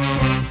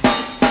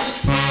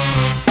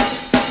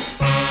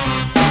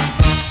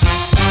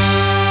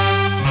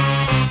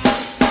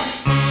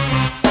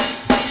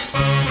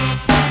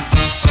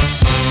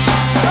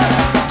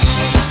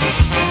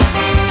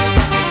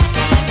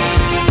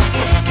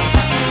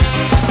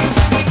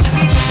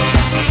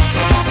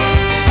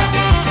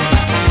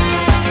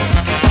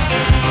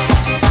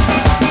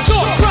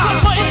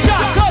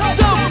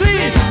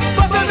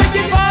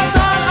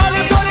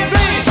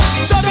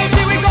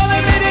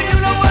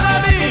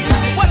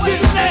 What's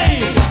his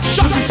name?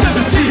 Sharky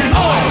 17.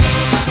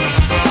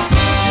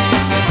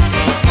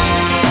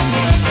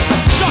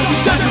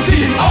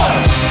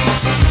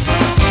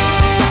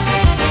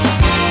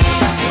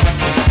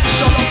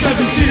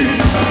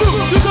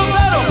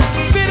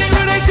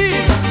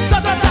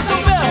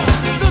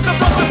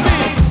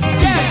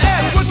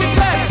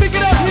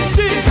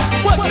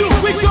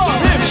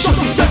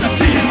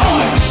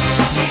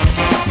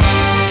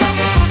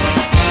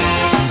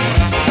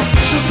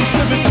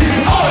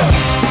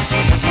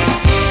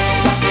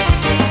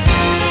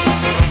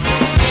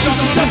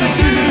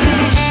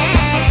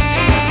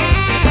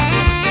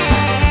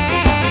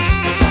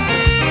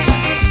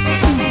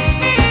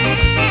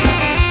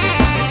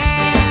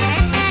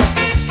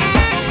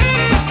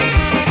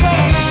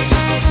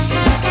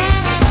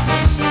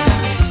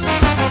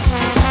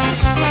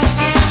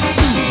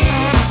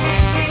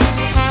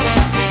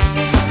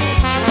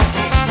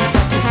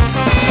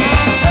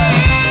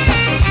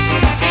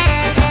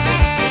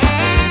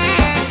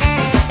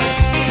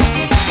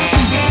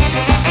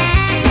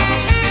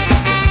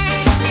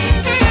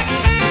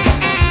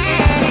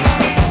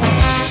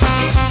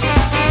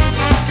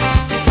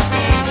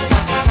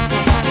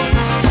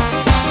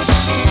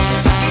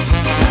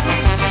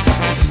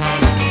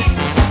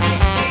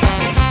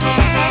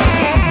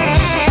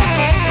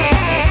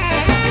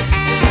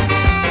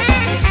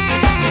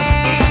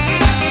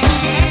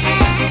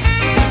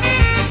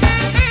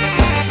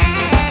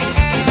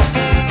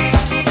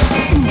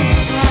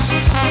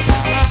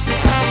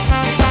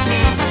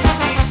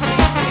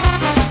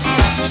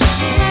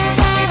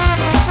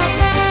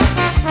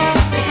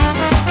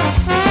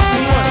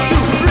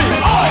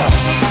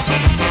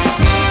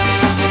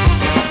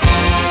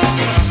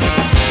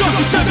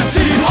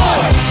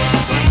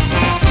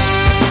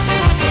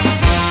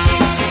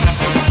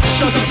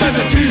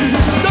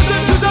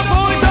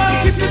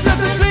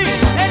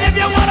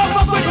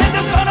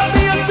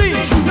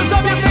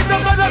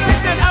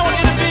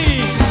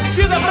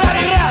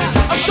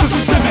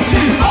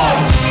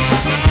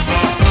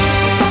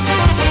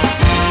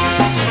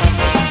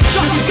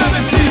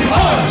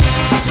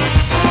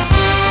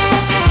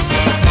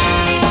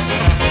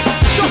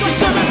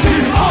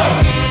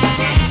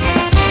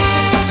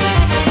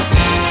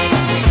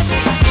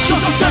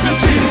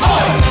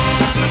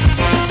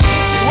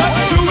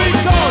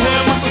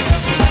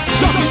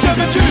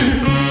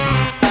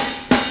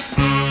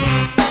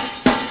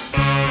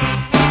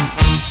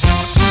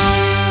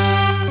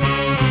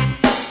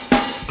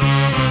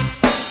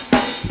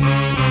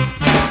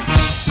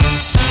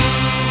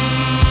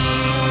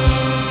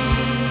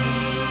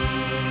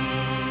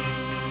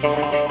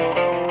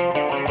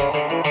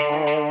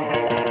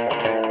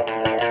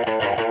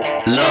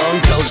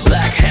 Long coats,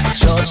 black hats,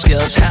 short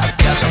skirts, half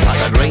cats, a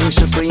pocket range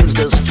supremes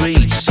the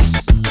streets.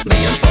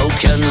 The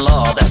unspoken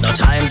law, there's no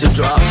time to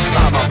drop.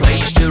 I'm a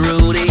place to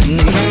Rudy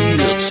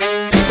Needs.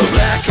 People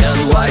black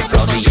and white,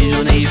 proudly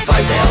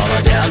unified, they all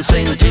are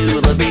dancing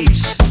to the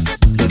beats.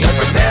 Got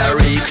for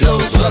Perry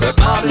clothes, leather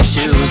cotton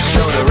shoes,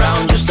 showed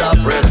around just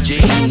up-pressed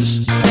jeans.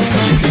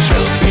 You can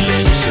show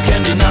feelings, you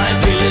can deny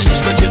feelings,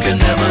 but you can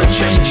never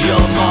change your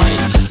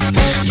mind.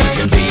 You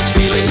can beat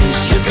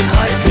feelings, you can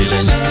hide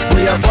feelings,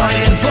 we are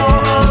fighting for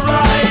a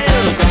right.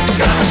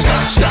 Ska, ska,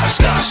 ska,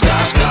 ska,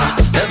 ska,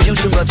 ska.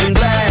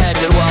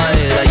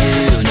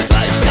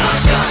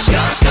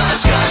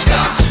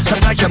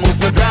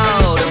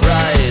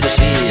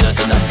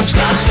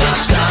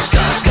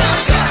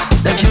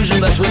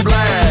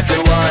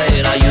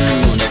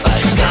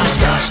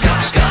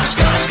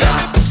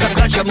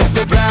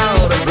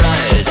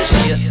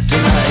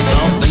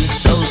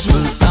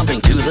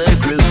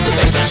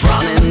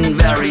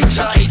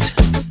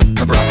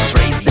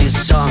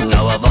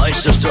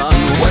 twice as strong.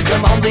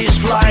 Welcome on this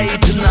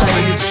flight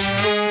tonight.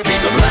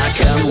 People black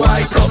and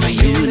white, probably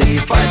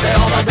unified. They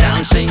all are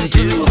dancing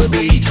to the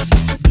beat.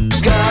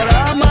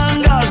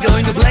 Scaramanga is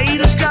going to play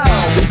the ska.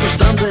 People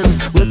stomping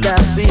with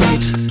their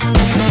feet.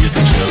 You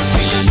can show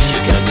feelings, you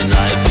can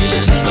deny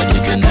feelings, but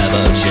you can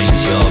never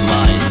change your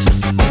mind.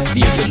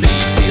 You can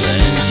lead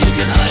feelings, you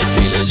can hide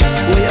feelings.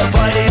 We are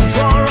fighting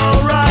for our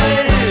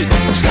right.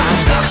 Ska,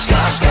 ska, ska,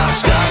 ska,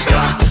 ska,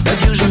 ska. The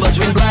fusion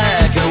between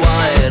black and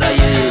white are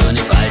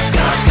unified.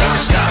 Ska, ska,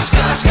 ska,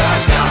 ska, ska,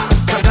 ska.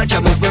 So got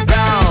your movement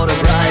proud and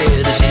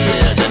bright is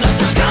here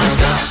tonight. Ska,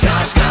 ska, ska,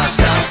 ska,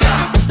 ska, ska.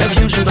 The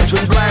fusion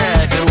between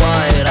black and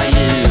white are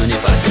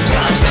unified.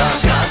 Ska, ska,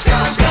 ska, ska,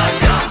 ska,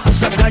 ska.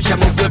 So got your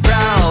movement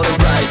proud and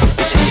bright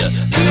is here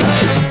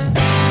tonight.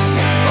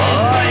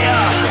 Oh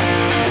yeah.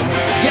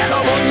 Get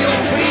up on your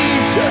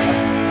feet.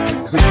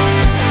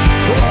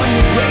 Put on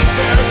your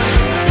braces.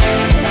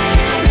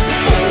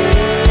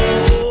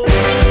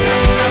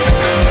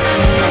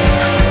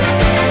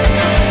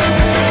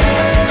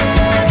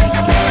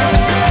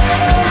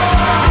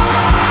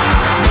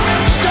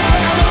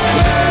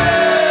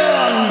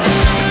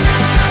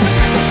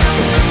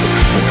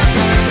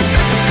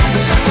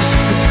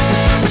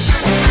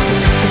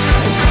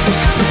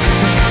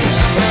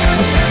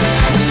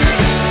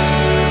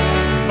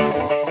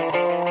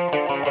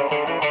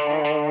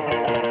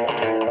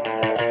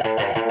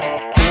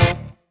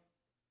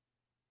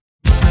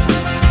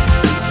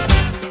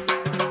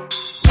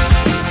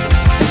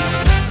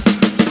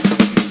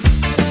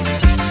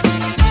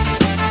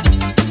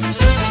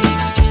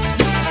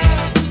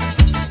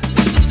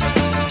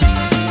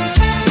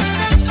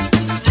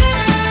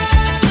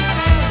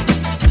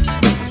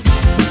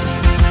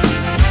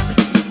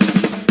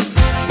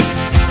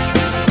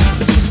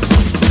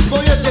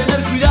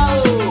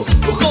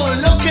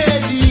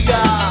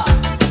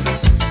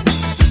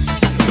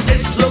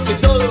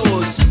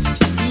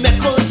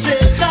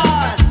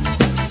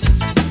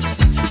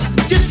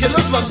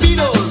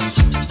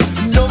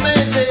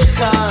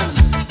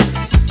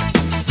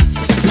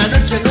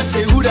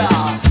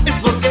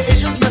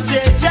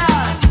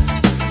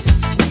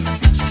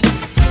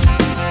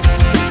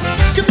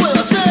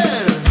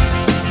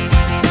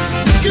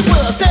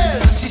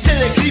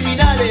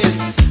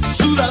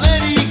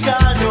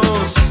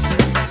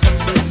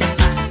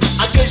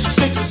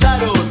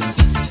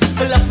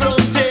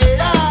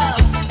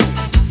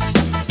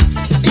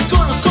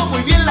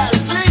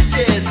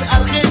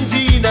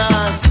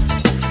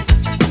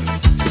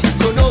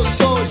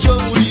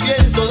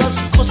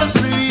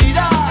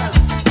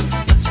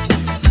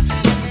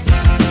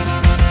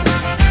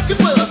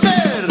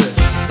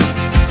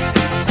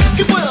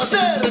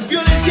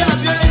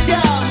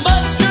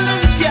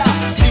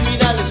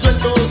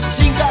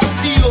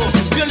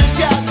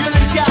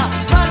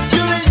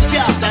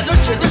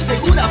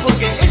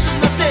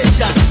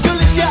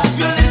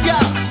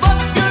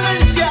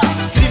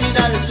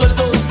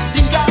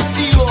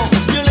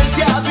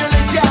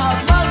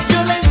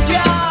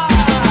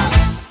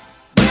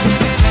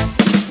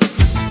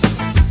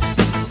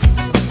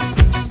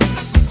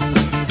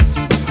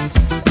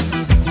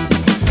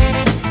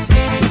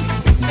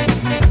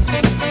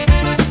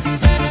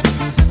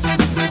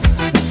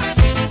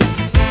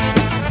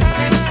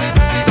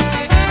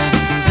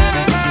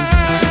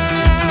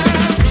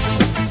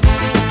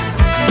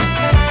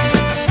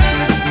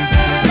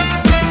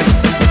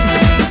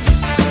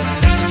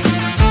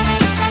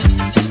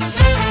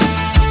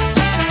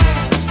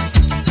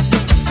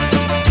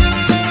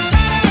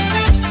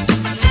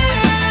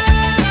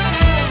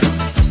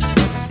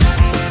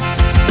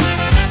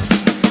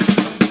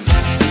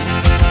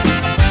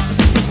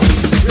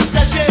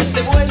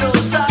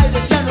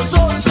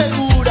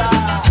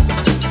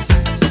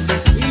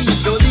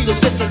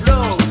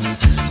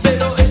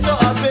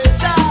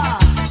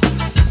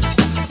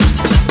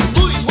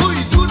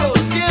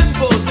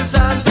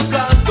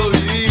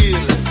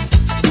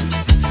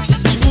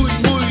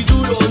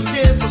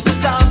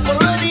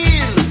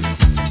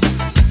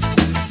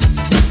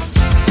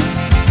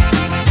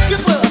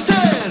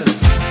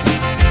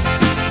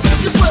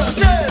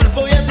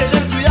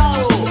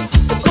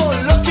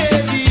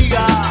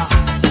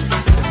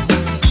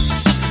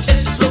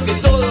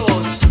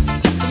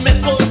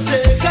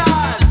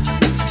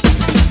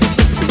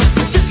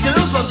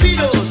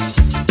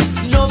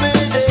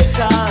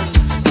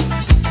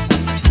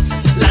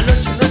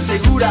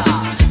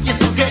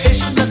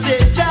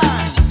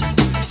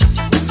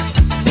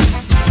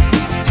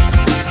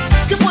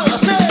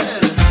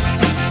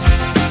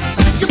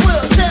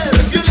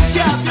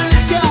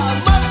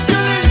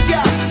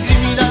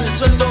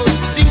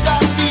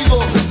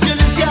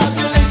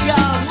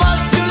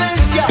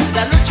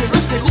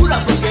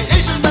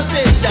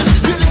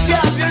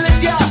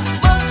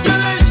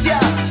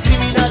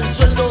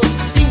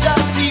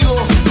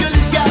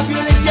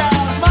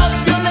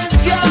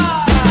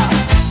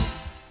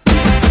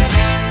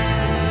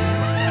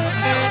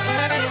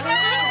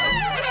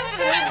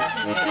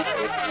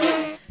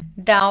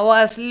 That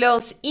was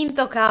Los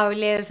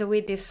Intocables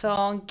with the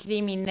song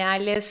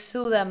Criminales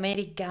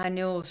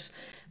Sudamericanos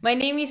My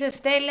name is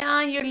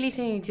Estela, and you're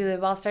listening to the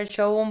Bastard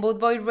Show on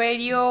Bootboy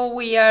Radio.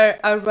 We are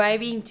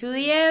arriving to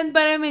the end,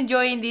 but I'm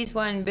enjoying this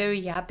one.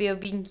 Very happy of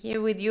being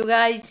here with you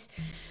guys.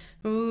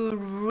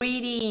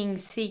 Reading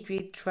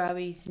Secret,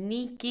 Travis,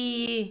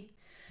 Nikki,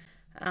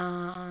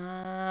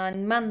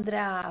 and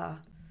Mandra.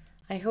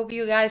 I hope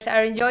you guys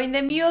are enjoying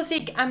the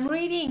music. I'm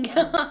reading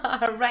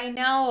right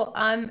now.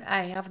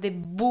 I have the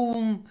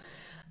boom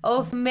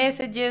of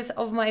messages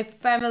of my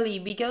family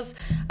because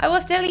I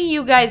was telling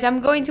you guys I'm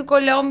going to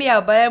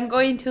Colombia, but I'm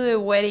going to the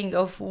wedding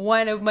of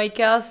one of my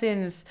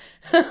cousins.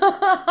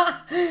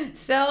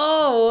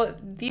 So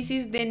this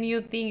is the new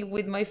thing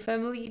with my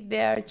family.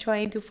 They are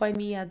trying to find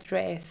me a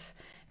dress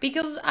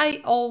because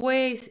I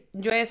always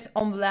dress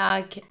on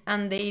black,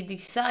 and they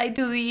decide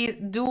to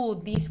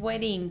do this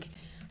wedding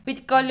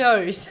with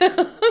colors.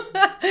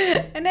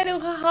 And I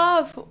don't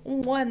have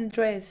one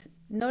dress.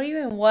 Not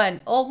even one.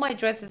 All my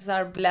dresses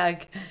are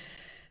black.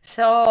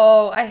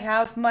 So I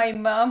have my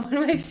mom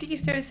and my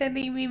sister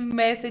sending me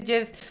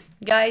messages.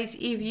 Guys,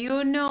 if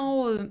you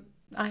know,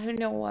 I don't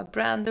know, a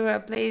brand or a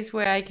place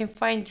where I can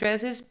find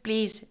dresses,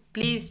 please,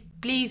 please,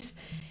 please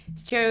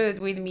share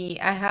it with me.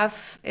 I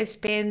have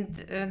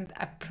spent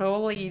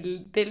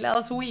probably the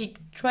last week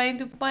trying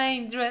to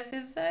find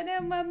dresses, and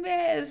I'm a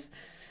mess.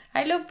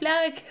 I love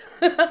black.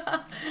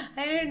 I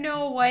don't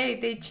know why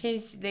they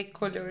changed the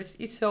colors.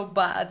 It's so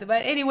bad.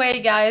 But anyway,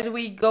 guys,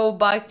 we go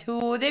back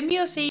to the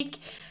music.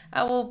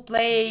 I will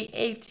play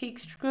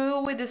 86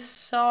 Crew with the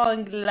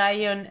song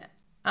Lion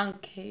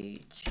and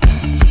Cage.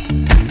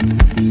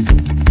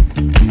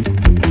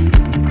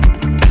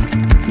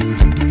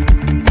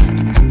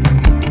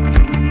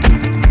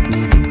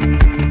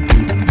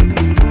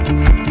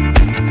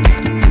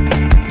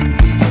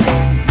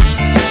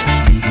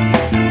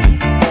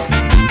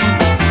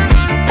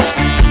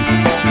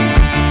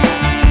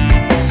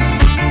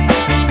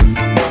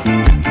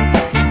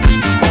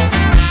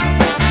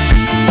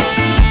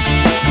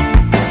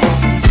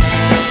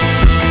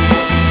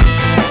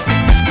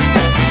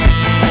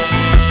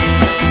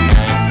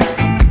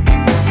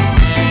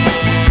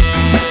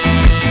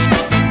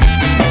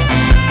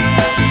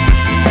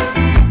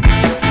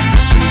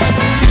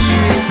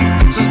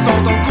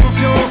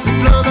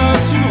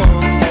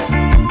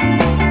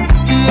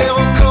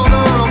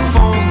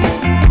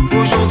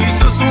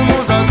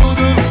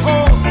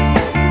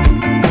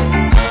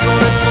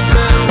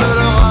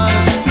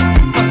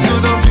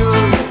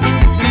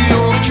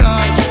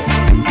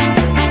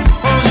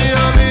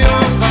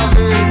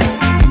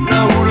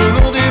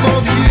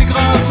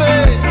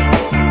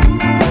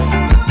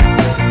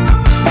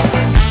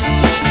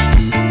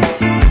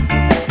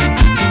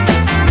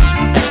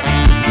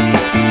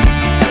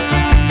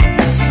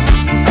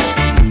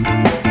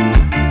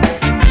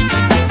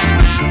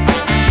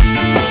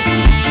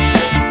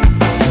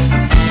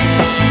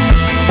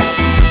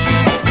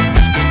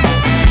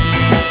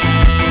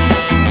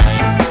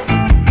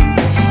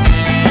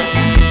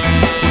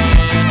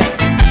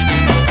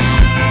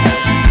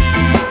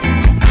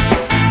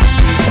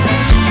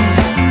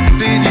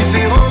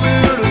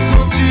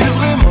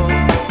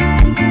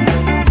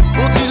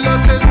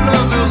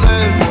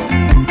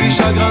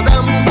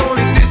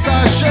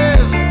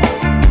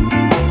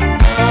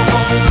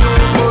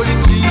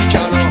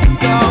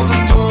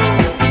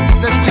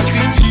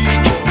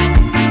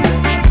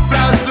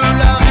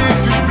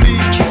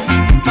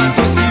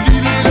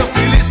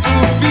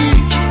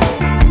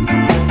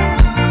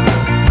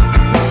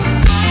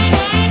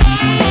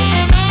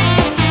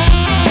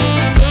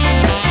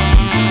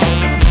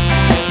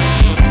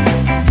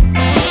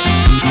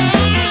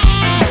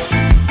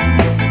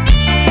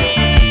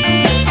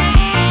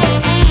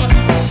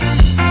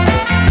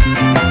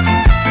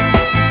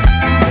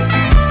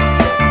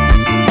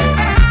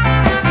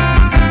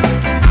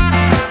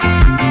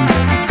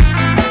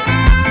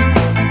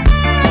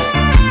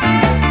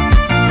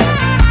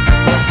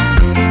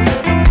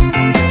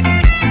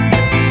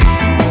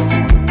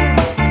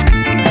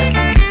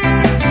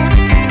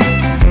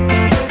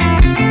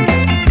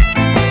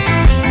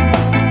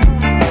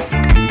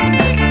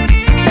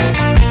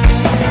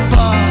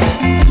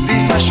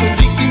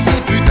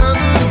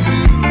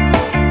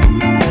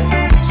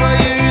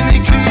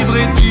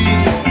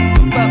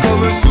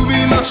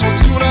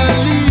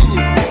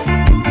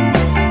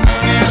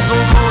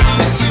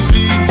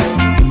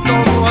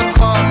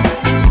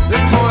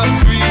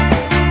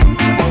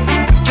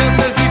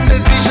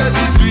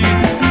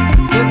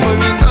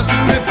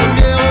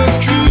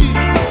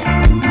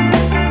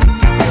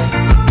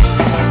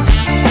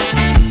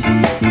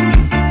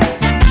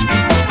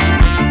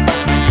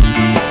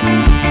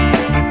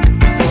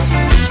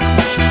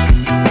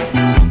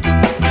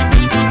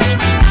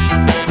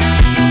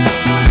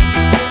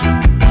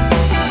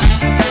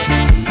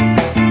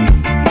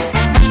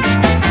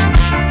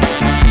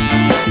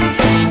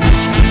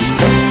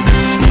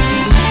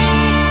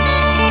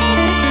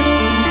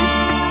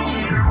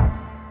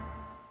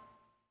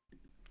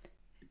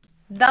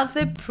 That's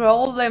the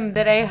problem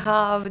that I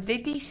have. They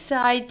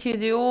decide to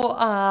do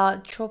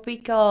a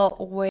tropical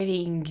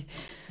wedding.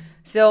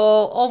 So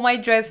all my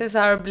dresses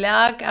are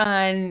black,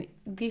 and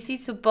this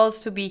is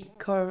supposed to be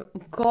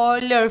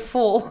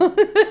colorful.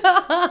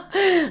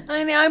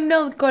 And I'm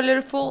not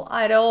colorful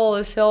at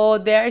all. So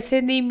they're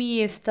sending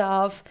me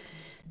stuff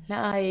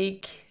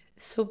like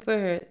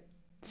super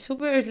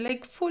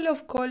like full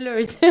of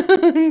colors.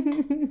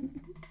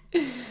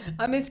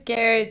 I'm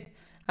scared.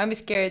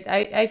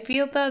 I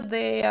feel that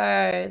they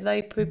are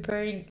like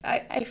preparing.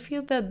 I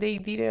feel that they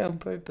did it on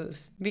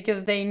purpose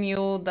because they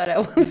knew that I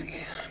was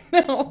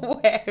gonna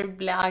wear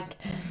black.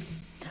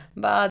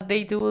 But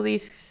they do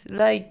this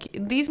like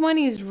this one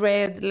is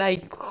red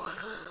like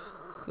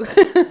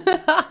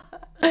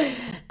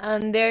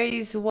and there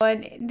is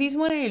one this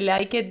one I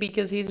like it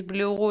because it's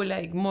blue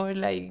like more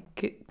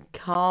like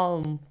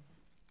calm.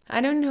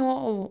 I don't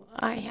know.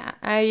 I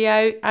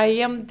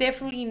am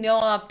definitely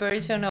not a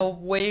person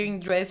of wearing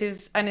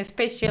dresses and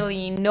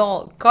especially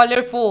not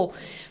colorful.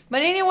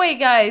 But anyway,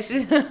 guys,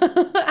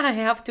 I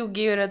have to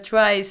give it a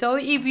try. So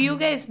if you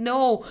guys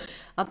know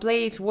a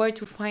place where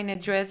to find a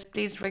dress,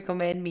 please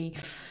recommend me.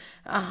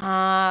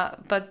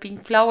 But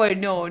Pink Flower,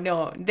 no,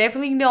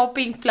 definitely not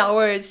Pink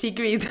Flower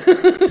Secret.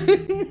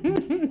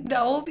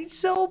 That would be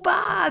so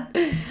bad.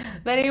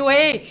 But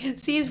anyway,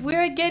 since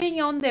we're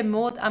getting on the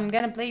mood, I'm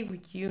gonna play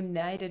with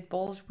United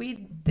Balls with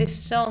the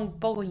song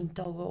Pogo in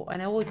Togo,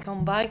 and I will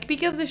come back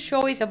because the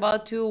show is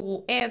about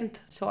to end,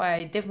 so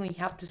I definitely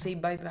have to say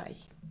bye bye.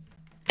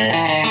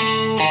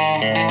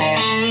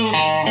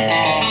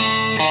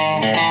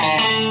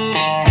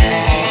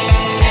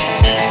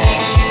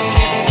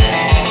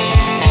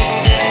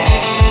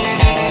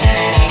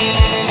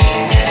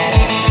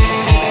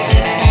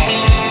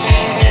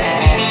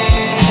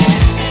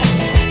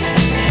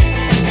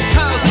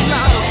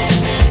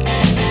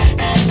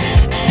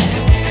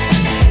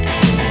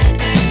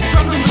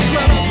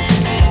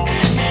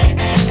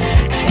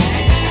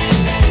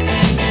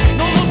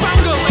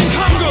 Pogo in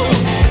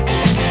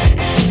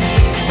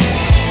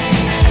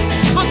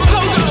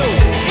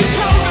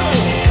Togo.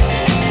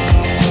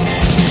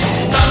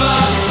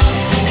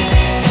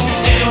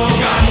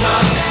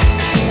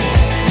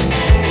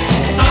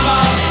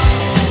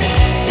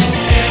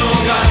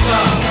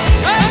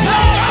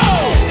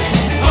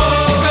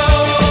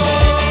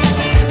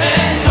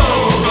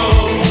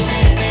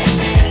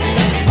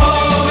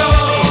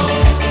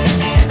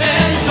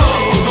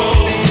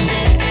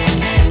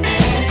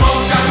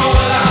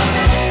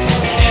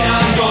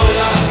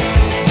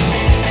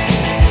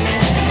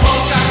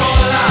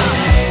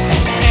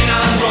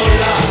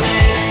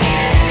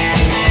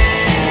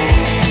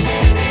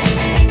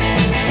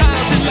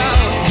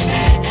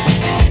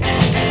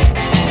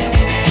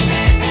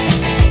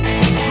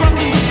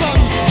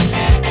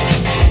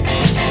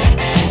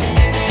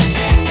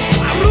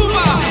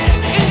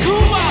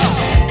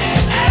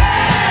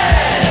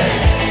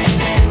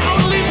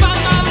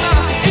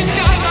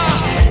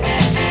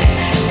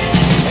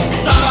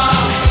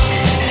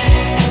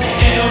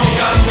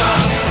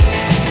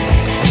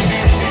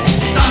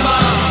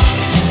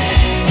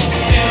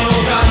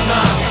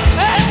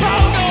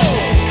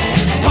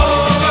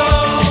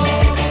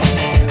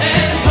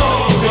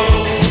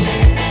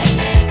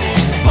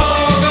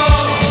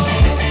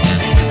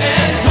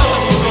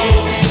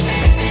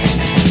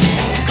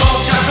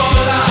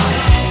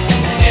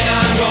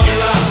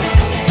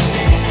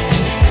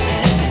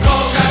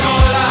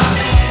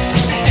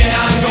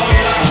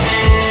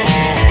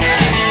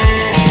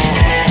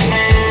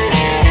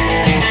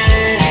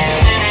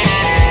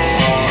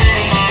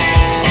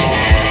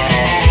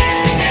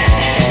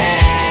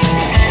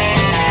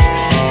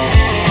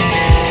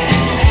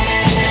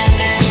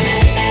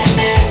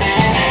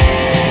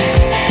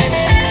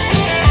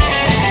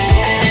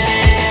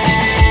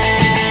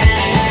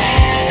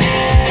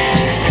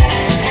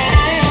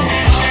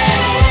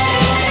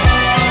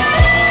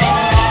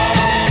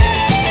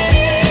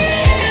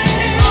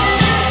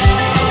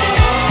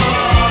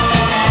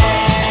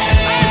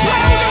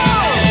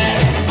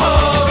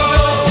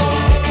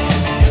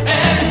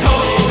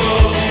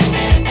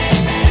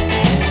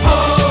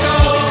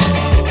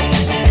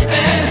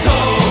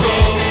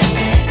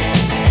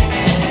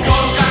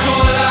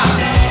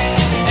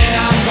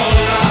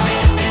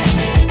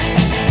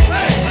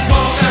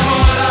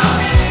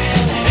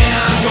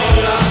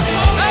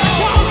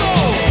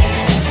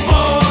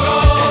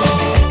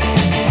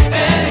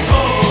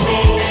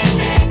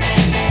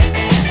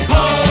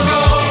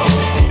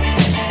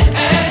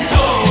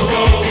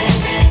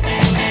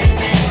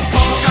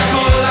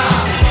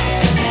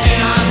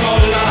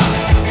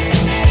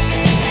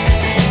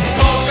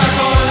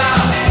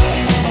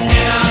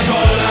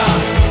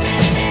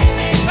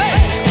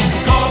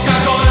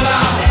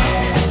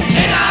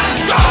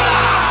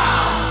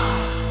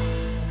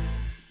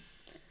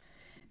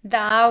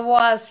 That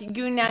was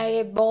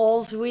United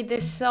Balls with the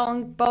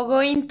song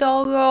Pogo in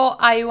Togo.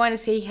 I want to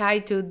say hi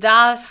to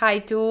Das, hi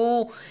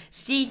to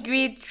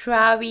Sigrid,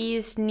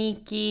 Travis,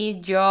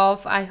 Nikki,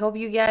 Joff. I hope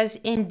you guys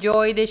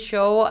enjoy the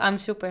show. I'm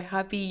super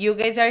happy you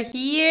guys are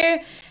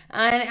here.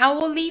 And I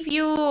will leave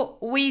you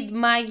with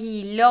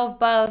Maggie Love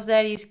Balls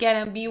that is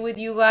gonna be with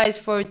you guys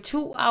for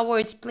 2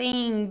 hours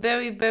playing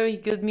very, very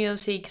good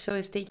music. So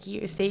stay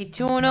here, stay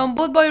tuned on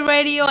Bootboy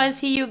Radio, and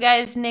see you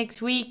guys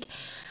next week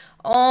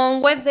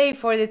on Wednesday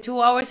for the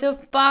 2 hours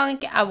of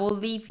punk. I will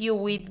leave you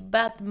with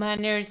Bad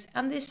Manners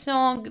and the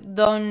song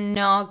Don't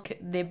Knock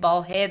the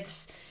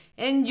Ballheads.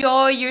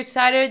 Enjoy your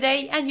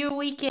Saturday and your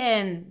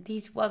weekend.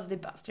 This was the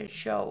Bastard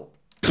Show.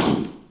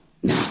 Ball.